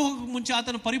ಆದಮನ ಬಿದ್ದು ಹೋಗಕ್ಕೆ ಮುಂಚೆ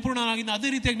ಆತನ ಪರಿಪೂರ್ಣನಾಗಿ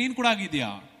ಅದೇ ರೀತಿಯಾಗಿ ನೀನು ಕೂಡ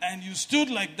ಆಗಿದ್ಯಾ. And you stood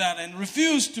like that and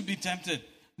refused to be tempted.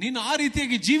 ನೀನು ಆ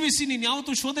ರೀತಿಯಾಗಿ ಜೀವಿಸಿ ನೀನು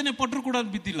ಯಾವತ್ತೂ ಶೋಧನೆ ಪಟ್ಟರು ಕೂಡ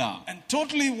ಬಿದ್ದಿಲ್ಲ. And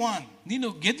totally won. ನೀನು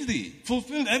ಗೆದ್ದಿ.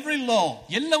 Fulfilled every law.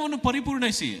 ಎಲ್ಲವನ್ನು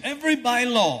ಪರಿಪೂರ್ಣಿಸಿ. Every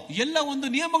bylaw. ಎಲ್ಲ ಒಂದು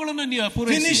ನಿಯಮಗಳನ್ನು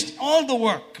ಪೂರೈಸಿ. Finished all the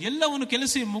work. ಎಲ್ಲವನ್ನು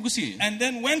ಕೆಲಸ ಮುಗಿಸಿ. And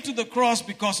then went to the cross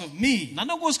because of me.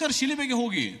 ನನಗೋಸ್ಕರ ಶಿಲುಬೆಗೆ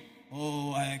ಹೋಗಿ. Oh,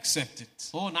 I accept it.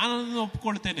 ಓ ನಾನು ಅದನ್ನು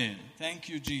ಒಪ್ಪಿಕೊಳ್ತೇನೆ. Thank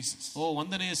you, Jesus. ಓ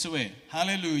ವಂದನೆ ಯೇಸುವೇ.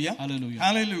 Hallelujah. Hallelujah.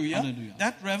 Hallelujah. Hallelujah.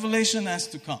 That revelation has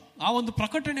to come. ಆ ಒಂದು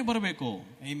ಪ್ರಕಟಣೆ ಬರಬೇಕು.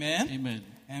 Amen. Amen.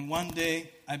 And one day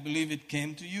I believe it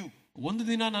came to you. ಒಂದು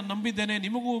ದಿನ ನಾನು ನಂಬಿದ್ದೇನೆ,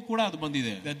 ನಿಮಗೂ ಕೂಡ ಅದು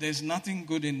ಬಂದಿದೆ. That there's nothing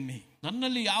good in me.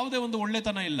 ನನ್ನಲ್ಲಿ ಯಾವುದೇ ಒಂದು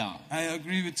ಒಳ್ಳೆತನ ಇಲ್ಲ. I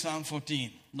agree with Psalm 14.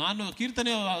 ನಾನು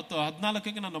ಕೀರ್ತನೆ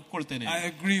 14ಕ್ಕೆ ನಾನು ಒಪ್ಕೊಳ್ತೇನೆ. I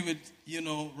agree with,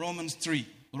 Romans 3.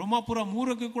 ರೋಮಾಪುರ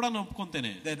 3ಕ್ಕೆ ಕೂಡ ನಾನು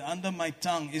ಒಪ್ಕೊಂತೇನೆ. That under my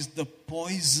tongue is the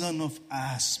poison of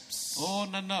asps. ಓ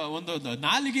ನನ್ನ ಒಂದು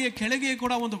ನಾಲಿಗೆಯ ಕೆಳಗೆ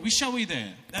ಕೂಡ ಒಂದು ವಿಷವು ಇದೆ.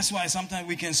 That's why sometimes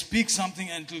we can speak something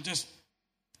and it will just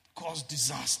cause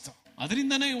disaster.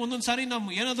 ಅದರಿಂದನೇ ಒಂದೊಂದು ಸಾರಿ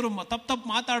ನಾವು ಏನಾದರೂ ತಪ್ಪು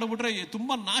ಮಾತಾಡ್ಬಿಟ್ರೆ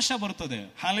ತುಂಬಾ ನಾಶ ಬರ್ತದೆ.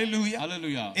 Hallelujah.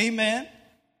 Hallelujah. Amen.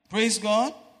 Praise God.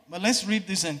 But let's read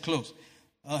this and close.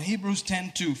 Hebrews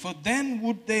 10:2. For then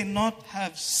would they not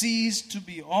have ceased to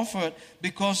be offered,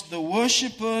 because the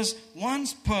worshippers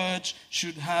once purged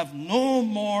should have no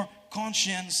more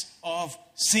conscience of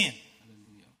sin.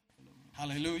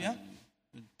 Hallelujah.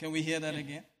 Can we hear that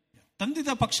again?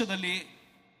 ತಂದಿದ ಪಕ್ಷದಲ್ಲಿ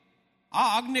ಆ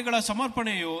ಆಜ್ಞೆಗಳ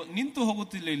ಸಮರ್ಪಣೆಯು ನಿಂತು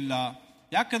ಹೋಗುತ್ತಿರಲಿಲ್ಲ.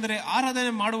 ಯಾಕಂದ್ರೆ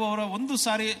ಆರಾಧನೆ ಮಾಡುವವರ ಒಂದು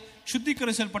ಸಾರಿ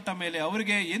ಶುದ್ಧೀಕರಿಸಲ್ಪಟ್ಟ ಮೇಲೆ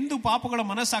ಅವರಿಗೆ ಎಂದು ಪಾಪಗಳ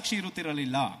ಮನಸ್ಸಾಕ್ಷಿ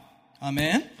ಇರುತ್ತಿರಲಿಲ್ಲ.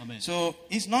 Amen. Amen. So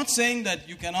he's not saying that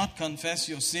you cannot confess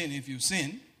your sin if you sin.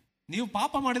 ನೀವು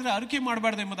ಪಾಪ ಮಾಡಿದ್ರೆ ಅರಿಕೆ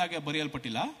ಮಾಡಬಾರದು ಎಂಬುದಾಗಿ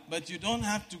ಬರೆಯಲ್ಪಟ್ಟಿಲ್ಲ. But you don't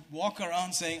have to walk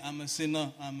around saying I'm a sinner,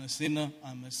 I'm a sinner,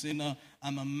 I'm a sinner,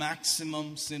 I'm a maximum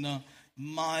sinner.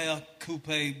 Maya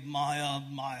kupe maya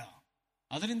maya.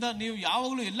 ಅದರಿಂದ ನೀವು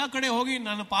ಯಾವಾಗಲೂ ಎಲ್ಲ ಕಡೆ ಹೋಗಿ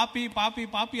ನಾನು ಪಾಪಿ ಪಾಪಿ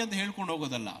ಪಾಪಿ ಅಂತ ಹೇಳ್ಕೊಂಡು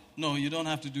ಹೋಗೋದಲ್ಲ. No, you don't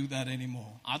have to do that anymore.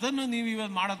 ಅದನ್ನು ನೀವು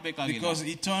ಇವಾಗ ಮಾಡೋದು ಬೇಕಾಗಿಲ್ಲ. Because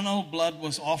eternal blood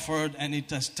was offered and it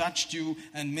has touched you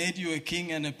and made you a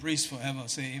king and a priest forever.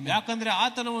 Say amen. ಯಾಕಂದ್ರೆ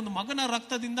ಆತನ ಒಂದು ಮಗನ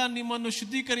ರಕ್ತದಿಂದ ನಿಮ್ಮನ್ನು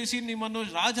ಶುದ್ಧೀಕರಿಸಿ ನಿಮ್ಮನ್ನು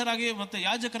ರಾಜರಾಗಿ ಮತ್ತೆ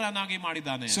ಯಾಜಕರನ್ನಾಗಿ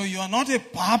ಮಾಡಿದ್ದಾನೆ. So you are not a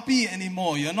papi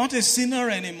anymore. You are not a sinner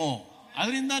anymore.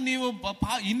 ಅದರಿಂದ ನೀವು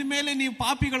ಇನ್ಮೇಲೆ ನೀವು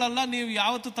ಪಾಪಿಗಳಲ್ಲ, ನೀವು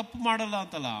ಯಾವತ್ತೂ ತಪ್ಪು ಮಾಡಲ್ಲ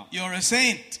ಅಂತಲ್ಲ. You are a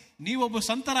saint. ನೀವೊಬ್ಬ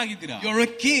ಸಂತರಾಗಿದ್ದೀರಾ. You're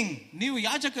a king. ನೀವು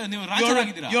ನೀವು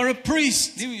ರಾಜರಾಗಿದ್ದೀರಾ. You're a priest.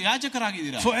 ನೀವು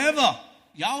ಯಾಜಕರಾಗಿದ್ದೀರಾ. Forever.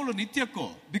 ಯಾವಳು ನಿತ್ಯಕ್ಕೂ.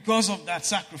 Because of that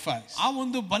sacrifice. ಆ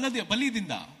ಒಂದು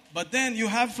ಬಲಿದಿಂದ. But then you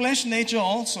have flesh nature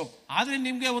also. ಆದ್ರೆ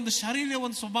ನಿಮ್ಗೆ ಒಂದು ಶರೀರ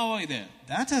ಒಂದು ಸ್ವಭಾವ ಇದೆ.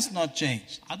 That has not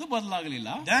changed. ಅದು ಬದಲಾಗಲಿಲ್ಲ.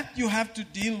 That you have to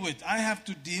deal with. I have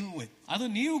to deal with. ಅದು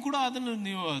ನೀವು ಕೂಡ ಅದನ್ನು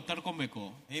ನೀವು ತಡ್ಕೊಬೇಕು.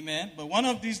 Amen. But one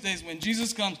of these days when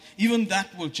Jesus comes, even that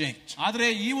will change. ಆದ್ರೆ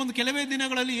ಈ ಒಂದು ಕೆಲವೇ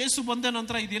ದಿನಗಳಲ್ಲಿ ಯೇಸು ಬಂದ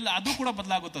ನಂತರ ಇದೆಲ್ಲ ಅದು ಕೂಡ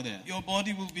ಬದಲಾಗುತ್ತದೆ. Your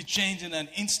body will be changed in an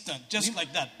instant, just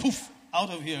like that. Poof.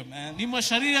 Out of here, man. ನಿಮ್ಮ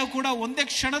ಶರೀರ ಕೂಡ ಒಂದೇ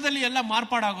ಕ್ಷಣದಲ್ಲಿ ಎಲ್ಲ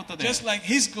ಮಾರ್ಪಾಡಾಗುತ್ತದೆ. Just like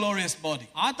his glorious body.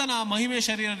 ಆತನ ಮಹಿಮೆ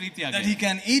ಶರೀರ ರೀತಿಯಾಗಿ. That he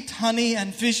can eat honey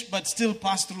and fish but still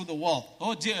pass through the wall.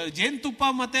 ಓ ಜೇನುತುಪ್ಪ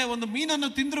ಮತ್ತೆ ಒಂದು ಮೀನನ್ನು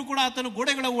ತಿಂದ್ರೂ ಕೂಡ ಆತನು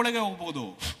ಗೋಡೆಗಳ ಒಳಗೆ ಹೋಗಬಹುದು.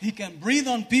 He can breathe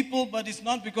on people but it's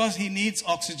not because he needs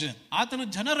oxygen. ಆತನು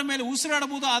ಜನರ ಮೇಲೆ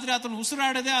ಉಸಿರಾಡಬಹುದು, ಆದ್ರೆ ಆತನು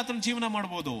ಉಸಿರಾಡದೆ ಆತನು ಜೀವನ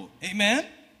ಮಾಡಬಹುದು. Amen.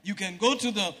 You can go to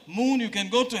the moon, you can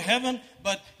go to heaven,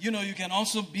 but you can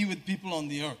also be with people on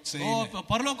the earth. Say amen.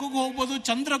 ಪರಲೋಕಕ್ಕೂ ಹೋಗ್ಬೋದು,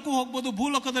 ಚಂದ್ರಕ್ಕೂ ಹೋಗ್ಬೋದು,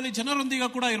 ಭೂಲೋಕದಲ್ಲಿ ಜನರೊಂದಿಗೆ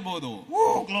ಕೂಡ ಇರಬಹುದು.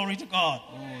 Glory to God.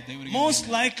 Most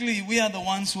likely we are the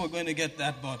ones who are going to get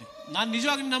that body. ನಾನು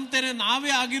ನಿಜವಾಗಿ ನಂಬ್ತೇನೆ,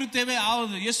 ನಾವೇ ಆಗಿರುತ್ತೇವೆ ಆ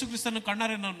ಯೇಸು ಕ್ರಿಸ್ತನ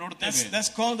ಕಣ್ಣಾರೆ ನಾವು ನೋಡ್ತೇವೆ. That's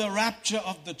called the rapture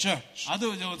of the church. ಅದು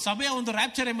ಸಭೆಯ ಒಂದು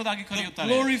ರ್ಯಾಪ್ಚರ್ ಎಂಬುದಾಗಿ ಕರೆಯುತ್ತಾರೆ.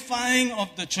 Glorifying of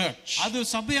the church. ಅದು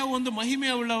ಸಭೆಯ ಒಂದು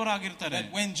ಮಹಿಮೆ ಉಳ್ಳವರಾಗಿರ್ತಾರೆ.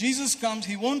 When Jesus comes,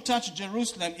 he won't touch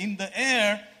Jerusalem. In the air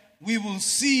we will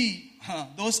see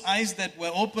those eyes that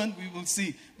were opened. We'll see.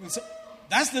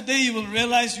 That's the day you will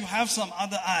realize you have some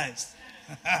other eyes.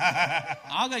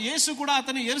 ಆಗ ಯೇಸು ಕೂಡ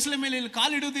ಆತನ ಯೆರೂಸಲೇಮ್ ಮೇಲೆ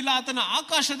ಕಾಲಿಡುವುದಿಲ್ಲ. ಆತನ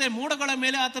ಆಕಾಶದ ಮೋಡಗಳ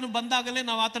ಮೇಲೆ ಆತನು ಬಂದಾಗಲೇ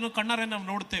ನಾವು ಆತನ ಕಣ್ಣಾರೆ ನಾವು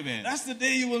ನೋಡ್ತೇವೆ. That's the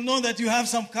day you will know that you have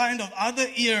some kind of other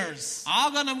ears.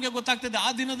 ಆಗ ನಮಗೆ ಗೊತ್ತಾಗ್ತದೆ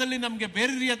ಆ ದಿನದಲ್ಲಿ ನಮಗೆ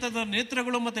ಬೇರೆ ರೀತಿಯಾದ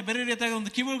ನೇತ್ರಗಳು ಮತ್ತೆ ಬೇರೆ ರೀತಿಯಾದ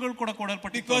ಒಂದು ಕಿವಿಗಳು ಕೂಡ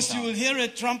ಕೊಡಲ್ಪಟ್ಟಿದೆ. Because you will hear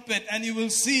a trumpet and you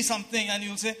will see something and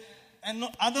you will say, and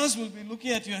others will be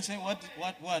looking at you and say,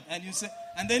 what? And you say,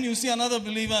 and then you see another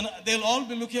believer and they'll all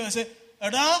be looking and say,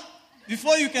 Ada?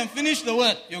 Before you can finish the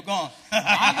word, you're gone.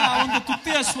 ಆಗ ಒಂದು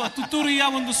ತುತ್ತೂರಿಯ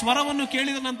ಒಂದು ಸ್ವರವನ್ನು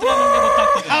ಕೇಳಿದ ನಂತರ ನಮಗೆ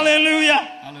ಗೊತ್ತಾಗ್ತದೆ. Hallelujah.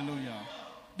 Hallelujah.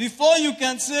 Before you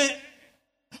can say,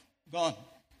 gone.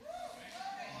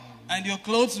 And your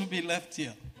clothes will be left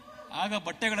here. ಆಗ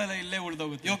ಬಟ್ಟೆಗಳೆಲ್ಲ ಇಲ್ಲೇ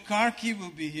ಉಳಿದೋಗುತ್ತೆ. Your car key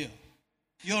will be here.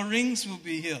 Your rings will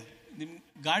be here. ನಿಮ್ಮ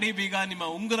ಗಾಡಿ ಬೀಗ, ನಿಮ್ಮ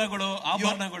ಉಂಗುರಗಳು,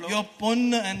 ಆಭರಣಗಳು, your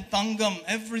ponna and tangam,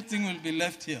 everything will be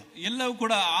left here. ಎಲ್ಲವೂ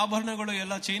ಕೂಡ ಆಭರಣಗಳು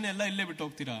ಎಲ್ಲ ಚೈನ್ ಎಲ್ಲ ಇಲ್ಲೇ ಬಿಟ್ಟು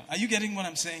ಹೋಗ್ತೀರಾ. Are you getting what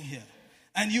I'm saying here?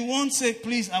 And you won't say,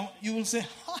 please, you will say,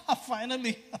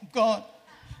 finally, I'm gone.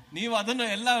 ನೀವು ಅದನ್ನು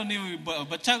ಎಲ್ಲ ನೀವು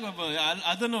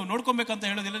ಅದನ್ನು ನೋಡ್ಕೊಬೇಕಂತ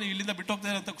ಹೇಳೋದಿಲ್ಲ, ನೀವು ಇಲ್ಲಿಂದ ಬಿಟ್ಟು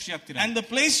ಹೋಗ್ತಾರೆ ಅಂತ ಖುಷಿ ಆಗ್ತೀರಾ. And the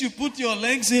place you put your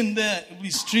legs in there will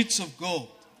be streets of gold.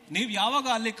 ನೀವು ಯಾವಾಗ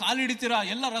ಅಲ್ಲಿ ಕಾಲಿಡ್ತೀರಾ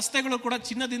ಎಲ್ಲ ರಸ್ತೆಗಳು ಕೂಡ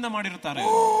ಚಿನ್ನದಿಂದ ಮಾಡಿರುತ್ತಾರೆ.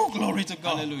 Oh, glory to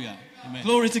God. Hallelujah. Amen.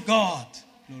 Glory to God.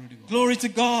 Glory to God. Glory to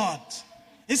God.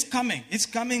 It's coming. It's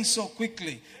coming so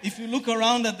quickly. If you look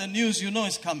around at the news, you know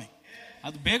it's coming.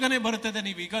 ಅದು ಬೇಗನೆ ಬರುತ್ತದೆ.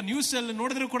 ನೀವು ಈಗ news ಅಲ್ಲಿ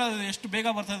ನೋಡಿದ್ರು ಕೂಡ ಎಷ್ಟು ಬೇಗ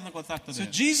ಬರ್ತದೆ ಅಂತ ಗೊತ್ತಾಗ್ತದೆ. So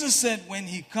Jesus said, when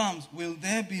he comes, will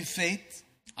there be faith?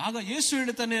 ಆಗ ಯೇಸು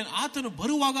ಹೇಳ್ತಾನೆ, ಆತನು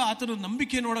ಬರುವಾಗ ಆತನು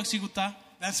ನಂಬಿಕೆ ನೋಡಕ್ ಸಿಗುತ್ತಾ?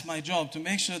 That's my job, to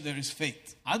make sure there is faith.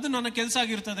 ಅದು ನನ್ನ ಕೆಲಸ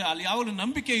ಆಗಿರ್ತದೆ, ಅಲ್ಲಿ ಯಾವಾಗಲೂ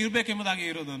ನಂಬಿಕೆ ಇರಬೇಕೆಂಬುದಾಗಿ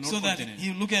ಇರೋದು. So that he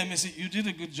look at me and say, you did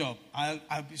a good job.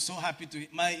 I'll be so happy to.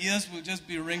 My ears will just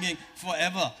be ringing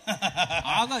forever.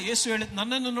 ಆಗ ಯೇಸು ಹೇಳಿದ,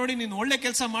 ನನ್ನನ್ನು ನೋಡಿ ನೀನು ಒಳ್ಳೆ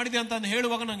ಕೆಲಸ ಮಾಡಿದೆ ಅಂತ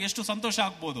ಹೇಳುವಾಗ ನಂಗೆ ಎಷ್ಟು ಸಂತೋಷ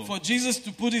ಆಗ್ಬೋದು. For Jesus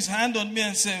to put his hand on me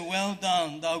and say, well done,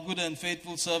 thou good and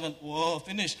faithful servant. Whoa,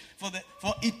 finish.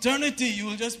 For eternity you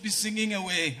will just be singing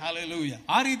away. Hallelujah.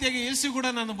 ಆ ರೀತಿಯಾಗಿ ಯೇಸು ಕೂಡ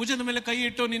ನನ್ನ ಭುಜದ ಮೇಲೆ ಕೈ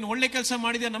ಇಟ್ಟು ನೀನು ಒಳ್ಳೆ ಕೆಲಸ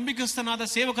ಮಾಡಿದೆ, ನಂಬಿಕಸ್ಥನಾದ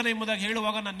ಸೇವಕನ ಎಂಬುದಾಗಿ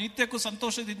ಹೇಳುವಾಗ ನಾನು ನಿತ್ಯಕ್ಕೂ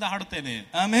ಸಂತೋಷದಿಂದ ಹಾಡುತ್ತೇನೆ.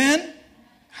 Amen.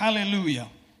 Hallelujah.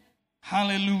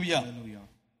 Hallelujah. Hallelujah.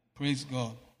 Praise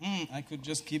God. I could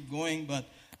just keep going, but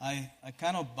I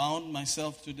kind of bound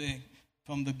myself today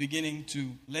from the beginning to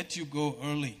let you go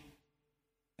early.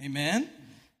 Amen.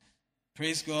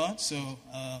 Praise God. So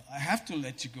I have to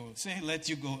let you go. Say, let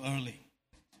you go early.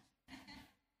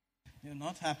 You're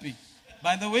not happy.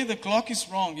 By the way, the clock is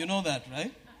wrong. You know that,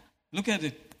 right? Look at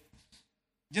it.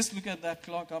 Just look at that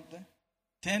clock up there.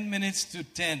 10 minutes to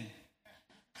 10.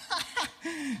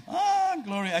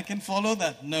 Glory. I can follow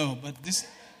that. No, but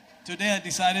today I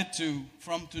decided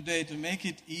from today to make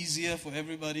it easier for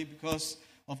everybody because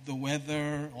of the weather,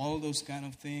 all those kind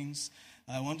of things.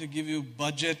 I want to give you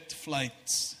budget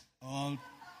flights, all,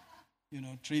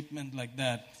 treatment like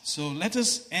that. So let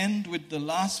us end with the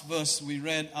last verse we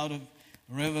read out of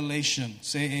Revelation.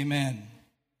 Say amen.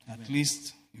 At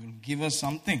least you'll give us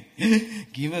something.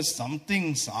 Give us something,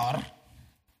 sir.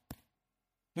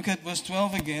 Look at verse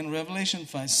 12 again, Revelation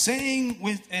 5. Saying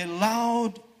with a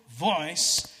loud voice,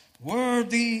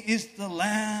 worthy is the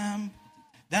Lamb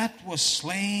that was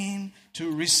slain to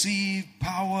receive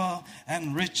power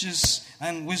and riches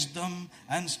and wisdom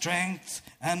and strength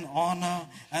and honor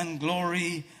and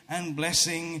glory and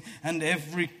blessing, and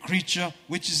every creature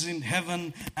which is in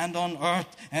heaven and on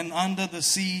earth and under the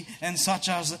sea and such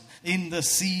as in the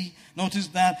sea. Notice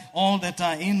that all that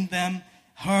are in them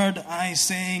heard I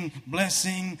saying,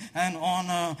 blessing and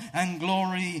honor and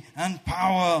glory and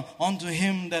power unto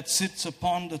him that sits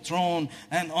upon the throne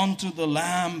and unto the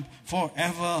Lamb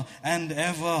forever and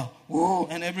ever. Whoa.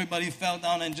 And everybody fell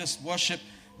down and just worshiped.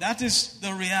 That is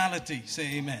the reality. Say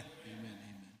amen. Amen.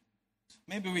 Amen.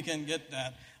 Maybe we can get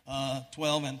that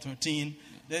 12 and 13.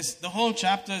 The whole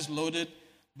chapter is loaded,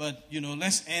 but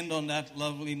let's end on that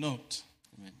lovely note.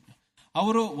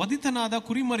 ಅವರು ವಧಿತನಾದ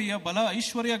ಕುರಿಮರಿಯ ಬಲ,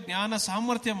 ಐಶ್ವರ್ಯ, ಜ್ಞಾನ,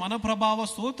 ಸಾಮರ್ಥ್ಯ, ಮನಪ್ರಭಾವ,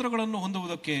 ಸ್ತೋತ್ರಗಳನ್ನು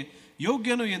ಹೊಂದುವುದಕ್ಕೆ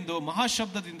ಯೋಗ್ಯನು ಎಂದು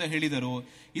ಮಹಾಶಬ್ದದಿಂದ ಹೇಳಿದರು.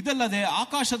 ಇದಲ್ಲದೆ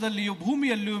ಆಕಾಶದಲ್ಲಿಯೂ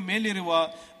ಭೂಮಿಯಲ್ಲಿಯೂ ಮೇಲಿರುವ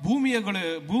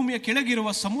ಭೂಮಿಯ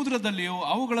ಕೆಳಗಿರುವ ಸಮುದ್ರದಲ್ಲಿಯೂ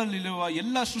ಅವುಗಳಲ್ಲಿರುವ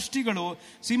ಎಲ್ಲ ಸೃಷ್ಟಿಗಳು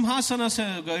ಸಿಂಹಾಸನ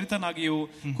ಗರಿತನಾಗಿಯೂ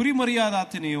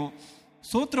ಕುರಿಮರಿಯಾದಾತನೆಯು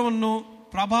ಸ್ತೋತ್ರವನ್ನು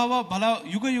ಪ್ರಭಾವ ಬಲ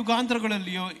ಯುಗ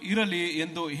ಯುಗಾಂತರಗಳಲ್ಲಿಯೂ ಇರಲಿ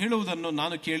ಎಂದು ಹೇಳುವುದನ್ನು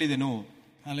ನಾನು ಕೇಳಿದೆನು.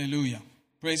 Hallelujah.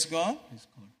 Praise God.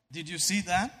 Did you see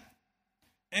that?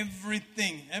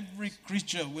 Every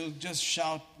creature will just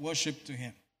shout worship to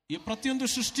him. ಈ ಪ್ರತಿಯೊಂದು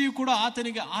ಸೃಷ್ಟಿಯು ಕೂಡ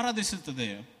ಆತನಿಗೆ ಆರಾಧಿಸುತ್ತದೆ.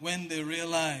 When they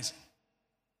realize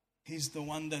he's the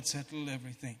one that settled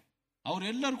everything.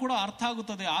 ಅವರೆಲ್ಲರೂ ಕೂಡ ಅರ್ಥ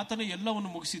ಆಗುತ್ತದೆ ಆತನೇ ಎಲ್ಲವನ್ನು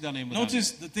ಮುಗಿಸಿದ್ದಾನೆ ಎಂಬುದಾಗಿ. Notice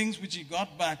the things which he got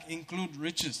back include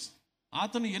riches.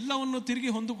 ಆತನು ಎಲ್ಲವನ್ನು ತಿರುಗಿ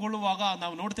ಹೊಂದಿಕೊಳ್ಳುವಾಗ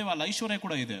ನಾವು ನೋಡ್ತೇವೆ ಅಲ್ಲಿ ಐಶ್ವರ್ಯ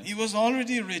ಕೂಡ ಇದೆ. He was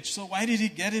already rich, so why did he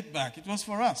get it back? It was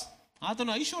for us.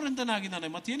 ಆತನು ಐಶ್ವರ್ಯವಂತನಾಗಿದ್ದಾನೆ,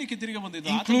 ಮತ್ತೆ ಏನಕ್ಕೆ ತಿರುಗಿ ಬಂದಿದ್ದ?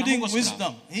 Including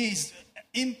wisdom. He is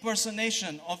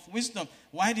impersonation of wisdom.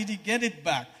 Why did he get it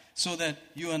back? So that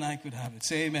you and I could have it.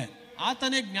 Say amen.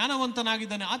 ಆತನೇ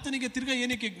ಜ್ಞಾನವಂತನಾಗಿದ್ದಾನೆ, ಆತನಿಗೆ ತಿರುಗಿ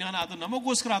ಏನಕ್ಕೆ ಜ್ಞಾನ? ಅದು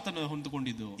ನಮಗೋಸ್ಕರ ಆತನು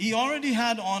ಹೊಂದಿಕೊಂಡಿದ್ದು. He already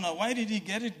had honor. Why did he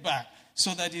get it back? So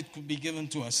that it could be given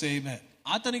to us. Say amen.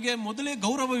 ಆತನಿಗೆ ಮೊದಲೇ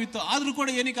ಗೌರವವಿತ್ತು, ಆದ್ರೂ ಕೂಡ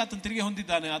ಏನಕ್ಕೆ ಆತನು ತಿರುಗಿ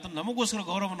ಹೊಂದಿದ್ದಾನೆ? ಆತನು ನಮಗೋಸ್ಕರ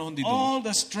ಗೌರವವನ್ನು ಹೊಂದಿದ್ದು. All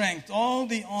the strength, all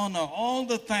the honor, all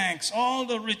the thanks, all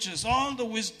the riches, all the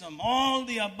wisdom, all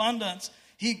the abundance,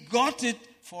 he got it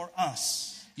for us.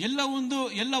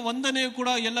 ಎಲ್ಲ ವಂದನೆಯು ಕೂಡ,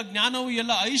 ಎಲ್ಲ ಜ್ಞಾನವು,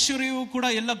 ಎಲ್ಲ ಐಶ್ವರ್ಯವೂ ಕೂಡ,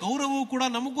 ಎಲ್ಲ ಗೌರವವೂ ಕೂಡ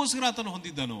ನಮಗೋಸ್ಕರ ಆತನು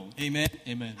ಹೊಂದಿದ್ದನು. Amen.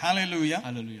 Amen. Hallelujah.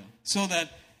 Hallelujah. So that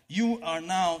you are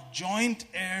now joint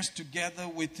heirs together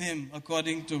with him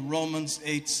according to Romans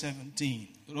 8:17.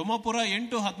 ರೋಮಾಪುರ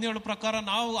 8:17 ಪ್ರಕಾರ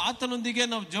ನಾವು ಆತನೊಂದಿಗೆ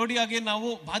ನಾವು ಜೋಡಿಯಾಗಿ ನಾವು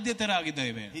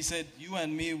ಬಾಧ್ಯತೆಯಾಗಿದ್ದೇವೆ. He said you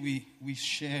and me we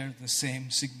share the same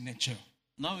signature.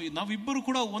 ನಾವಿಬ್ಬರು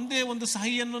ಕೂಡ ಒಂದೇ ಒಂದು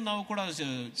ಸಹಿಯನ್ನು ನಾವು ಕೂಡ.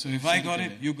 So if I got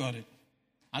it, you got it.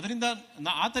 ಅದರಿಂದ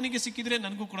ಆತನಿಗೆ ಸಿಕ್ಕಿದ್ರೆ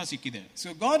ನನಗೂ ಕೂಡ ಸಿಕ್ಕಿದೆ. So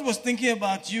God was thinking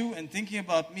about you and thinking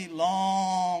about me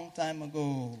long time ago.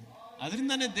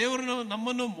 ಅದರಿಂದಾನೇ ದೇವರು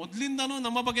ನಮ್ಮನ್ನು ಮೊದಲಿಂದಾನು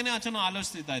ನಮ್ಮ ಬಗ್ಗೆನೇ ಆತನು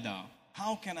ಆಲೋಚಿಸ್ತಾ ಇದ್ದ.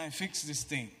 How can I fix this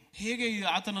thing? ಹೇಗೆ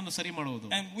ಆತನನ್ನು ಸರಿ ಮಾಡುವುದು?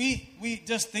 And we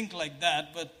just think like that,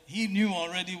 but he knew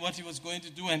already what he was going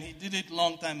to do and he did it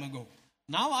long time ago.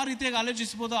 ನಾವು ಆ ರೀತಿಯಾಗಿ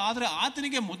ಆಲೋಚಿಸಬಹುದು, ಆದ್ರೆ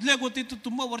ಆತನಿಗೆ ಮೊದಲೇ ಗೊತ್ತಿತ್ತು,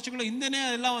 ತುಂಬಾ ವರ್ಷಗಳ ಹಿಂದೆನೇ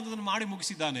ಎಲ್ಲ ಅದನ್ನು ಮಾಡಿ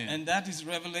ಮುಗಿಸಿದ್ದಾನೆ. And that is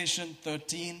Revelation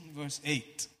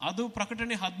 13:8. ಅದು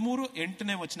ಪ್ರಕಟಣೆ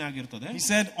 13:8 ಆಗಿರುತ್ತದೆ. He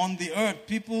said, on the earth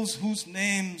peoples whose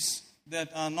names that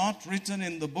are not written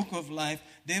in the book of life,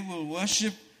 they will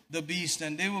worship the beast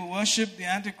and they will worship the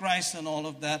Antichrist and all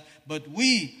of that, but we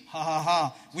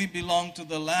belong to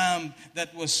the Lamb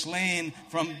that was slain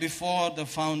from before the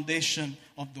foundation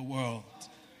of the world.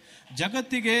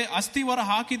 ಜಗತ್ತಿಗೆ ಅಸ್ಥಿವಾರ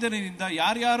ಹಾಕಿದರಿಂದ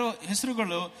ಯಾರ್ಯಾರೋ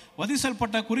ಹೆಸರುಗಳು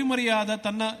ವಧಿಸಲ್ಪಟ್ಟ ಕುರಿಮರಿಯಾದ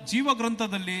ತನ್ನ ಜೀವ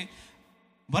ಗ್ರಂಥದಲ್ಲಿ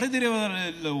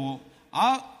ಬರೆದಿರುವರೆಲ್ಲವೂ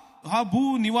ಆ ಭೂ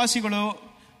ನಿವಾಸಿಗಳು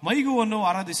ಮೈಗುವನ್ನು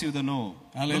ಆರಾಧಿಸುವುದನ್ನು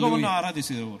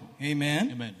ಆರಾಧಿಸಿದವರು. Amen.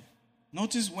 Amen.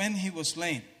 Notice when he was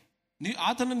slain.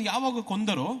 ಆತನನ್ನು ಯಾವಾಗ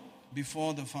ಕೊಂದರೋ?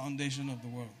 Before the foundation of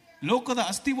the world. ಲೋಕದ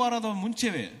ಅಸ್ಥಿವಾರದ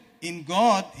ಮುಂಚೆವೇ. In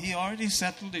God he already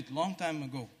settled it long time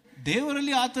ago.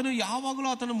 ದೇವರಲ್ಲಿ ಆತನು ಯಾವಾಗಲೂ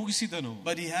ಆತನು ಮುಗಿಸಿದನು.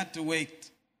 But he had to wait.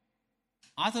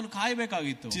 ಆತನು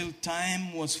ಕಾಯಬೇಕಾಗಿತ್ತು. Till time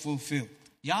was fulfilled.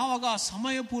 ಯಾವಾಗ ಆ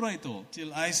ಸಮಯ ಪೂರೈತು.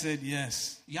 Till I said yes.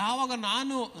 ಯಾವಾಗ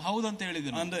ನಾನು ಹೌದಂತ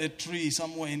ಹೇಳಿದೆನು. Under a tree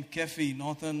somewhere in Kefi,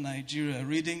 northern Nigeria,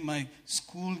 reading my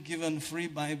school given free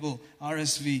Bible,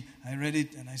 RSV. I read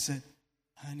it and I said,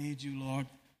 I need you, Lord.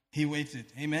 He waited.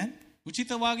 Amen.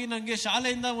 ಉಚಿತವಾಗಿ ನಂಗೆ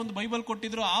ಶಾಲೆಯಿಂದ ಒಂದು Bible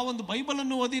ಕೊಟ್ಟಿದ್ರು. ಆ ಒಂದು ಬೈಬಲ್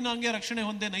ಅನ್ನು ಓದಿ ನಂಗೆ ರಕ್ಷಣೆ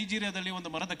ಹೊಂದೆ ನೈಜೀರಿಯಾದಲ್ಲಿ ಒಂದು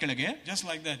ಮರದ ಕೆಳಗೆ. Just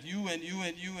like that.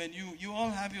 You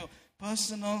all have your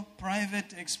personal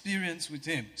private experience with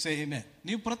him. Say amen.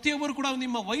 ನೀವು ಪ್ರತಿಯೊಬ್ಬರು ಕೂಡ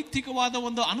ನಿಮ್ಮ ವೈಯಕ್ತಿಕವಾದ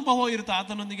ಒಂದು ಅನುಭವ ಇರುತ್ತೆ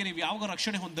ಆತನೊಂದಿಗೆ ನೀವು ಯಾವಾಗ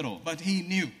ರಕ್ಷಣೆ ಹೊಂದರೋ. But he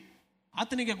knew.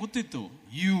 ಆತನಿಗೆ ಗೊತ್ತಿತ್ತು.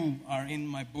 You are in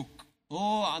my book.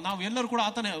 ನಾವೆಲ್ಲರೂ ಕೂಡ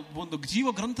ಆತನ ಒಂದು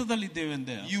ಜೀವ ಗ್ರಂಥದಲ್ಲಿ ಇದ್ದೇವೆ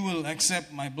ಎಂದೆ. You will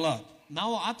accept my blood.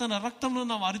 ನಾವು ಆತನ ರಕ್ತವನ್ನು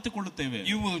ನಾವು ಅರಿತುಕೊಳ್ಳುತ್ತೇವೆ.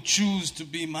 You will choose to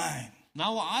be mine.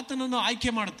 ನಾವು ಆತನನ್ನು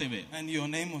ಆಯ್ಕೆ ಮಾಡುತ್ತೇವೆ. And your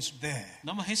name was there.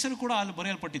 ನಮ್ಮ ಹೆಸರು ಕೂಡ ಅಲ್ಲಿ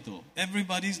ಬರೆಯಲ್ಪಟ್ಟಿತು.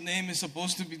 Everybody's name is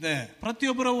supposed to be there.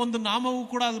 ಪ್ರತಿಯೊಬ್ಬರ ಒಂದು ನಾಮವೂ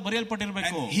ಕೂಡ ಅಲ್ಲಿ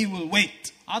ಬರೆಯಲ್ಪಟ್ಟಿರಬೇಕು. And he will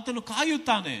wait. ಆತನು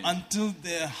ಕಾಯುತ್ತಾನೆ. Until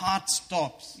their heart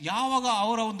stops. ಯಾವಾಗ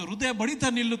ಅವರ ಒಂದು ಹೃದಯ ಬಡಿತ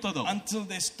ನಿಲ್ಲುತ್ತದೋ. Until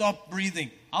they stop breathing.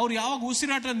 ಅವರು ಯಾವಾಗ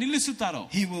ಉಸಿರಾಟ ನಿಲ್ಲಿಸುತ್ತಾರೋ.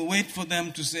 He will wait for them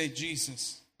to say Jesus.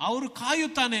 ಅವರು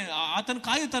ಕಾಯುತ್ತಾನೆ, ಆತನ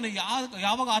ಕಾಯುತ್ತಾನೆ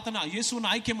ಯಾವಾಗ ಆತನ ಯೇಸುವನ್ನು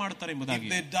ಆಯ್ಕೆ ಮಾಡುತ್ತಾರೆ ಎಂಬುದಾಗಿ.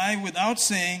 If they die without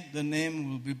saying, the name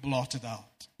will be blotted out.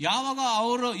 ಯಾವಾಗ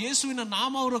ಅವರು ಯೇಸುವಿನ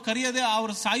ನಾಮ ಅವರು ಕರೆಯದೆ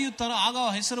ಅವರು ಸಾಯುತ್ತಾರೋ ಆಗ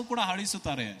ಹೆಸರು ಕೂಡ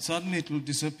ಅಳಿಸುತ್ತಾರೆ. Suddenly it will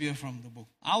disappear from the book.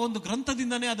 ಆ ಒಂದು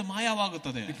ಗ್ರಂಥದಿಂದನೇ ಅದು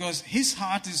ಮಾಯವಾಗುತ್ತದೆ. Because his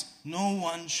heart is no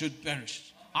one should perish.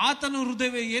 ಆತನ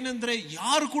ಹೃದಯವೇ ಏನೆಂದ್ರೆ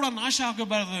ಯಾರು ಕೂಡ ನಾಶ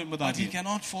ಆಗಬಾರದು ಎಂಬುದಾಗಿ. But he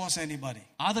cannot force anybody.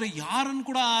 ಆದರೆ ಯಾರನ್ನು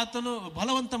ಕೂಡ ಆತನು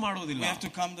ಬಲವಂತ ಮಾಡುವುದಿಲ್ಲ. We have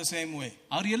to come the same way.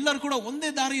 ಅವರು ಎಲ್ಲರೂ ಕೂಡ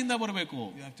ಒಂದೇ ದಾರಿಯಿಂದ ಬರಬೇಕು.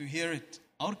 You have to hear it.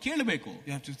 ಅವ್ರು ಕೇಳಬೇಕು.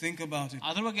 You have to think about it.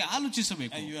 ಅದರ ಬಗ್ಗೆ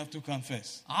ಆಲೋಚಿಸಬೇಕು. And you have to confess.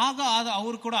 ಆಗ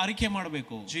ಅವರು ಕೂಡ ಅರಿಕೆ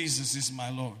ಮಾಡಬೇಕು. Jesus is my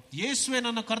Lord. ಯೇಸುವೇ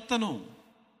ನನ್ನ ಕರ್ತನು.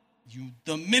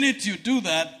 The minute you do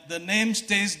that, the name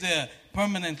stays there.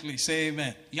 permanently. Say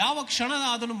amen. ಯಾವ ಕ್ಷಣ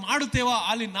ಅದನ್ನು ಮಾಡುತ್ತೇವೋ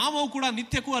ಅಲ್ಲಿ ನಾಮವು ಕೂಡ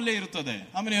ನಿತ್ಯಕ್ಕೂ ಅಲ್ಲೇ ಇರುತ್ತದೆ.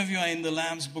 How many of you are in the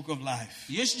Lamb's book of life?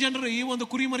 ಎಷ್ಟು ಜನರು ಈ ಒಂದು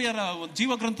ಕುರಿಮರಿಯರ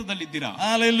ಜೀವ ಗ್ರಂಥದಲ್ಲಿ ಇದ್ದೀರಾ?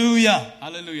 Hallelujah.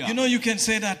 Hallelujah. You know you can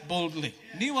say that boldly.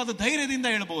 ನೀವು ಅದು ಧೈರ್ಯದಿಂದ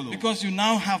ಹೇಳ್ಬಹುದು. Because you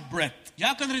now have breath.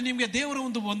 ಯಾಕಂದ್ರೆ ನಿಮಗೆ ದೇವರು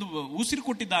ಒಂದು ಉಸಿರು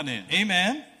ಕೊಟ್ಟಿದ್ದಾನೆ.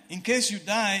 Amen. In case you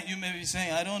die, you may be saying,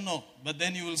 I don't know. But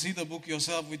then you will see the book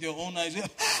yourself with your own eyes.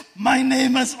 My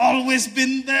name has always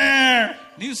been there.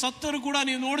 ನೀವು ಸತ್ತರೂ ಕೂಡ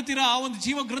ನೀವು ನೋಡ್ತೀರಾ ಆ ಒಂದು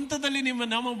ಜೀವ ಗ್ರಂಥದಲ್ಲಿ ನಿಮ್ಮ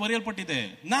ನಾಮ ಬರೆಯಲ್ಪಟ್ಟಿದೆ.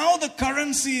 Now the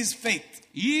currency is faith.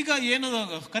 ಈಗ ಏನು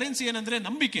ಕರೆನ್ಸಿ ಏನಂದ್ರೆ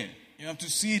ನಂಬಿಕೆ. You have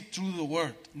to see it through the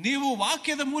word. ನೀವು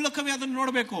ವಾಕ್ಯದ ಮೂಲಕವೇ ಅದನ್ನು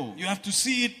ನೋಡಬೇಕು. You have to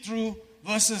see it through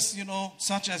verses,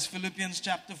 such as Philippians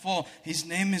chapter 4. His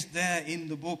name is there in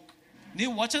the book.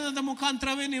 ನೀವು ವಚನದ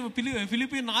ಮುಖಾಂತರವೇ ನೀವು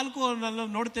ಫಿಲಿಪಿ 4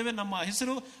 ನೋಡ್ತೇವೆ, ನಮ್ಮ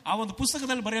ಹೆಸರು ಆ ಒಂದು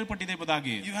ಪುಸ್ತಕದಲ್ಲಿ ಬರೆಯಲ್ಪಟ್ಟಿದೆ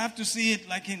ಎಂಬುದಾಗಿ. You have to see it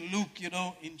like in Luke,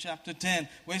 in chapter 10,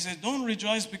 where he says, don't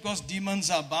rejoice because demons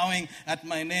are bowing at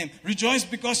my name. Rejoice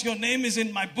because your name is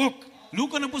in my book.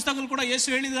 ಲೂಕನ ಪುಸ್ತಕದಲ್ಲಿ ಕೂಡ ಯೇಸು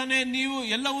ಹೇಳಿದಾನೆ, ನೀವು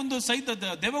ಎಲ್ಲ ಒಂದು ಸಹಿತ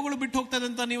ದೆವ್ವಗಳು ಬಿಟ್ಟು ಹೋಗ್ತದೆ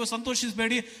ಅಂತ ನೀವು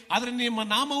ಸಂತೋಷಿಸಬೇಡಿ, ಆದ್ರೆ ನಿಮ್ಮ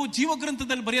ನಾಮವು ಜೀವ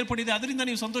ಗ್ರಂಥದಲ್ಲಿ ಬರೆಯಲ್ಪಟ್ಟಿದೆ, ಅದರಿಂದ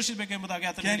ನೀವು ಸಂತೋಷಿಸಬೇಕು ಎಂಬುದಾಗಿ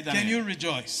ಆತನು ಹೇಳಿದ್ದಾನೆ. Can you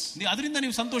rejoice? ಅದರಿಂದ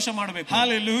ನೀವು ಸಂತೋಷ ಮಾಡಬೇಕು.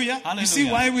 Hallelujah. You see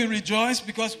why we rejoice?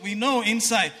 Because we know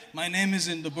inside my name is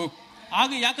in the book.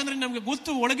 ಆಗ ಯಾಕಂದ್ರೆ ನಮಗೆ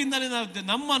ಗೊತ್ತು ಒಳಗಿಂದಲೇ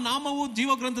ನಮ್ಮ ನಾಮವು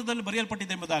ಜೀವ ಗ್ರಂಥದಲ್ಲಿ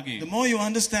ಬರೆಯಲ್ಪಟ್ಟಿದೆ ಎಂಬುದಾಗಿ. The more you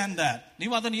understand that,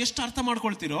 ನೀವು ಅದನ್ನು ಎಷ್ಟು ಅರ್ಥ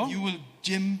ಮಾಡ್ಕೊಳ್ತೀರೋ, you will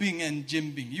jimbing.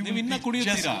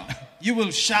 You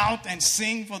will shout and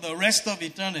sing for the rest of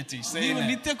eternity. Say amen.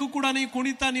 ನಿತ್ಯಕ್ಕೂ ಕೂಡ ನೀವು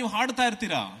ಕುಣಿತಾ ನೀವು ಹಾಡ್ತಾ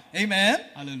ಇರ್ತೀರಾ. Amen.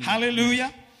 Hallelujah. Hallelujah.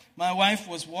 My wife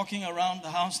was walking around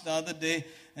the house the other day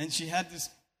and she had this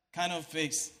kind of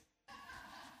face.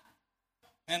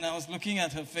 And I was looking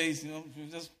at her face,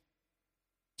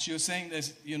 she was saying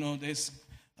there's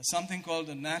something called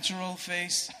the natural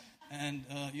face, and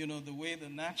the way the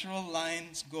natural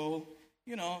lines go,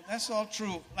 that's all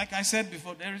true. Like I said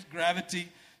before, there is gravity.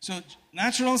 So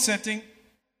natural setting,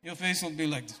 your face will be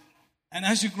like this. And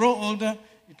as you grow older,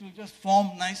 it will just form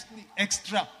nicely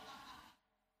extra.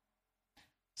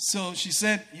 So she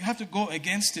said, you have to go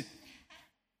against it.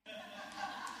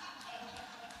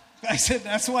 I said,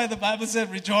 that's why the Bible said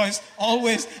rejoice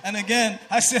always. And again,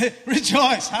 I said,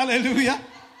 rejoice. Hallelujah.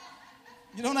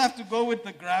 You don't have to go with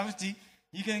the gravity.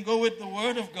 You can go with the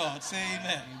word of God. Say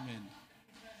amen. Amen.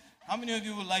 How many of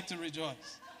you would like to rejoice?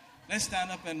 Let's stand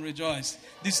up and rejoice.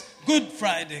 This Good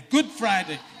Friday.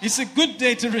 It's a good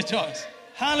day to rejoice.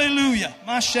 Hallelujah.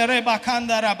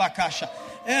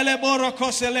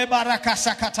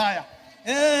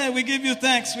 Hey, we give you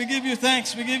thanks. We give you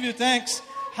thanks. We give you thanks.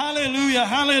 Hallelujah,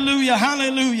 hallelujah,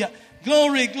 hallelujah.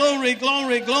 Glory, glory,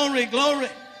 glory, glory, glory.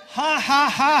 Ha, ha,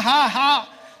 ha, ha, ha.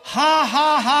 Ha, ha,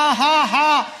 ha, ha, ha.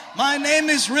 My name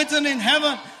is written in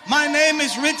heaven. My name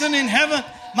is written in heaven.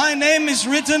 My name is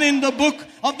written in the book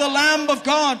of the Lamb of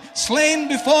God, slain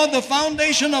before the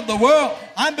foundation of the world.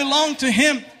 I belong to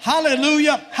Him.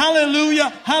 Hallelujah, hallelujah,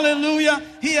 hallelujah.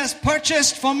 He has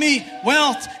purchased for me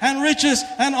wealth and riches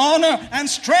and honor and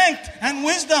strength and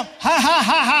wisdom. Ha, ha,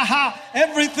 ha, ha, ha.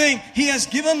 Everything He has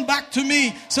given back to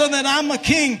me so that I'm a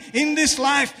king in this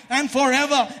life and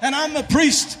forever. And I'm a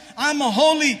priest. I'm a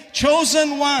holy,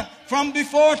 chosen one from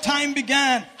before time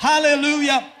began.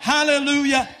 Hallelujah,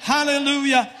 hallelujah,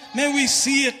 hallelujah. May we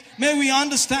see it. May we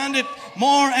understand it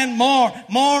more and more,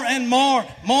 more and more,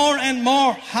 more and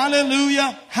more. Hallelujah,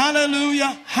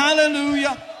 hallelujah,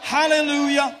 hallelujah,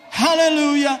 hallelujah,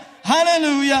 hallelujah,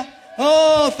 hallelujah.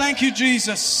 Oh, thank you,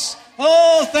 Jesus.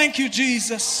 Oh, thank you,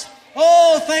 Jesus.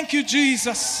 Oh, thank you,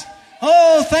 Jesus.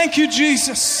 Oh, thank you,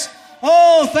 Jesus.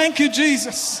 Oh, thank you,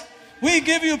 Jesus. We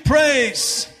give you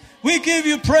praise. We give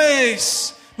you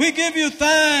praise. We give you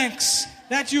thanks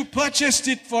that you purchased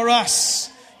it for us.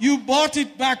 You bought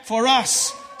it back for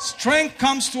us. Strength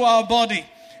comes to our body.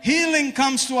 Healing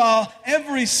comes to our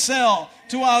every cell,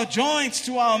 to our joints,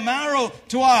 to our marrow,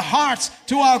 to our hearts,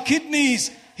 to our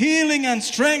kidneys. Healing and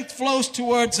strength flows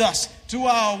towards us, to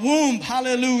our womb.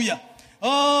 Hallelujah.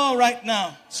 Oh, right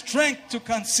now, strength to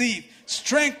conceive,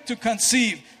 strength to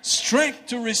conceive, strength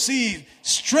to receive,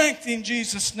 strength in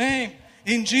Jesus' name.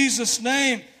 In Jesus'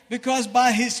 name. Because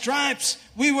by His stripes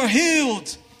we were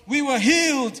healed. We were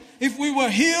healed. If we were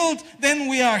healed, then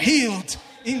we are healed.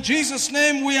 In Jesus'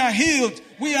 name we are healed.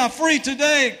 We are free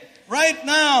today. Right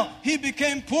now, He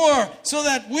became poor so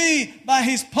that we, by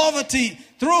His poverty,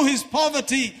 through His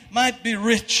poverty, might be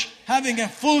rich. Having a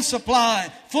full supply.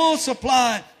 Full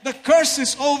supply. The curse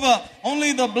is over.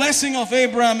 Only the blessing of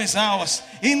Abraham is ours.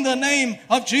 In the name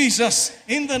of Jesus.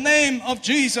 In the name of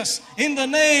Jesus. In the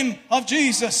name of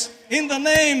Jesus. In the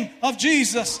name of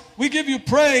Jesus. We give you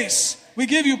praise. We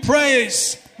give you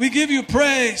praise. We give you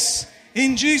praise.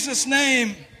 In Jesus'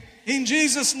 name. In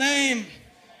Jesus' name.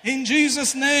 In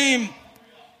Jesus' name.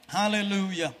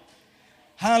 Hallelujah.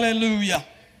 Hallelujah.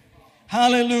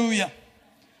 Hallelujah.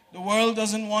 The world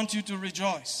doesn't want you to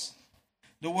rejoice.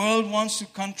 The world wants to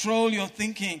control your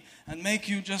thinking and make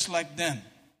you just like them.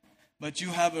 But you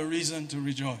have a reason to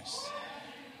rejoice.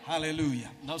 Hallelujah.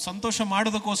 ನಾವು ಸಂತೋಷ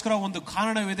ಮಾಡೋದಕ್ಕೋಸ್ಕರ ಒಂದು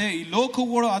ಕಾರಣವಿದೆ. ಈ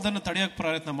ಲೋಕವು ಅದನ್ನು ತಡೆಯಕ್ಕೆ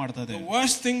ಪ್ರಯತ್ನ ಮಾಡ್ತದೆ. The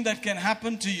worst thing that can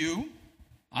happen to you,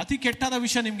 ಅತಿ ಕೆಟ್ಟದ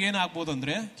ವಿಷಯ ನಿಮ್ಗೆ ಏನಾಗಬಹುದು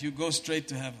ಅಂದ್ರೆ, you go straight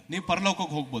to heaven. ನೀವು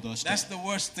ಪರಲೋಕಕ್ಕೆ ಹೋಗಬಹುದು ಅಷ್ಟೇ. That's the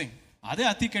worst thing. ಅದೇ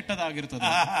ಅತಿ ಕೆಟ್ಟದಾಗಿರ್ತದೆ.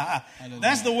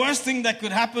 That's the worst thing that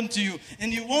could happen to you. And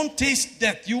you won't taste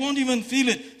death. You won't even feel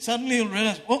it. Suddenly you'll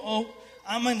realize, oh,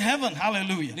 I'm in heaven.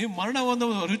 Hallelujah. ನೀವು ಮರಣ ಒಂದು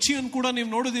ರುಚಿಯನ್ನು ಕೂಡ ನೀವು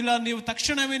ನೋಡುದಿಲ್ಲ. ನೀವು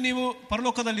ತಕ್ಷಣವೇ ನೀವು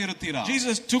ಪರಲೋಕದಲ್ಲಿ ಇರುತ್ತೀರಾ.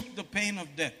 Jesus took the pain of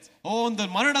death. ಒಂದು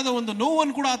ಮರಣದ ಒಂದು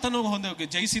ನೋವನ್ನು ಕೂಡ ಆತನು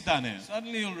ಜಯಿಸಿದ್ದಾನೆ.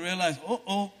 Suddenly you'll realize,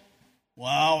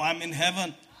 wow, I'm in heaven.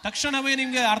 ತಕ್ಷಣವೇ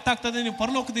ನಿಮ್ಗೆ ಅರ್ಥ ಆಗ್ತದೆ ನೀವು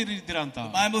ಪರಲೋಕದಲ್ಲಿ ಇದ್ದೀರಾ ಅಂತ.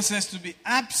 The Bible says to be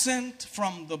absent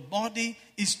from the body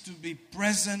is to be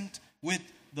present with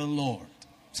the Lord.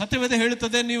 ಸತ್ಯವೇದ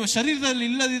ಹೇಳುತ್ತದೆ ನೀವು ಶರೀರದಲ್ಲಿ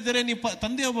ಇಲ್ಲದಿದ್ದರೆ ನೀವು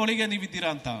ತಂದೆಯ ಬಳಿಗೆ ನೀವಿದ್ದೀರಾ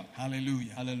ಅಂತ.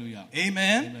 Hallelujah. Hallelujah.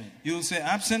 Amen. You will say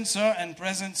absent sir and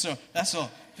present sir. That's all.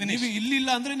 ನೀವು ಇಲ್ಲಿಲ್ಲ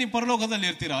ಅಂದ್ರೆ ನೀವು ಪರಲೋಕದಲ್ಲಿ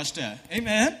ಇರ್ತೀರಾ ಅಷ್ಟೇ.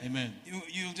 Amen. Amen.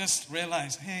 You'll just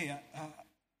realize, hey,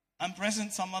 I'm present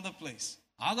some other place.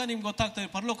 ಆಗ ನಿಮ್ಗೆ ಗೊತ್ತಾಗ್ತದೆ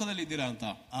ಪರಲೋಕದಲ್ಲಿ ಇದ್ದೀರಾ ಅಂತ.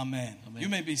 Amen. You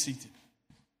may be seated.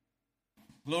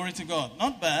 Glory to God.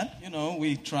 Not bad.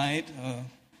 We tried.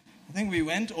 I think we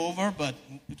went over, but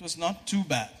it was not too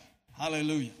bad.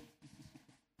 Hallelujah.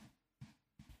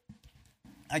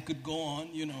 I could go on,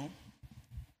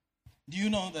 Do you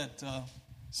know that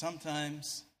sometimes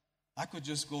I could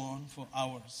just go on for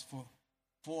hours, for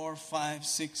 4, 5,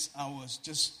 6 hours,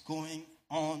 just going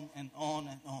on and on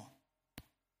and on.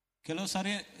 ಕೆಲವು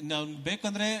ಸಾರಿ ನಾನು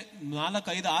ಬೇಕಂದ್ರೆ 4,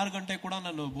 5, 6 ಗಂಟೆ ಕೂಡ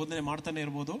ನಾನು ಬೋಧನೆ ಮಾಡ್ತಾನೆ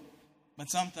ಇರಬಹುದು. But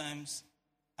sometimes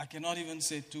I cannot even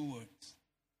say 2 words.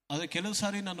 ಅದೇ ಕೆಲವು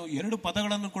ಸಾರಿ ನಾನು 2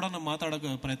 ಪದಗಳನ್ನು ಕೂಡ ನಾನು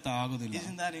ಮಾತಾಡೋಕೆ ಪ್ರಯತ್ನ ಆಗೋದಿಲ್ಲ.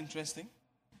 Isn't that interesting?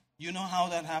 You know how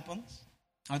that happens?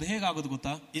 ಅದು ಹೇಗಾಗೋದು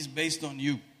ಗೊತ್ತಾ? It's based on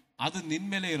you. ಅದು ನಿನ್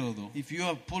ಮೇಲೆ ಇರೋದು. If you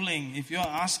are pulling, if you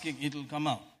are asking, it will come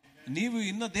out. ನೀವು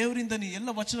ಇನ್ನ ದೇವರಿಂದ ನೀವು ಎಲ್ಲ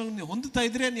ವಚನಗಳನ್ನು ಹೊಂದುತ್ತಾ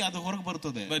ಇದ್ರೆ ಅದು ಹೊರಗೆ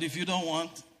ಬರ್ತದೆ. But if you don't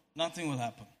want, nothing will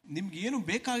happen. ನಿಮ್ಗೆ ಏನು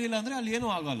ಬೇಕಾಗಿಲ್ಲ ಅಂದ್ರೆ ಅಲ್ಲಿ ಏನು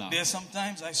ಆಗಲ್ಲ. There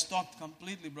sometimes I stopped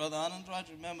completely. Brother Anandraj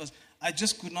remembers, I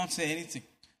just could not say anything.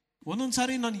 ಒಂದೊಂದ್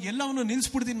ಸಾರಿ ನಾನು ಎಲ್ಲವನ್ನು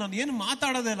ನಿಲ್ಸ್ಬಿಡ್ತೀನಿ, ನಾನು ಏನು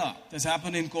ಮಾತಾಡೋದಿಲ್ಲ. This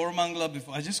happened in Koramangala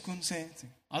before. I just couldn't say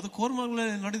anything. ಅದು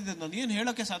ಕೋರಮಂಗಲದಲ್ಲಿ ನಡೆದಿದೆ, ನಾನು ಏನು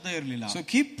ಹೇಳಕ್ಕೆ ಸಾಧ್ಯ ಇರಲಿಲ್ಲ. So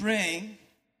keep praying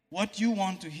what you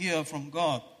want to hear from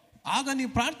God. ಆಗ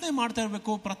ನೀವು ಪ್ರಾರ್ಥನೆ ಮಾಡ್ತಾ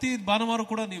ಇರಬೇಕು. ಪ್ರತಿ ಭಾನುವಾರ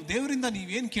ಕೂಡ ನೀವು ದೇವರಿಂದ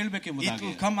ನೀವೇನ್ ಕೇಳಬೇಕೆಂಬುದಾಗಿ it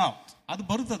will come out. ಅದು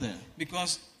ಬರುತ್ತದೆ.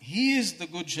 Because he is the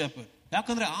good shepherd.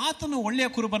 ಯಾಕಂದ್ರೆ ಆತನು ಒಳ್ಳೆಯ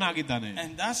ಕುರುಬನಾಗಿದ್ದಾನೆ.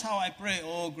 And that's how I pray,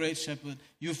 oh great shepherd,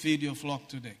 you feed your flock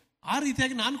today. ಆ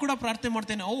ರೀತಿಯಾಗಿ ನಾನು ಕೂಡ ಪ್ರಾರ್ಥನೆ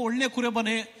ಮಾಡ್ತೇನೆ, ಓ ಒಳ್ಳೆಯ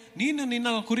ಕುರುಬನೇ, ನೀನು ನಿನ್ನ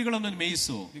ಕುರಿಗಳನ್ನು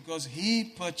ಮೇಯಿಸು. Because he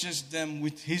purchased them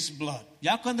with his blood.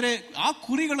 ಯಾಕಂದ್ರೆ ಆ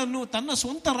ಕುರಿಗಳನ್ನು ತನ್ನ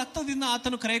ಸ್ವಂತ ರಕ್ತದಿಂದ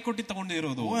ಆತನು ಕ್ರಯ ಕೊಟ್ಟು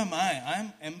ತಗೊಂಡಿರೋದು. Who am I? I am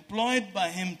employed by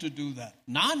him to do that.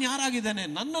 ನಾನು ಯಾರಾಗಿದ್ದೇನೆ?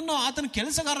 ನನ್ನನ್ನು ಆತನ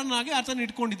ಕೆಲಸಗಾರನಾಗಿ ಆತನ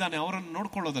ಇಟ್ಕೊಂಡಿದ್ದಾನೆ ಅವರನ್ನು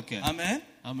ನೋಡ್ಕೊಳ್ಳೋದಕ್ಕೆ. Amen.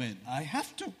 Amen. I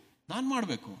have to. ನಾನು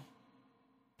ಮಾಡಬೇಕು.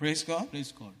 Praise God.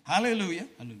 Praise God. Hallelujah.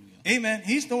 Hallelujah. Amen.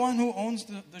 He's the one who owns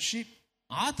the sheep.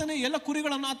 ಆತನೇ ಎಲ್ಲ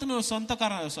ಕುರಿಗಳನ್ನು ಆತನು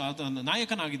ಸ್ವಂತಕಾರ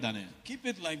ನಾಯಕನಾಗಿದ್ದಾನೆ. Keep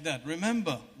it like that.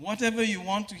 Remember, whatever you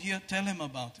want to hear, tell him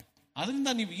about it. ಅದರಿಂದ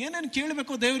ನೀವು ಏನೇನು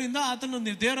ಕೇಳಬೇಕು ದೇವರಿಂದ ಆತನು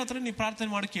ನೀವು ದೇವರ ಹತ್ರ ನೀವು ಪ್ರಾರ್ಥನೆ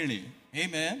ಮಾಡಿ ಕೇಳಿ.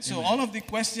 Amen. So all of the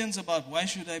questions about why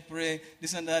should I pray,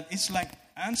 this and that, it's like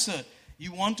answered.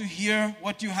 You want to hear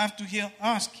what you have to hear,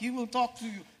 ask. He will talk to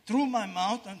you through my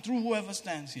mouth and through whoever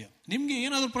stands here. ನಿಮ್ಗೆ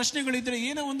ಏನಾದರೂ ಪ್ರಶ್ನೆಗಳಿದ್ರೆ,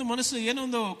 ಏನೋ ಒಂದು ಮನಸ್ಸು, ಏನೋ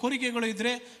ಒಂದು ಕೋರಿಕೆಗಳು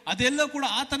ಇದ್ರೆ ಅದೆಲ್ಲ ಕೂಡ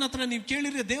ಆತನ ಹತ್ರ ನೀವು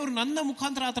ಕೇಳಿದ್ರೆ ದೇವರು ನನ್ನ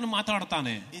ಮುಖಾಂತರ ಆತನ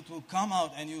ಮಾತಾಡ್ತಾನೆ. It will come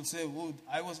out and you'll say, oh,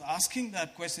 I was asking that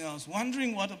question, I was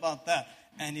wondering what about that,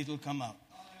 and it will come out.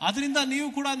 ಅದರಿಂದ ನೀವು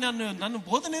ಕೂಡ ನನ್ನ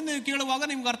ಬೋಧನೆಯನ್ನು ಕೇಳುವಾಗ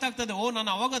ನಿಮ್ಗೆ ಅರ್ಥ ಆಗ್ತದೆ, ಓ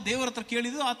ನಾನು ಅವಾಗ ದೇವರ ಹತ್ರ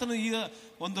ಕೇಳಿದ್ದು ಆತನು ಈಗ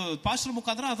ಒಂದು ಪಾಸ್ಟರ್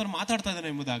ಮುಖಾಂತರ ಆತನ ಮಾತಾಡ್ತಾ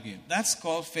ಇದ್ದಾನೆ ಎಂಬುದಾಗಿ. That's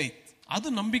called faith. ಅದು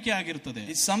ನಂಬಿಕೆ ಆಗಿರುತ್ತದೆ.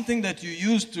 It's something that you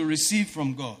use to receive from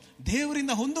God.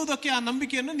 ದೇವರಿಂದ ಹೊಂದುವುದಕ್ಕೆ ಆ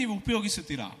ನಂಬಿಕೆಯನ್ನು ನೀವು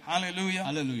ಉಪಯೋಗಿಸುತ್ತೀರಾ. Hallelujah.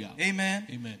 Hallelujah. Amen.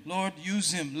 Amen. Lord, use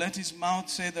him. Let his mouth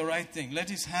say the right thing. Let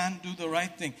his hand do the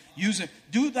right thing. Use it.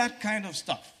 Do that kind of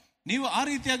stuff. ನೀವು ಆ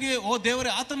ರೀತಿಯಾಗಿ ಓ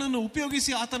ದೇವರೇ ಆತನನ್ನು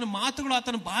ಉಪಯೋಗಿಸಿ ಆತನ ಮಾತುಗಳು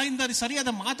ಆತನ ಬಾಯಿಂದ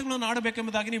ಸರಿಯಾದ ಮಾತುಗಳನ್ನು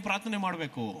ಆಡಬೇಕೆಂಬುದಾಗಿ ನೀವು ಪ್ರಾರ್ಥನೆ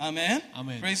ಮಾಡಬೇಕು. Amen.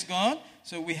 Amen. Praise God.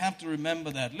 So we have to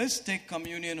remember that. Let's take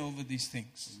communion over these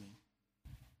things.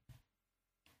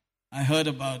 I heard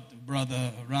about Brother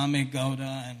Rame Gowda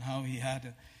and how he had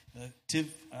a tiff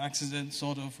accident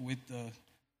sort of with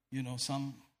some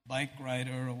bike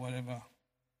rider or whatever.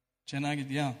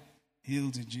 Chenagidya,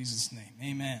 healed in Jesus' name.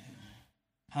 Amen.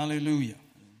 Hallelujah.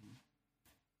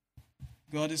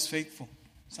 God is faithful.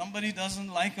 Somebody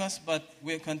doesn't like us, but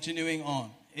we're continuing on.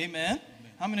 Amen.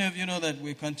 Amen. How many of you know that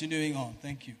we're continuing on?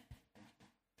 Thank you.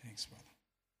 Thanks, brother.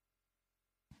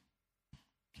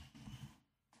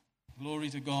 Glory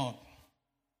to God.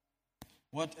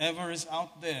 whatever is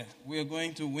out there, we are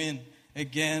going to win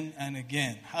again and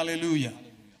again. Hallelujah.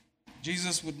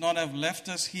 Jesus would not have left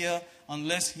us here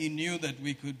unless he knew that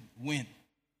we could win.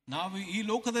 ನಾವು ಈ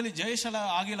ಲೋಕದಲ್ಲಿ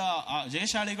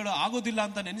ಜಯಶಾಲಿಗಳು ಆಗೋದಿಲ್ಲ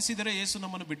ಅಂತ ನೆನೆಸಿದರೆ ಯೇಸು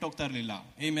ನಮ್ಮನ್ನು ಬಿಟ್ಟು ಹೋಗ್ತಾ ಇರಲಿಲ್ಲ.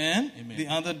 Amen. The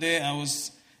other day I was,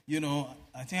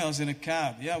 I think I was in a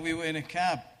cab. Yeah, we were in a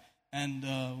cab and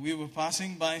we were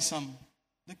passing by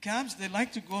the cabs, they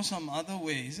like to go some other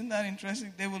way. Isn't that interesting?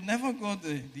 They will never go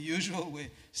the usual way,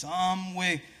 some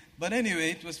way. But anyway,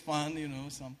 it was fun,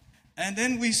 And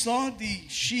then we saw the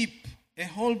sheep, a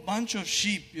whole bunch of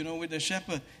sheep, with the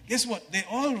shepherd. Guess what? They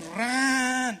all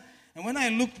ran. And when I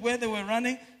looked where they were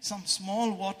running, some small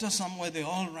water somewhere, they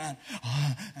all ran.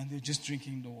 And they're just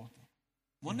drinking the water.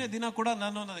 ಮೊನ್ನೆ ದಿನ ಕೂಡ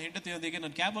ನಾನು ನನ್ನ ಹೆಂಡತಿಯೊಂದಿಗೆ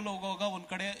ನಾನು ಕ್ಯಾಬಲ್ಲಿ ಹೋಗುವಾಗ ಒಂದ್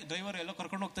ಕಡೆ ಡ್ರೈವರ್ ಎಲ್ಲ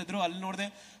ಕರ್ಕೊಂಡು ಹೋಗ್ತಾ ಇದ್ರು. ಅಲ್ಲಿ ನೋಡಿದೆ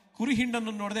ಕುರಿ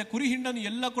ಹಿಂಡನ್ನು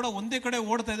ಎಲ್ಲ ಕೂಡ ಒಂದೇ ಕಡೆ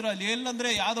ಓಡ್ತಾ ಇದ್ರು. ಅಲ್ಲಿ ಎಲ್ಲಂದ್ರೆ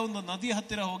ಯಾವ್ದೋ ಒಂದು ನದಿ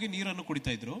ಹತ್ತಿರ ಹೋಗಿ ನೀರನ್ನು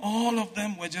ಕುಡಿತಾ ಇದ್ರು. All of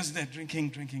them were just there drinking.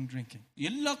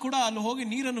 ಎಲ್ಲ ಕೂಡ ಅಲ್ಲಿ ಹೋಗಿ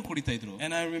ನೀರನ್ನು ಕುಡಿತಾ ಇದ್ರು.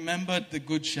 And I remembered the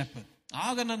good shepherd.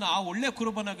 ಆಗ ನಾನು ಆ ಒಳ್ಳೆ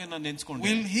ಕುರುಬನಾಗೆ ನಾನು ನೆನೆಸ್ಕೊಂಡೆ.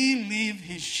 Will he leave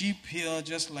his sheep here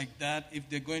just like that if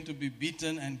they're going to be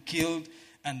beaten and killed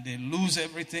and they lose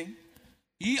everything?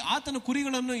 ಈ ಆತನ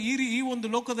ಕುರಿಗಳನ್ನು ಈ ಒಂದು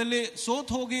ಲೋಕದಲ್ಲಿ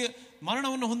ಸೋತ್ ಹೋಗಿ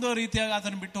ಮರಣವನ್ನು ಹೊಂದುವ ರೀತಿಯಾಗಿ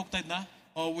ಆತನ ಬಿಟ್ಟು ಹೋಗ್ತಾ ಇದ್ನ?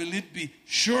 Or will it be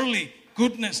surely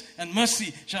goodness and mercy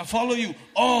shall follow you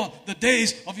all the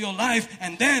days of your life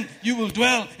and then you will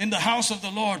dwell in the house of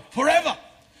the Lord forever?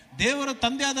 ದೇವರ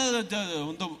ತಂದೆಯಾದ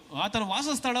ಒಂದು ಆತನ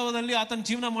ವಾಸಸ್ಥಳದಲ್ಲಿ ಆತನ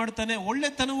ಜೀವನ ಮಾಡ್ತಾನೆ.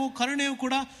 ಒಳ್ಳೆತನವು ಕರುಣೆಯು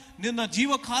ಕೂಡ ನಿನ್ನ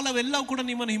ಜೀವ ಕಾಲವೆಲ್ಲವೂ ಕೂಡ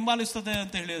ನಿಮ್ಮನ್ನು ಹಿಂಬಾಲಿಸುತ್ತದೆ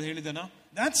ಅಂತ ಹೇಳಿದನ.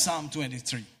 That's Psalm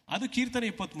 23. ಅದು ಕೀರ್ತನೆ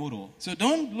 23. So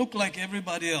don't look like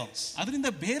everybody else. ಅದರಿಂದ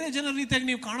ಬೇರೆ ಜನರ ರೀತಿಯಾಗಿ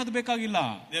ನೀವು ಕಾಣೋದು ಬೇಕಾಗಿಲ್ಲ.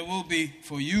 There will be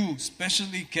for you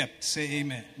specially kept. Say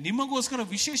amen. ನಿಮಗೋಸ್ಕರ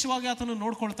ವಿಶೇಷವಾಗಿ ಆತನು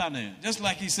ನೋಡ್ಕೊಳ್ತಾನೆ. Just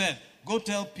like he said, go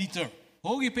tell Peter.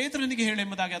 ಹೋಗಿ ಪೇತ್ರನಿಗೆ ಹೇಳು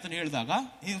ಎಂಬುದಾಗಿ ಆತನು ಹೇಳಿದಾಗ,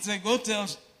 he'll say, go tell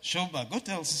Shobha, go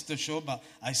tell Sister Shobha,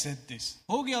 I said this.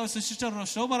 ಹೋಗಿ ಅವರ ಸಿಸ್ಟರ್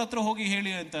ಶೋಭಾ ಹತ್ರ ಹೋಗಿ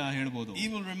ಹೇಳಿ ಅಂತ ಹೇಳ್ಬೋದು. He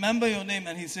will remember your name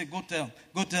and he'll say, go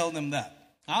tell them that.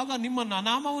 ಆಗ ನಿಮ್ಮ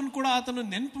ನಾಮವನ್ನು ಕೂಡ ಆತನು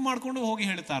ನೆನಪು ಮಾಡ್ಕೊಂಡು ಹೋಗಿ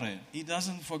ಹೇಳ್ತಾರೆ. He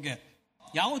doesn't forget.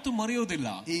 ಯಾವತ್ತೂ ಮರೆಯೋದಿಲ್ಲ.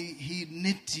 He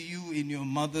knit you in your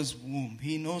mother's womb.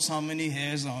 He knows how many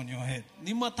hairs are on your head.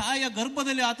 ನಿಮ್ಮ ತಾಯಿಯ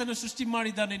ಗರ್ಭದಲ್ಲಿ ಆತನು ಸೃಷ್ಟಿ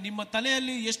ಮಾಡಿದ್ದಾನೆ. ನಿಮ್ಮ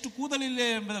ತಲೆಯಲ್ಲಿ ಎಷ್ಟು ಕೂದಲಿದೆ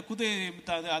ಎಂಬುದು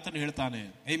ಆತನು ಹೇಳ್ತಾನೆ.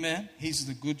 Amen. He's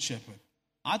the good shepherd.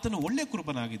 ಆತನು ಒಳ್ಳೆ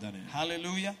ಕುರುಬನಾಗಿದ್ದಾನೆ.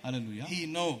 Hallelujah. Hallelujah. He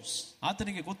knows.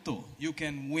 ಆತನಿಗೆ ಗೊತ್ತು you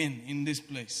can win in this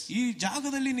place. ಈ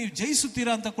ಜಾಗದಲ್ಲಿ ನೀವು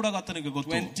ಜಯಿಸುತ್ತೀರಾ ಅಂತ ಕೂಡ ಆತನಿಗೆ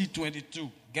ಗೊತ್ತು. 2022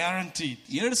 guaranteed.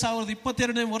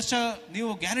 2022ನೇ ವರ್ಷ ನೀವು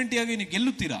ಗ್ಯಾರಂಟಿಯಾಗಿ ನೀವು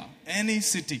ಗೆಲ್ಲುತ್ತೀರಾ. Any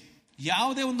city,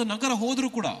 ಯಾವುದೇ ಒಂದು ನಗರ ಹೋದ್ರೂ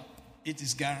ಕೂಡ it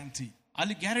is guaranteed.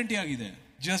 ಅಲ್ಲಿ ಗ್ಯಾರಂಟಿ ಆಗಿದೆ.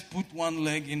 Just put one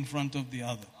leg in front of the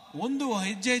other. ಒಂದು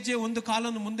ಹೆಜ್ಜೆ ಒಂದು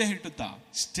ಕಾಲನ್ನು ಮುಂದೆ ಇಟ್ಟುತ್ತಾ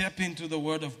step into the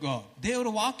word of God. ದೇವರ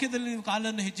ವಾಕ್ಯದಲ್ಲಿ ನೀವು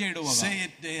ಕಾಲನ್ನು ಹೆಜ್ಜೆ ಇಡುವಾಗ, say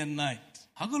it day and night.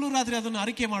 ಹಗಲು ರಾತ್ರಿ ಅದನ್ನು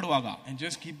ಅರಿಕೆ ಮಾಡುವಾಗ, and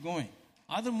just keep going.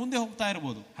 ಅದನ್ನು ಮುಂದೆ ಹೋಗ್ತಾ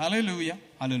ಇರಬಹುದು. Hallelujah.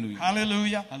 Hallelujah.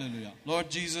 Hallelujah. Hallelujah. Lord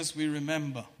Jesus, we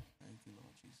remember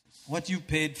what you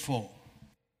paid for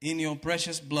in your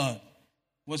precious blood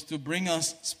was to bring us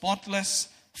spotless,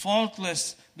 faultless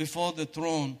before the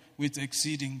throne with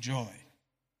exceeding joy.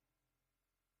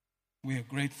 We are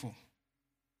grateful.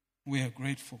 We are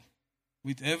grateful.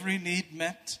 With every need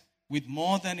met, with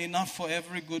more than enough for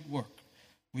every good work,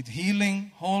 with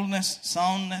healing, wholeness,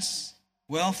 soundness,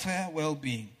 welfare,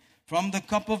 well-being, from the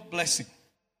cup of blessing,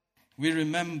 we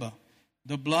remember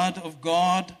the blood of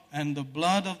God and the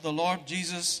blood of the Lord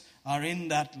Jesus are in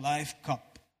that life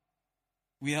cup.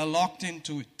 We are locked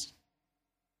into it.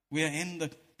 We are in the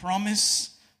promise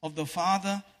of the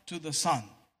Father to the Son.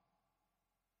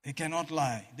 They cannot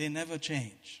lie. They never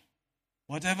change.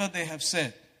 Whatever they have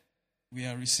said, we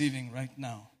are receiving right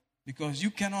now. Because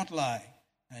you cannot lie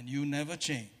and you never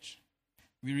change.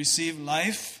 We receive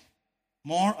life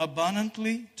more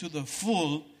abundantly to the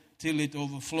full till it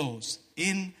overflows.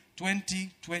 In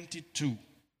 2022,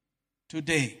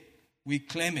 today, we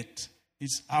claim it.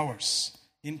 It's ours.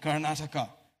 In Karnataka,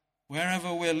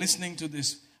 wherever we're listening to this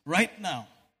right now,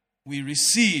 we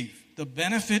receive the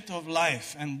benefit of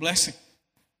life and blessing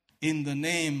in the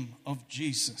name of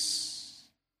Jesus.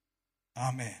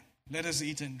 Amen. Let us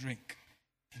eat and drink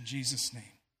in Jesus'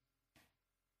 name.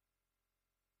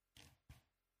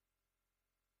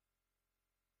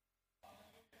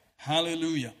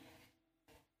 Hallelujah.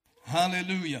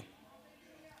 Hallelujah.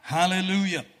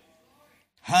 Hallelujah.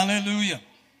 Hallelujah.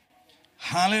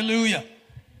 Hallelujah.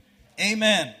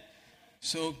 Amen.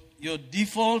 So your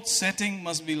default setting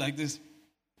must be like this.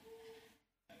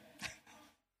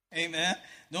 Amen.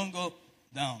 Don't go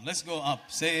down. Let's go up.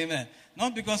 Say amen.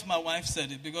 Not because my wife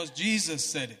said it, because Jesus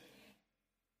said it.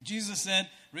 Jesus said,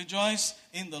 rejoice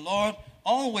in the Lord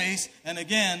always. And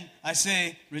again, I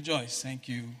say, rejoice. Thank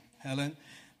you, Helen.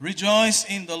 Rejoice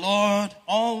in the Lord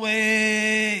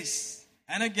always.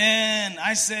 And again,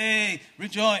 I say,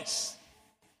 rejoice.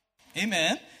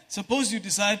 Amen. Suppose you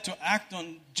decide to act on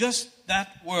just that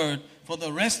word for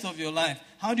the rest of your life.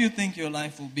 How do you think your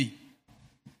life will be?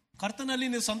 ಕರ್ತನಲ್ಲಿ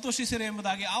ನೀವು ಸಂತೋಷಿಸಿರಿ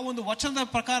ಎಂಬುದಾಗಿ ಆ ಒಂದು ವಚನದ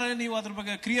ಪ್ರಕಾರ ನೀವು ಅದ್ರ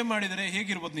ಬಗ್ಗೆ ಕ್ರಿಯೆ ಮಾಡಿದರೆ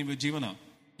ಹೇಗಿರ್ಬೋದು ನಿಮ್ಮ ಜೀವನ?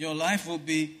 Your life will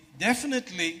be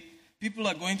definitely, people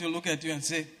are going to look at you and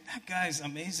say, that guy is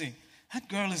amazing. That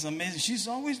girl is amazing. She's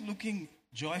always looking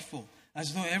joyful, as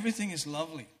though everything is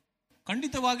lovely.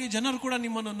 ಖಂಡಿತವಾಗಿ ಜನರು ಕೂಡ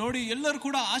ನಿಮ್ಮನ್ನು ನೋಡಿ ಎಲ್ಲರೂ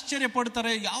ಕೂಡ ಆಶ್ಚರ್ಯ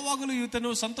ಪಡ್ತಾರೆ, ಯಾವಾಗಲೂ ಈತನು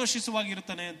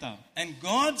ಸಂತೋಷಿಸುವಾಗಿರ್ತಾನೆ ಅಂತ. And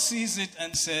God sees it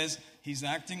and says, he's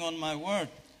acting on my word.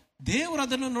 ದೇವರು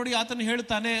ಅದನ್ನು ನೋಡಿ ಆತನು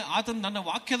ಹೇಳ್ತಾನೆ, ಆತನು ನನ್ನ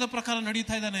ವಾಕ್ಯದ ಪ್ರಕಾರ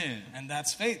ನಡೀತಾ ಇದ್ದಾನೆ. And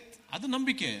that's faith. ಅದು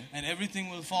ನಂಬಿಕೆ. And everything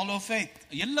will follow faith.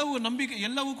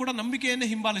 ಎಲ್ಲವೂ ಕೂಡ ನಂಬಿಕೆಯನ್ನೇ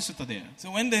ಹಿಂಬಾಲಿಸುತ್ತದೆ. So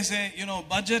when they say,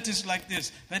 budget is like this,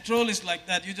 petrol is like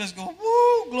that, you just go,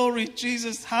 woo, glory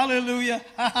Jesus, hallelujah,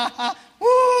 ha ha ha,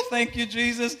 woo, thank you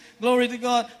Jesus, glory to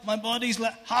God. My body is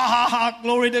like, ha ha ha,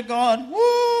 glory to God,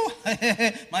 woo,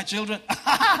 my children,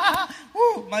 ha ha ha,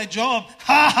 woo, my job,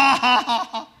 ha ha ha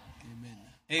ha. Amen.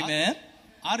 Amen.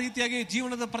 ಆ ರೀತಿಯಾಗಿ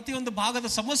ಜೀವನದ ಪ್ರತಿಯೊಂದು ಭಾಗದ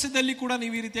ಸಮಸ್ಯೆಯಲ್ಲಿ ಕೂಡ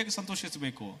ನೀವು ಈ ರೀತಿಯಾಗಿ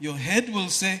ಸಂತೋಷಿಸಬೇಕು. Your head will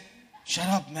say, shut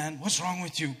up man, what's wrong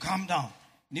with you, calm down.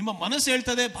 ನಿಮ್ಮ ಮನಸ್ಸು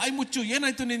ಹೇಳ್ತದೆ, ಬಾಯಿ ಮುಚ್ಚು,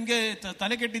 ಏನಾಯ್ತು ನಿನ್ಗೆ,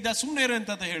 ತಲೆ ಕೆಟ್ಟಿದ್ದ, ಸುಮ್ಮನೆ ಇರು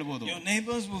ಅಂತ ಹೇಳ್ಬೋದು. Your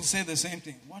neighbors will say the same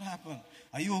thing. What happened?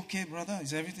 Are you okay brother?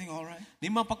 Is everything all right?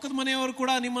 ನಿಮ್ಮ ಪಕ್ಕದ ಮನೆಯವರು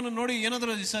ಕೂಡ ನಿಮ್ಮನ್ನು ನೋಡಿ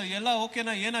ಏನಾದರೂ ಎಲ್ಲ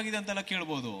ಓಕೆನಾ, ಏನಾಗಿದೆ ಅಂತೆಲ್ಲ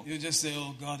ಕೇಳ್ಬೋದು. You just say,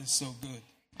 oh God is so good.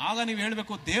 ಆಗ ನೀವು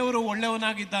ಹೇಳ್ಬೇಕು, ದೇವರು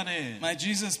ಒಳ್ಳೆಯವನಾಗಿದ್ದಾನೆ. My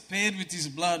Jesus paid with his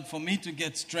blood for me to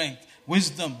get strength,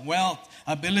 wisdom, wealth,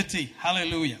 ability.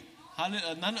 Hallelujah.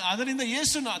 ಅದರಿಂದ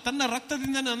ಯೇಸು ತನ್ನ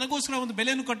ರಕ್ತದಿಂದ ನನಗೋಸ್ಕರ ಒಂದು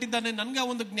ಬೆಲೆಯನ್ನು ಕಟ್ಟಿದ್ದಾನೆ, ನನಗೆ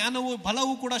ಒಂದು ಜ್ಞಾನವೂ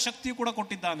ಬಲವೂ ಕೂಡ ಶಕ್ತಿಯೂ ಕೂಡ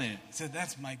ಕೊಟ್ಟಿದ್ದಾನೆ. So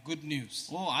that's my good news.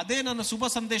 ಅದೇ ನನ್ನ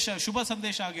ಶುಭ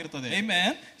ಸಂದೇಶ ಆಗಿರ್ತದೆ. Amen.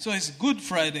 So it's Good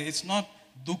Friday. It's not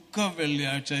Dukkha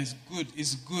Velyacha.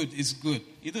 It's good.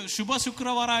 ಇದು ಶುಭ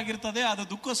ಶುಕ್ರವಾರ ಆಗಿರ್ತದೆ, ಅದು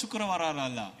ದುಃಖ ಶುಕ್ರವಾರ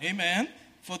ಅಲ್ಲ. Amen.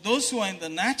 For those who are in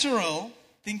the natural,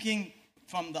 thinking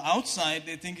from the outside,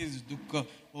 they think it's dukkha.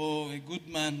 Oh, a good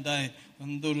man died.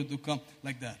 Anduru dukkha,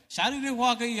 like that.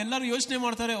 ಶಾರೀರಿಕವಾಗಿ ಎಲ್ಲರೂ ಯೋಚನೆ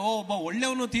ಮಾಡ್ತಾರೆ, ಒಬ್ಬ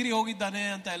ಒಳ್ಳೆಯವನು ತೀರಿ ಹೋಗಿದ್ದಾನೆ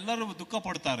ಅಂತ ಎಲ್ಲರೂ ದುಃಖ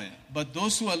ಪಡ್ತಾರೆ. But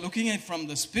those who are looking at from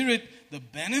the spirit, the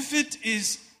benefit is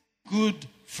Good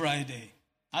Friday.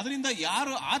 ಅದರಿಂದ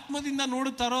ಯಾರು ಆತ್ಮದಿಂದ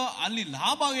ನೋಡುತ್ತಾರೋ ಅಲ್ಲಿ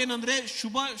ಲಾಭ ಏನಂದ್ರೆ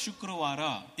ಶುಭ ಶುಕ್ರವಾರ.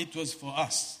 It was for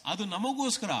us. ಅದು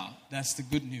ನಮಗೋಸ್ಕರ. That's the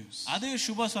good news. ಅದೇ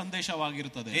ಶುಭ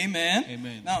ಸಂದೇಶವಾಗಿರುತ್ತದೆ. Amen.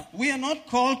 Amen. Now we are not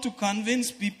called to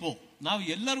convince people. ನಾವು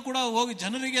ಎಲ್ಲರೂ ಕೂಡ ಹೋಗಿ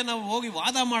ಜನರಿಗೆ ನಾವು ಹೋಗಿ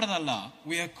ವಾದ ಮಾಡೋದಲ್ಲ.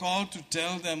 We are called to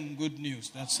tell them good news.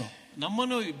 That's all.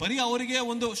 ನಮ್ಮನ್ನು ಬರೀ ಅವರಿಗೆ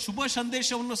ಒಂದು ಶುಭ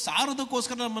ಸಂದೇಶವನ್ನು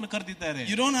ಸಾರೋದಕ್ಕೋಸ್ಕರ ನಮ್ಮನ್ನು ಕರೆದಿದ್ದಾರೆ.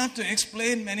 You don't have to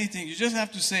explain many things. You just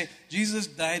have to say Jesus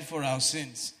died for our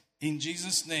sins. In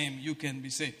Jesus' name you can be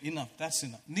saved. Enough. That's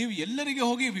enough. ನೀವು ಎಲ್ಲರಿಗೆ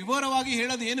ಹೋಗಿ ವಿವರವಾಗಿ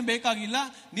ಹೇಳೋದು ಏನು ಬೇಕಾಗಿಲ್ಲ.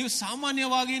 ನೀವು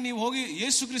ಸಾಮಾನ್ಯವಾಗಿ ನೀವು ಹೋಗಿ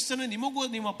ಯೇಸು ಕ್ರಿಸ್ತನು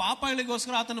ನಿಮ್ಮ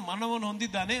ಪಾಪಗಳಿಗೋಸ್ಕರ ಆತನ ಮರಣವನ್ನು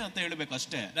ಹೊಂದಿದ್ದಾನೆ ಅಂತ ಹೇಳಬೇಕು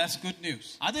ಅಷ್ಟೇ. That's good news.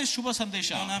 ಅದೇ ಶುಭ ಸಂದೇಶ.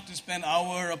 You don't have to spend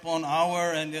hour upon hour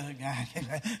and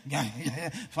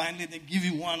finally they give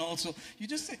you one also. You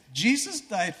just say Jesus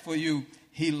died for you.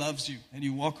 He loves you, and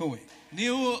you walk away.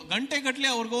 ನೀವು ಗಂಟೆ ಗಟ್ಟಲೆ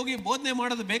ಅವ್ರಿಗೆ ಹೋಗಿ ಬೋಧನೆ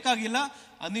ಮಾಡೋದು ಬೇಕಾಗಿಲ್ಲ.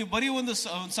 ನೀವು ಬರೀ ಒಂದು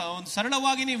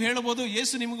ಸರಳವಾಗಿ ನೀವು ಹೇಳಬಹುದು,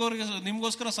 ಯೇಸು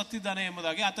ನಿಮಗೋಸ್ಕರ ಸತ್ತಿದ್ದಾನೆ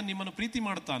ಎಂಬುದಾಗಿ, ಆತನು ನಿಮ್ಮನ್ನು ಪ್ರೀತಿ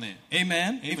ಮಾಡುತ್ತಾನೆ.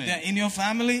 Amen. If they're in your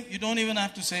family, you don't even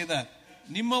have to say that.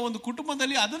 ನಿಮ್ಮ ಒಂದು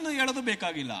ಕುಟುಂಬದಲ್ಲಿ ಅದನ್ನು ಹೇಳೋದು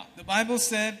ಬೇಕಾಗಿಲ್ಲ. The Bible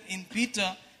said in Peter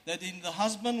that in the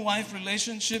husband-wife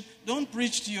relationship, don't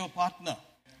preach to your partner.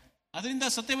 ಅದರಿಂದ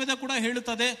ಸತ್ಯವೇದ ಕೂಡ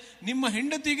ಹೇಳುತ್ತದೆ, ನಿಮ್ಮ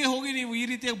ಹೆಂಡತಿಗೆ ಹೋಗಿ ನೀವು ಈ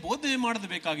ರೀತಿಯಾಗಿ ಬೋಧನೆ ಮಾಡೋದು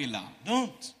ಬೇಕಾಗಿಲ್ಲ.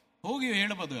 Don't. ಹೋಗಿ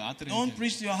ಹೇಳಬಹುದು. Don't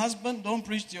preach to your husband, don't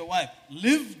preach to your wife.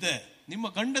 Live there. ನಿಮ್ಮ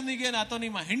ಗಂಡನಿಗೆ ಅಥವಾ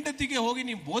ನಿಮ್ಮ ಹೆಂಡತಿಗೆ ಹೋಗಿ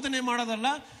ನೀವು ಬೋಧನೆ ಮಾಡೋದಲ್ಲ,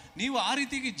 ನೀವು ಆ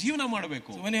ರೀತಿಯಾಗಿ ಜೀವನ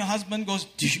ಮಾಡಬೇಕು. So when your husband goes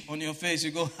on your face,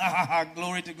 you go, ha ha ha,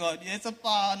 glory to God.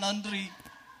 Yesappa nandri.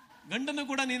 ಗಂಡನು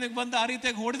ಕೂಡ ನಿನಗೆ ಬಂದು ಆ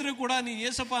ರೀತಿಯಾಗಿ ಹೊಡೆದ್ರು ಕೂಡ ನೀ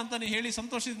ಯೇಸಪ್ಪ ಅಂತ ಹೇಳಿ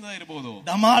ಸಂತೋಷದಿಂದ ಇರಬಹುದು.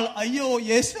 Damal ayyo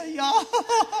yesaya.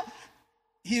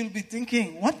 He will be thinking,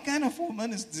 what kind of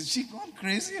woman is this? She gone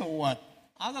crazy or what?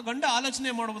 ಆಗ ಗಂಡ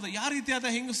ಆಲೋಚನೆ ಮಾಡಬಹುದು, ಯಾವ ರೀತಿಯಾದ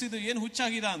ಹೆಂಗಸಿದು ಏನು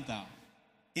ಹುಚ್ಚಾಗಿದ ಅಂತ.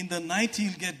 In the night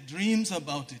he'll get dreams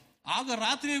about it. ಆಗ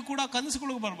ರಾತ್ರಿ ಕೂಡ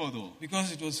ಕನಸುಗಳು ಬರಬಹುದು. Because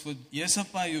it was for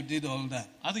Yesappa you did all that.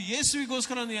 ಅದು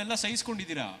ಯೇಸುವಿಗೋಸ್ಕರ ನೀವು ಎಲ್ಲ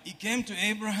ಸಹಿಸಿಕೊಂಡಿದ್ದೀರಾ. He came to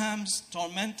Abraham's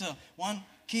tormentor, one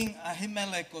King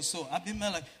Ahimelech or so,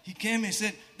 Abimelech. He came, he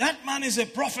said, that man is a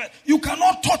prophet. You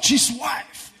cannot touch his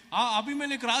wife. ಆ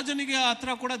ಅಭಿಮೆಲೆಕ್ ರಾಜನಿಗೆ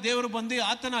ಹತ್ರ ಕೂಡ ದೇವರು ಬಂದು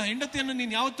ಆತನ ಹೆಂಡತಿಯನ್ನು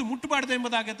ನೀನು ಯಾವತ್ತೂ ಮುಟ್ಟಬಾರದು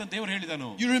ಎಂಬುದಾಗತ್ತೆ ದೇವರು ಹೇಳಿದನು.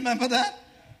 You remember that?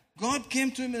 God came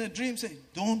to him in a dream, said,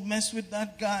 don't mess with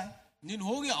that guy. ನೀನು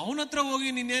ಹೋಗಿ ಅವನ ಹತ್ರ ಹೋಗಿ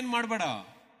ನೀನೇನ್ ಮಾಡಬೇಡ.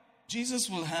 Jesus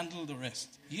will handle the rest.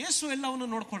 ಯೇಸು ಎಲ್ಲವನ್ನು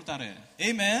ನೋಡ್ಕೊಳ್ತಾರೆ.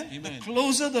 Amen. The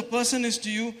closer the person is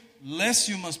to you, less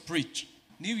you must preach.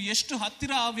 ನೀವು ಎಷ್ಟು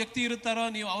ಹತ್ತಿರ ಆ ವ್ಯಕ್ತಿ ಇರುತ್ತಾರೋ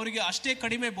ನೀವು ಅವರಿಗೆ ಅಷ್ಟೇ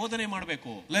ಕಡಿಮೆ ಬೋಧನೆ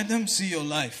ಮಾಡಬೇಕು. Let them see your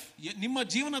life. ನಿಮ್ಮ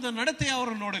ಜೀವನದ ನಡತೆ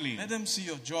ಅವರು ನೋಡಲಿ. Let them see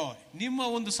your joy. ನಿಮ್ಮ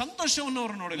ಒಂದು ಸಂತೋಷವನ್ನು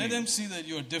ಅವರು ನೋಡಲಿ. Let them see that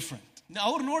you are different.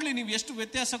 ಅವ್ರು ನೋಡ್ಲಿ ನೀವು ಎಷ್ಟು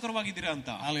ವ್ಯತ್ಯಾಸಕರವಾಗಿದ್ದೀರಾ ಅಂತ.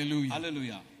 Hallelujah.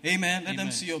 Hallelujah. Amen. Let them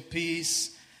Amen. see your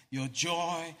peace, your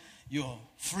joy, your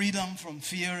freedom from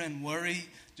fear and worry,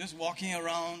 just walking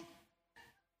around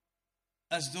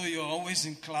as though you're always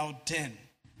in cloud 10.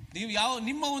 ನೀವು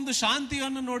ನಿಮ್ಮ ಒಂದು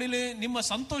ಶಾಂತಿಯನ್ನು ನೋಡಿಲಿ, ನಿಮ್ಮ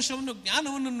ಸಂತೋಷವನ್ನು,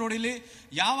 ಜ್ಞಾನವನ್ನು ನೋಡಿಲಿ,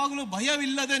 ಯಾವಾಗಲೂ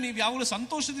ಭಯವಿಲ್ಲದೆ ನೀವು ಯಾವಾಗಲೂ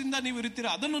ಸಂತೋಷದಿಂದ ನೀವು ಇರ್ತೀರ,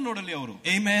 ಅದನ್ನು ನೋಡಲಿ ಅವರು.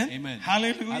 Amen. Amen.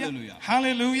 Hallelujah. Hallelujah.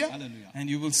 Hallelujah. Hallelujah. And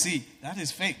you will see that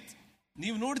is faith.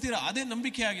 ನೀವು ನೋಡ್ತೀರಾ ಅದೇ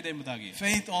ನಂಬಿಕೆ ಆಗಿದೆ ಎಂಬುದಾಗಿ.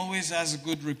 Faith always has a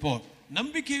good report.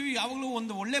 ನಂಬಿಕೆಯು ಯಾವಾಗಲೂ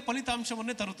ಒಂದು ಒಳ್ಳೆ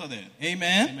ಫಲಿತಾಂಶವನ್ನೇ ತರುತ್ತದೆ.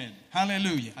 Amen. Amen.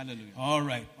 Hallelujah. Hallelujah. All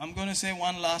right. I'm going to say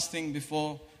one last thing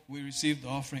before we receive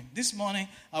the offering. This morning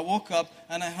I woke up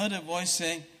and I heard a voice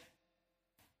saying,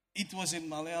 it was in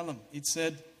Malayalam. It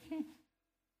said,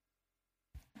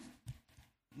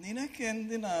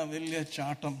 "Ninakendina velya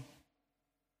chatam.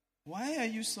 Why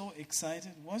are you so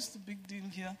excited? What's the big deal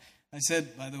here?" I said,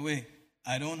 "By the way,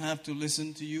 I don't have to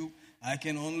listen to you. I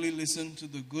can only listen to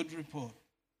the good report."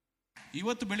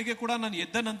 ಇವತ್ತು ಬೆಳಿಗ್ಗೆ ಕೂಡ ನಾನು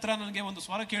ಎದ್ದ ನಂತರ ನನಗೆ ಒಂದು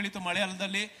ಸ್ವರ ಕೇಳಿತು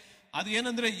ಮಲಯಾಳದಲ್ಲಿ. ಅದು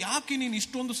ಏನಂದ್ರೆ, ಯಾಕೆ ನೀನು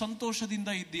ಇಷ್ಟೊಂದು ಸಂತೋಷದಿಂದ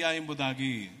ಇದ್ದೀಯಾ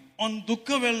ಎಂಬುದಾಗಿ. On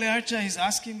Dukha Velyacha, he's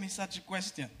asking me such a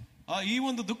question. ಈ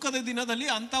ಒಂದು ದುಃಖದ ದಿನದಲ್ಲಿ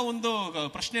ಅಂತ ಒಂದು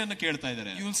ಪ್ರಶ್ನೆಯನ್ನು ಕೇಳ್ತಾ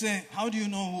ಇದ್ದಾರೆ. You will say, "How do you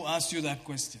know who asked you that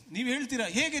question?" ನೀವು ಹೇಳ್ತೀರಾ,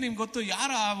 ಹೇಗೆ ನಿಮ್ಗೆ ಗೊತ್ತು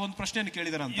ಯಾರು ಆ ಒಂದು ಪ್ರಶ್ನೆಯನ್ನು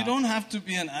ಕೇಳಿದಾರೆ ಅಂತ. You don't have to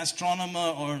be an astronomer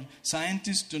or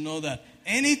scientist to know that.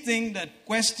 Anything that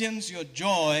questions your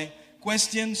joy,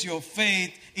 questions your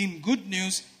faith in good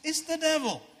news is the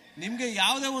devil. ನಿಮ್ಗೆ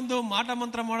ಯಾವುದೇ ಒಂದು ಮಾಟ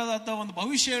ಮಂತ್ರ ಮಾಡೋದಂತ ಒಂದು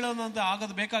ಭವಿಷ್ಯ ಹೇಳೋದಂತ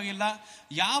ಆಗೋದು ಬೇಕಾಗಿಲ್ಲ.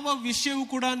 ಯಾವ ವಿಷಯವೂ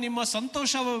ಕೂಡ ನಿಮ್ಮ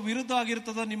ಸಂತೋಷ ವಿರುದ್ಧ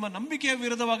ಆಗಿರ್ತದೋ, ನಿಮ್ಮ ನಂಬಿಕೆಯ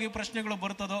ವಿರುದ್ಧವಾಗಿ ಪ್ರಶ್ನೆಗಳು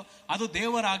ಬರ್ತದೋ, ಅದು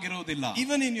ದೇವರಾಗಿರುವುದಿಲ್ಲ.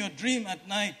 Even in your dream at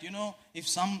night, if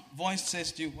some voice says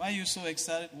to you, "Why are you so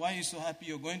excited? Why are you so happy?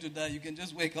 You're going to die." You can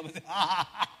just wake up and say,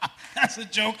 "That's a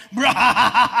joke."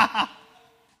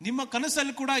 ನಿಮ್ಮ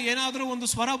ಕನಸಲ್ಲಿ ಕೂಡ ಏನಾದರೂ ಒಂದು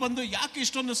ಸ್ವರ ಬಂದು, ಯಾಕೆ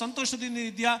ಇಷ್ಟೊಂದು ಸಂತೋಷದಿಂದ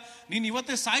ಇದೆಯಾ, ನೀನು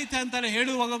ಇವತ್ತೇ ಸಾಯ್ತೆ ಅಂತಾನೆ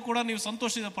ಹೇಳುವಾಗ ಕೂಡ ನೀವು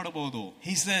ಸಂತೋಷ ಪಡಬಹುದು.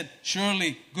 He said,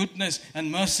 "Surely goodness and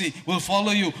mercy will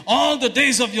follow you all the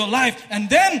days of your life, and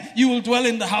then you will dwell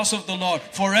in the house of the Lord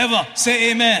forever." Say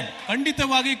amen.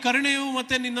 ಖಂಡಿತವಾಗಿ ಕರುಣೆಯು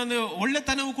ಮತ್ತೆ ನಿನ್ನ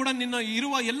ಒಳ್ಳೆತನವು ಕೂಡ ನಿನ್ನ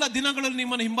ಇರುವ ಎಲ್ಲ ದಿನಗಳಲ್ಲಿ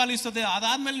ನಿಮ್ಮನ್ನು ಹಿಂಬಾಲಿಸುತ್ತದೆ.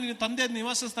 ಅದಾದ್ಮೇಲೆ ನೀನು ತಂದೆಯ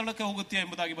ನಿವಾಸ ಸ್ಥಳಕ್ಕೆ ಹೋಗುತ್ತೀಯಾ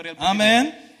ಎಂಬುದಾಗಿ ಬರೆಯಲ್ಪಟ್ಟಿದೆ.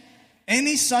 Amen.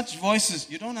 Any such voices,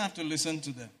 you don't have to listen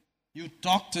to them. You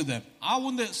talk to them. ಆ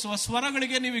ಒಂದು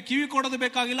ಸ್ವರಗಳಿಗೆ ನೀವು ಕಿವಿ ಕೊಡೋದು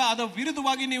ಬೇಕಾಗಿಲ್ಲ, ಅದರ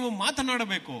ವಿರುದ್ಧವಾಗಿ ನೀವು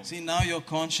ಮಾತನಾಡಬೇಕು. See, now your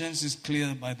conscience is clear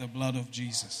by the blood of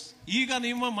Jesus. ಈಗ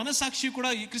ನಿಮ್ಮ ಮನಸ್ಸಾಕ್ಷಿ ಕೂಡ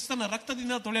ಈ ಕ್ರಿಸ್ತನ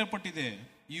ರಕ್ತದಿಂದ ತೊಳೆಯಲ್ಪಟ್ಟಿದೆ.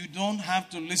 You don't have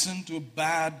to listen to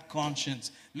bad conscience.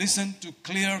 Listen to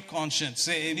clear conscience.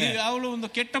 Say amen. ನೀವು ಯಾವಾಗಲೂ ಒಂದು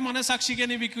ಕೆಟ್ಟ ಮನಸ್ಸಾಕ್ಷಿಗೆ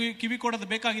ನೀವು ಕಿವಿ ಕೊಡೋದು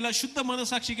ಬೇಕಾಗಿಲ್ಲ, ಶುದ್ಧ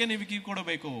ಮನಸ್ಸಾಕ್ಷಿಗೆ ನೀವು ಕಿವಿ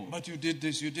ಕೊಡಬೇಕು. But you did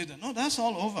this, you did that. No, that's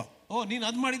all over. ನೀನು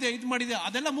ಅದ್ ಮಾಡಿದೆ, ಇದು ಮಾಡಿದೆ,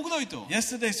 ಅದೆಲ್ಲ ಮುಗಿದೋಯ್ತು.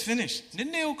 Yesterday's finished.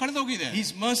 ನಿನ್ನೆಯೂ ಕಳೆದೋಗಿದೆ. His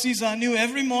mercies are new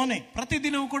every morning.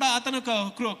 ಪ್ರತಿದಿನವೂ ಕೂಡ ಆತನ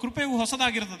ಕೃಪೆಯು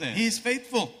ಹೊಸದಾಗಿರುತ್ತದೆ. He is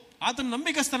faithful. ಆತನ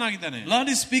ನಂಬಿಕಸ್ಥನಾಗಿದ್ದಾನೆ. Blood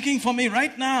is speaking for me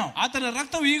right now. ಆತನ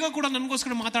ರಕ್ತವು ಈಗ ಕೂಡ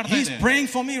ನನಗೋಸ್ಕರ ಮಾತಾಡ್ತಾ ಇದೆ. He is praying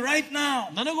for me right now.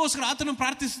 ನನಗೋಸ್ಕರ ಆತನು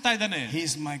ಪ್ರಾರ್ಥಿಸುತ್ತಾ ಇದ್ದಾನೆ. He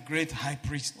is my great high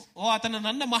priest. ಆತನ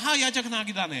ನನ್ನ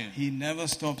ಮಹಾಯಾಜಕನಾಗಿದ್ದಾನೆ. He never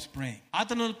stops praying.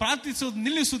 ಆತನು ಪ್ರಾರ್ಥಿಸೋದು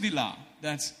ನಿಲ್ಲಿಸುವುದಿಲ್ಲ.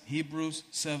 That's Hebrews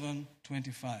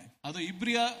 7:25. ಅದು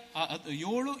ಇಬ್ರಿಯ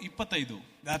 7:25.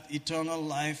 That eternal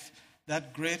life, that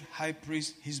great high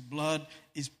priest, his blood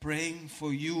is praying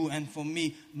for you and for me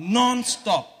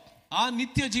non-stop. ಆ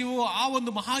ನಿತ್ಯ ಜೀವವು, ಆ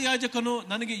ಒಂದು ಮಹಾಯಾಜಕನು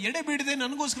ನನಗೆ ಎಡೆಬಿಡದೆ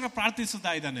ನನಗೋಸ್ಕರ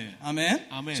ಪ್ರಾರ್ಥಿಸುತ್ತಾ ಇದ್ದಾನೆ. Amen.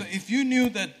 Amen. So if you knew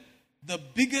that the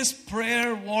biggest prayer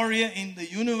warrior in the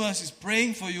universe is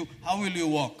praying for you, how will you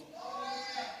walk?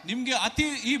 ನಿಮ್ಗೆ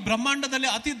ಈ ಬ್ರಹ್ಮಾಂಡದಲ್ಲಿ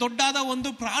ಅತಿ ದೊಡ್ಡಾದ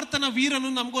ಒಂದು ಪ್ರಾರ್ಥನಾ ವೀರನು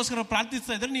ನಮಗೋಸ್ಕರ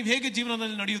ಪ್ರಾರ್ಥಿಸ್ತಾ ಇದ್ರೆ ನೀವು ಹೇಗೆ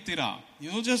ಜೀವನದಲ್ಲಿ ನಡೆಯುತ್ತೀರಾ?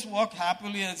 You just walk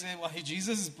happily and say, "Why,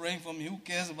 Jesus is praying for me. Who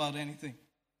cares about anything?"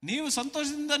 ನೀವು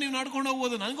ಸಂತೋಷದಿಂದ ನೀವು ನಡ್ಕೊಂಡು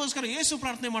ಹೋಗ್ಬೋದು, ನನಗೋಸ್ಕರ ಯೇಸು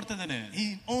ಪ್ರಾರ್ಥನೆ ಮಾಡ್ತಾ ಇದ್ದಾನೆ. He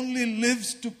only lives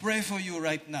to pray for you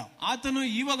right now. ಆತನು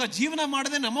ಇವಾಗ ಜೀವನ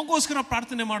ಮಾಡದೆ ನಮಗೋಸ್ಕರ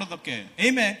ಪ್ರಾರ್ಥನೆ ಮಾಡೋದಕ್ಕೆ.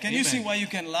 Amen. Can you see why you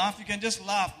can laugh? You can just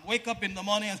laugh. Wake up in the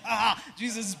morning and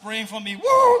Jesus is praying for me.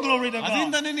 Woo, glory to God.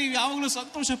 ಅದರಿಂದನೇ ನೀವು ಯಾವಾಗಲೂ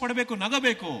ಸಂತೋಷ ಪಡಬೇಕು,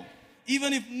 ನಗಬೇಕು.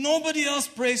 Even if nobody else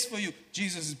prays for you,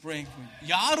 Jesus is praying for you.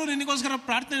 ಯಾರು ನಿನಗೋಸ್ಕರ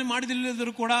ಪ್ರಾರ್ಥನೆ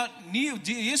ಮಾಡಿದಿಲ್ಲದರೂ ಕೂಡ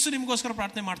ಯೇಸು ನಿಮಗೋಸ್ಕರ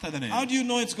ಪ್ರಾರ್ಥನೆ ಮಾಡ್ತಾ ಇದ್ದಾನೆ. How do you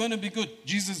know it's going to be good?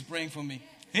 Jesus is praying for me.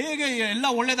 ಹೇಗೆ ಎಲ್ಲ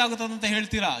ಒಳ್ಳೇದಾಗುತ್ತದೆ ಅಂತ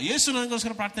ಹೇಳ್ತೀರಾ? ಯೇಸು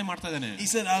ನನಗೋಸ್ಕರ ಪ್ರಾರ್ಥನೆ ಮಾಡ್ತಾ ಇದ್ದಾನೆ. He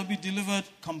said, "I'll be delivered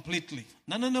completely."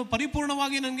 ನನ್ನನ್ನು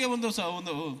ಪರಿಪೂರ್ಣವಾಗಿ ನನಗೆ ಒಂದು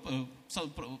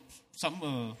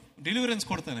ಡೆಲಿವರೆನ್ಸ್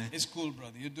ಕೊಡ್ತಾನೆ. It's cool,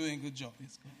 brother. You're doing a good job.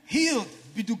 Healed,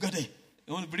 bidugade.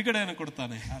 ಒಂದು ಬಿಡುಗಡೆಯನ್ನು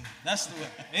ಕೊಡ್ತಾನೆ. That's the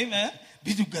word. Amen.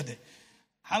 Bidugade.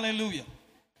 Hallelujah.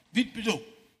 Bidu.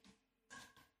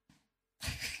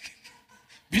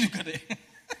 Bidugade.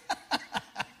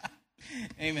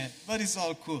 Amen. But it's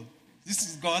all cool. This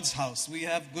is God's house. We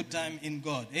have good time in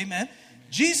God. Amen.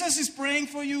 Jesus is praying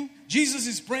for you. Jesus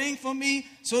is praying for me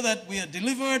so that we are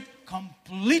delivered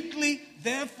completely.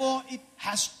 Therefore, it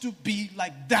has to be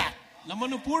like that.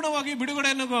 ನಮ್ಮನ್ನು ಪೂರ್ಣವಾಗಿ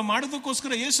ಬಿಡುಗಡೆಯನ್ನು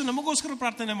ಮಾಡೋದಕ್ಕೋಸ್ಕರ ಯೇಸು ನಮಗೋಸ್ಕರ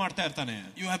ಪ್ರಾರ್ಥನೆ ಮಾಡ್ತಾ ಇರ್ತಾನೆ.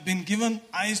 You have been given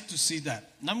eyes to see that.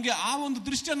 ನಮಗೆ ಆ ಒಂದು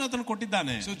ದೃಷ್ಟಿಯನ್ನು ಆತನು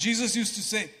ಕೊಟ್ಟಿದ್ದಾನೆ. So Jesus used to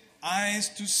say, eyes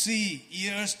to see,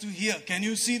 ears to hear. Can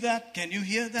you see that? Can you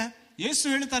hear that? ಯೇಸು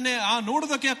ಹೇಳ್ತಾನೆ, ಆ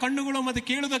ನೋಡೋದಕ್ಕೆ ಕಣ್ಣುಗಳು ಮತ್ತೆ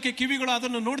ಕೇಳೋದಕ್ಕೆ ಕಿವಿಗಳು,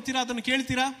 ಅದನ್ನು ನೋಡ್ತೀರಾ, ಅದನ್ನು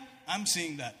ಕೇಳ್ತೀರಾ? I'm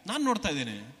seeing that. ನಾನು ನೋಡ್ತಾ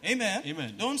ಇದ್ದೇನೆ. Amen. Amen.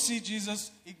 Don't see Jesus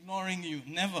ignoring you.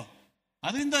 Never.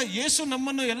 ಅದರಿಂದ ಯೇಸು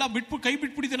ನಮ್ಮನ್ನು ಎಲ್ಲ ಕೈ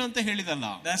ಬಿಟ್ಬಿಟ್ಟಿದ್ದಾನೆ ಅಂತ ಹೇಳಿದಲ್ಲ.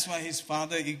 That's why his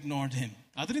father ignored him.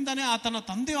 ಅದರಿಂದಾನೇ ಆತನ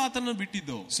ತಂದೆ ಆತನನ್ನು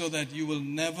ಬಿಟ್ಟಿದ್ದು. So that you will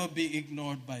never be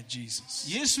ignored by Jesus.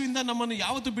 ಯೇಸುವಿಂದ ನಮ್ಮನ್ನು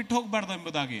ಯಾವತ್ತೂ ಬಿಟ್ಟು ಹೋಗಬಾರ್ದು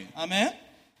ಎಂಬುದಾಗಿ. Amen.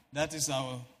 That is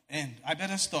our end. I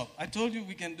better stop. I told you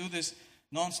we can do this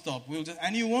non-stop.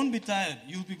 And you won't be tired.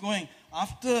 You'll be going.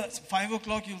 After 5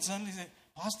 o'clock, you'll suddenly say,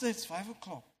 Pastor, it's 5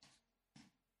 o'clock.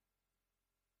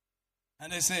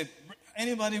 And I say,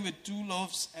 anybody with 2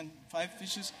 loaves and 5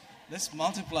 fishes, let's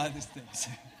multiply these things.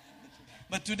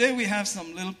 But today we have some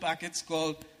little packets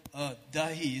called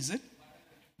dahi, is it?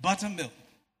 Buttermilk.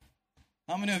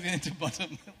 How many of you are into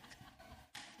buttermilk?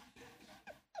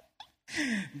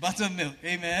 Buttermilk,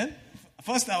 amen.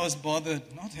 First I was bothered.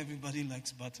 Not everybody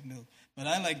likes buttermilk, but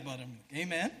I like buttermilk.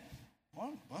 Amen.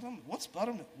 What? Buttermilk? What's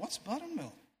buttermilk? What's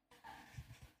buttermilk?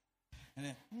 And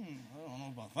then, I don't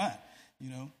know about that, you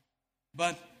know.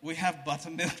 But we have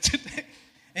buttermilk today.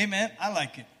 Amen. I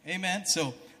like it. Amen. So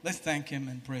let's thank him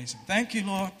and praise him. Thank you,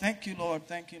 Lord. Thank you, Lord.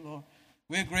 Thank you, Lord.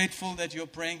 We're grateful that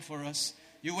you're praying for us.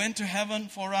 You went to heaven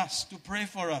for us, to pray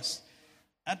for us.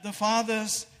 At the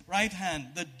Father's right hand,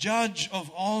 the judge of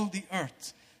all the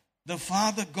earth, the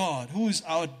Father God, who is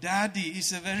our daddy, is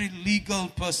a very legal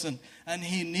person, and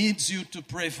he needs you to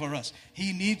pray for us. He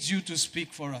needs you to speak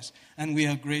for us, and we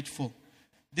are grateful.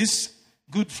 This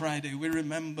Good Friday, we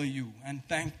remember you and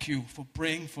thank you for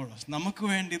praying for us. Namakku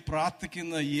vendi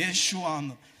prarthikkunna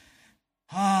Yeshuvaanu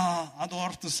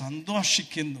adorthu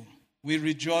sandoshikkunu. We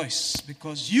rejoice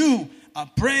because you are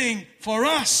praying for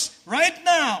us right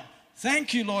now.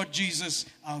 Thank you, Lord Jesus,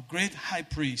 our great high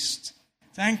priest.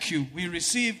 Thank you. We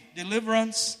receive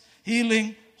deliverance,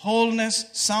 healing, wholeness,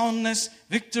 soundness,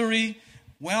 victory,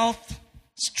 wealth,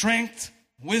 strength,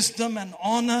 wisdom and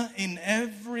honor in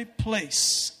every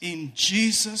place. In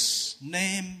Jesus'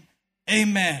 name,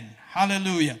 amen.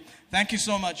 Hallelujah. Thank you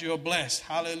so much. You're blessed.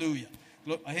 Hallelujah.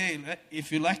 Hey,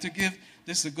 if you like to give,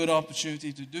 this is a good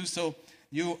opportunity to do so.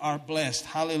 You are blessed.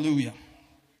 Hallelujah.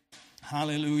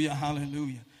 Hallelujah.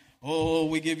 Hallelujah. Oh,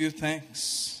 we give you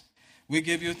thanks. We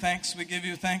give you thanks. We give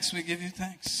you thanks. We give you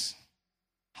thanks.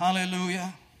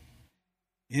 Hallelujah.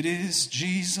 It is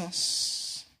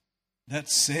Jesus that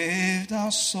saved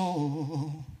our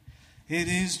soul. It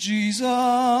is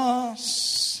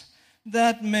Jesus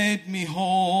that made me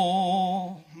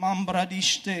whole.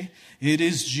 Mambradishte. It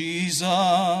is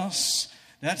Jesus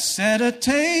that set a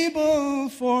table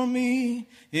for me.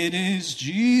 It is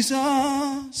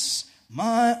Jesus,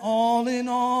 my all in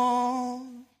all.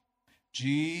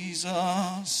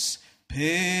 Jesus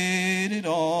paid it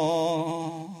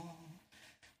all.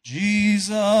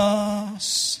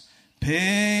 Jesus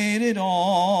paid it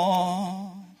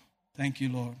all. Thank you,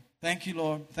 Lord. Thank you,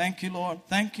 Lord. Thank you, Lord.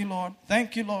 Thank you, Lord.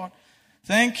 Thank you, Lord.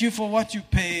 Thank you for what you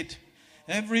paid.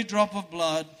 Every drop of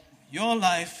blood, your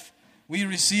life, we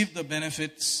receive the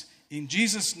benefits. In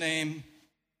Jesus' name,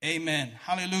 amen.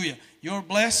 Hallelujah. You're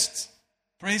blessed.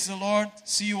 Praise the Lord.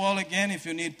 See you all again. If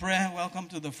you need prayer, welcome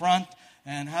to the front.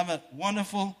 And have a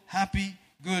wonderful, happy,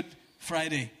 good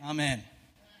Friday. Amen.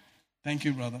 Thank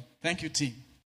you, brother. Thank you, team.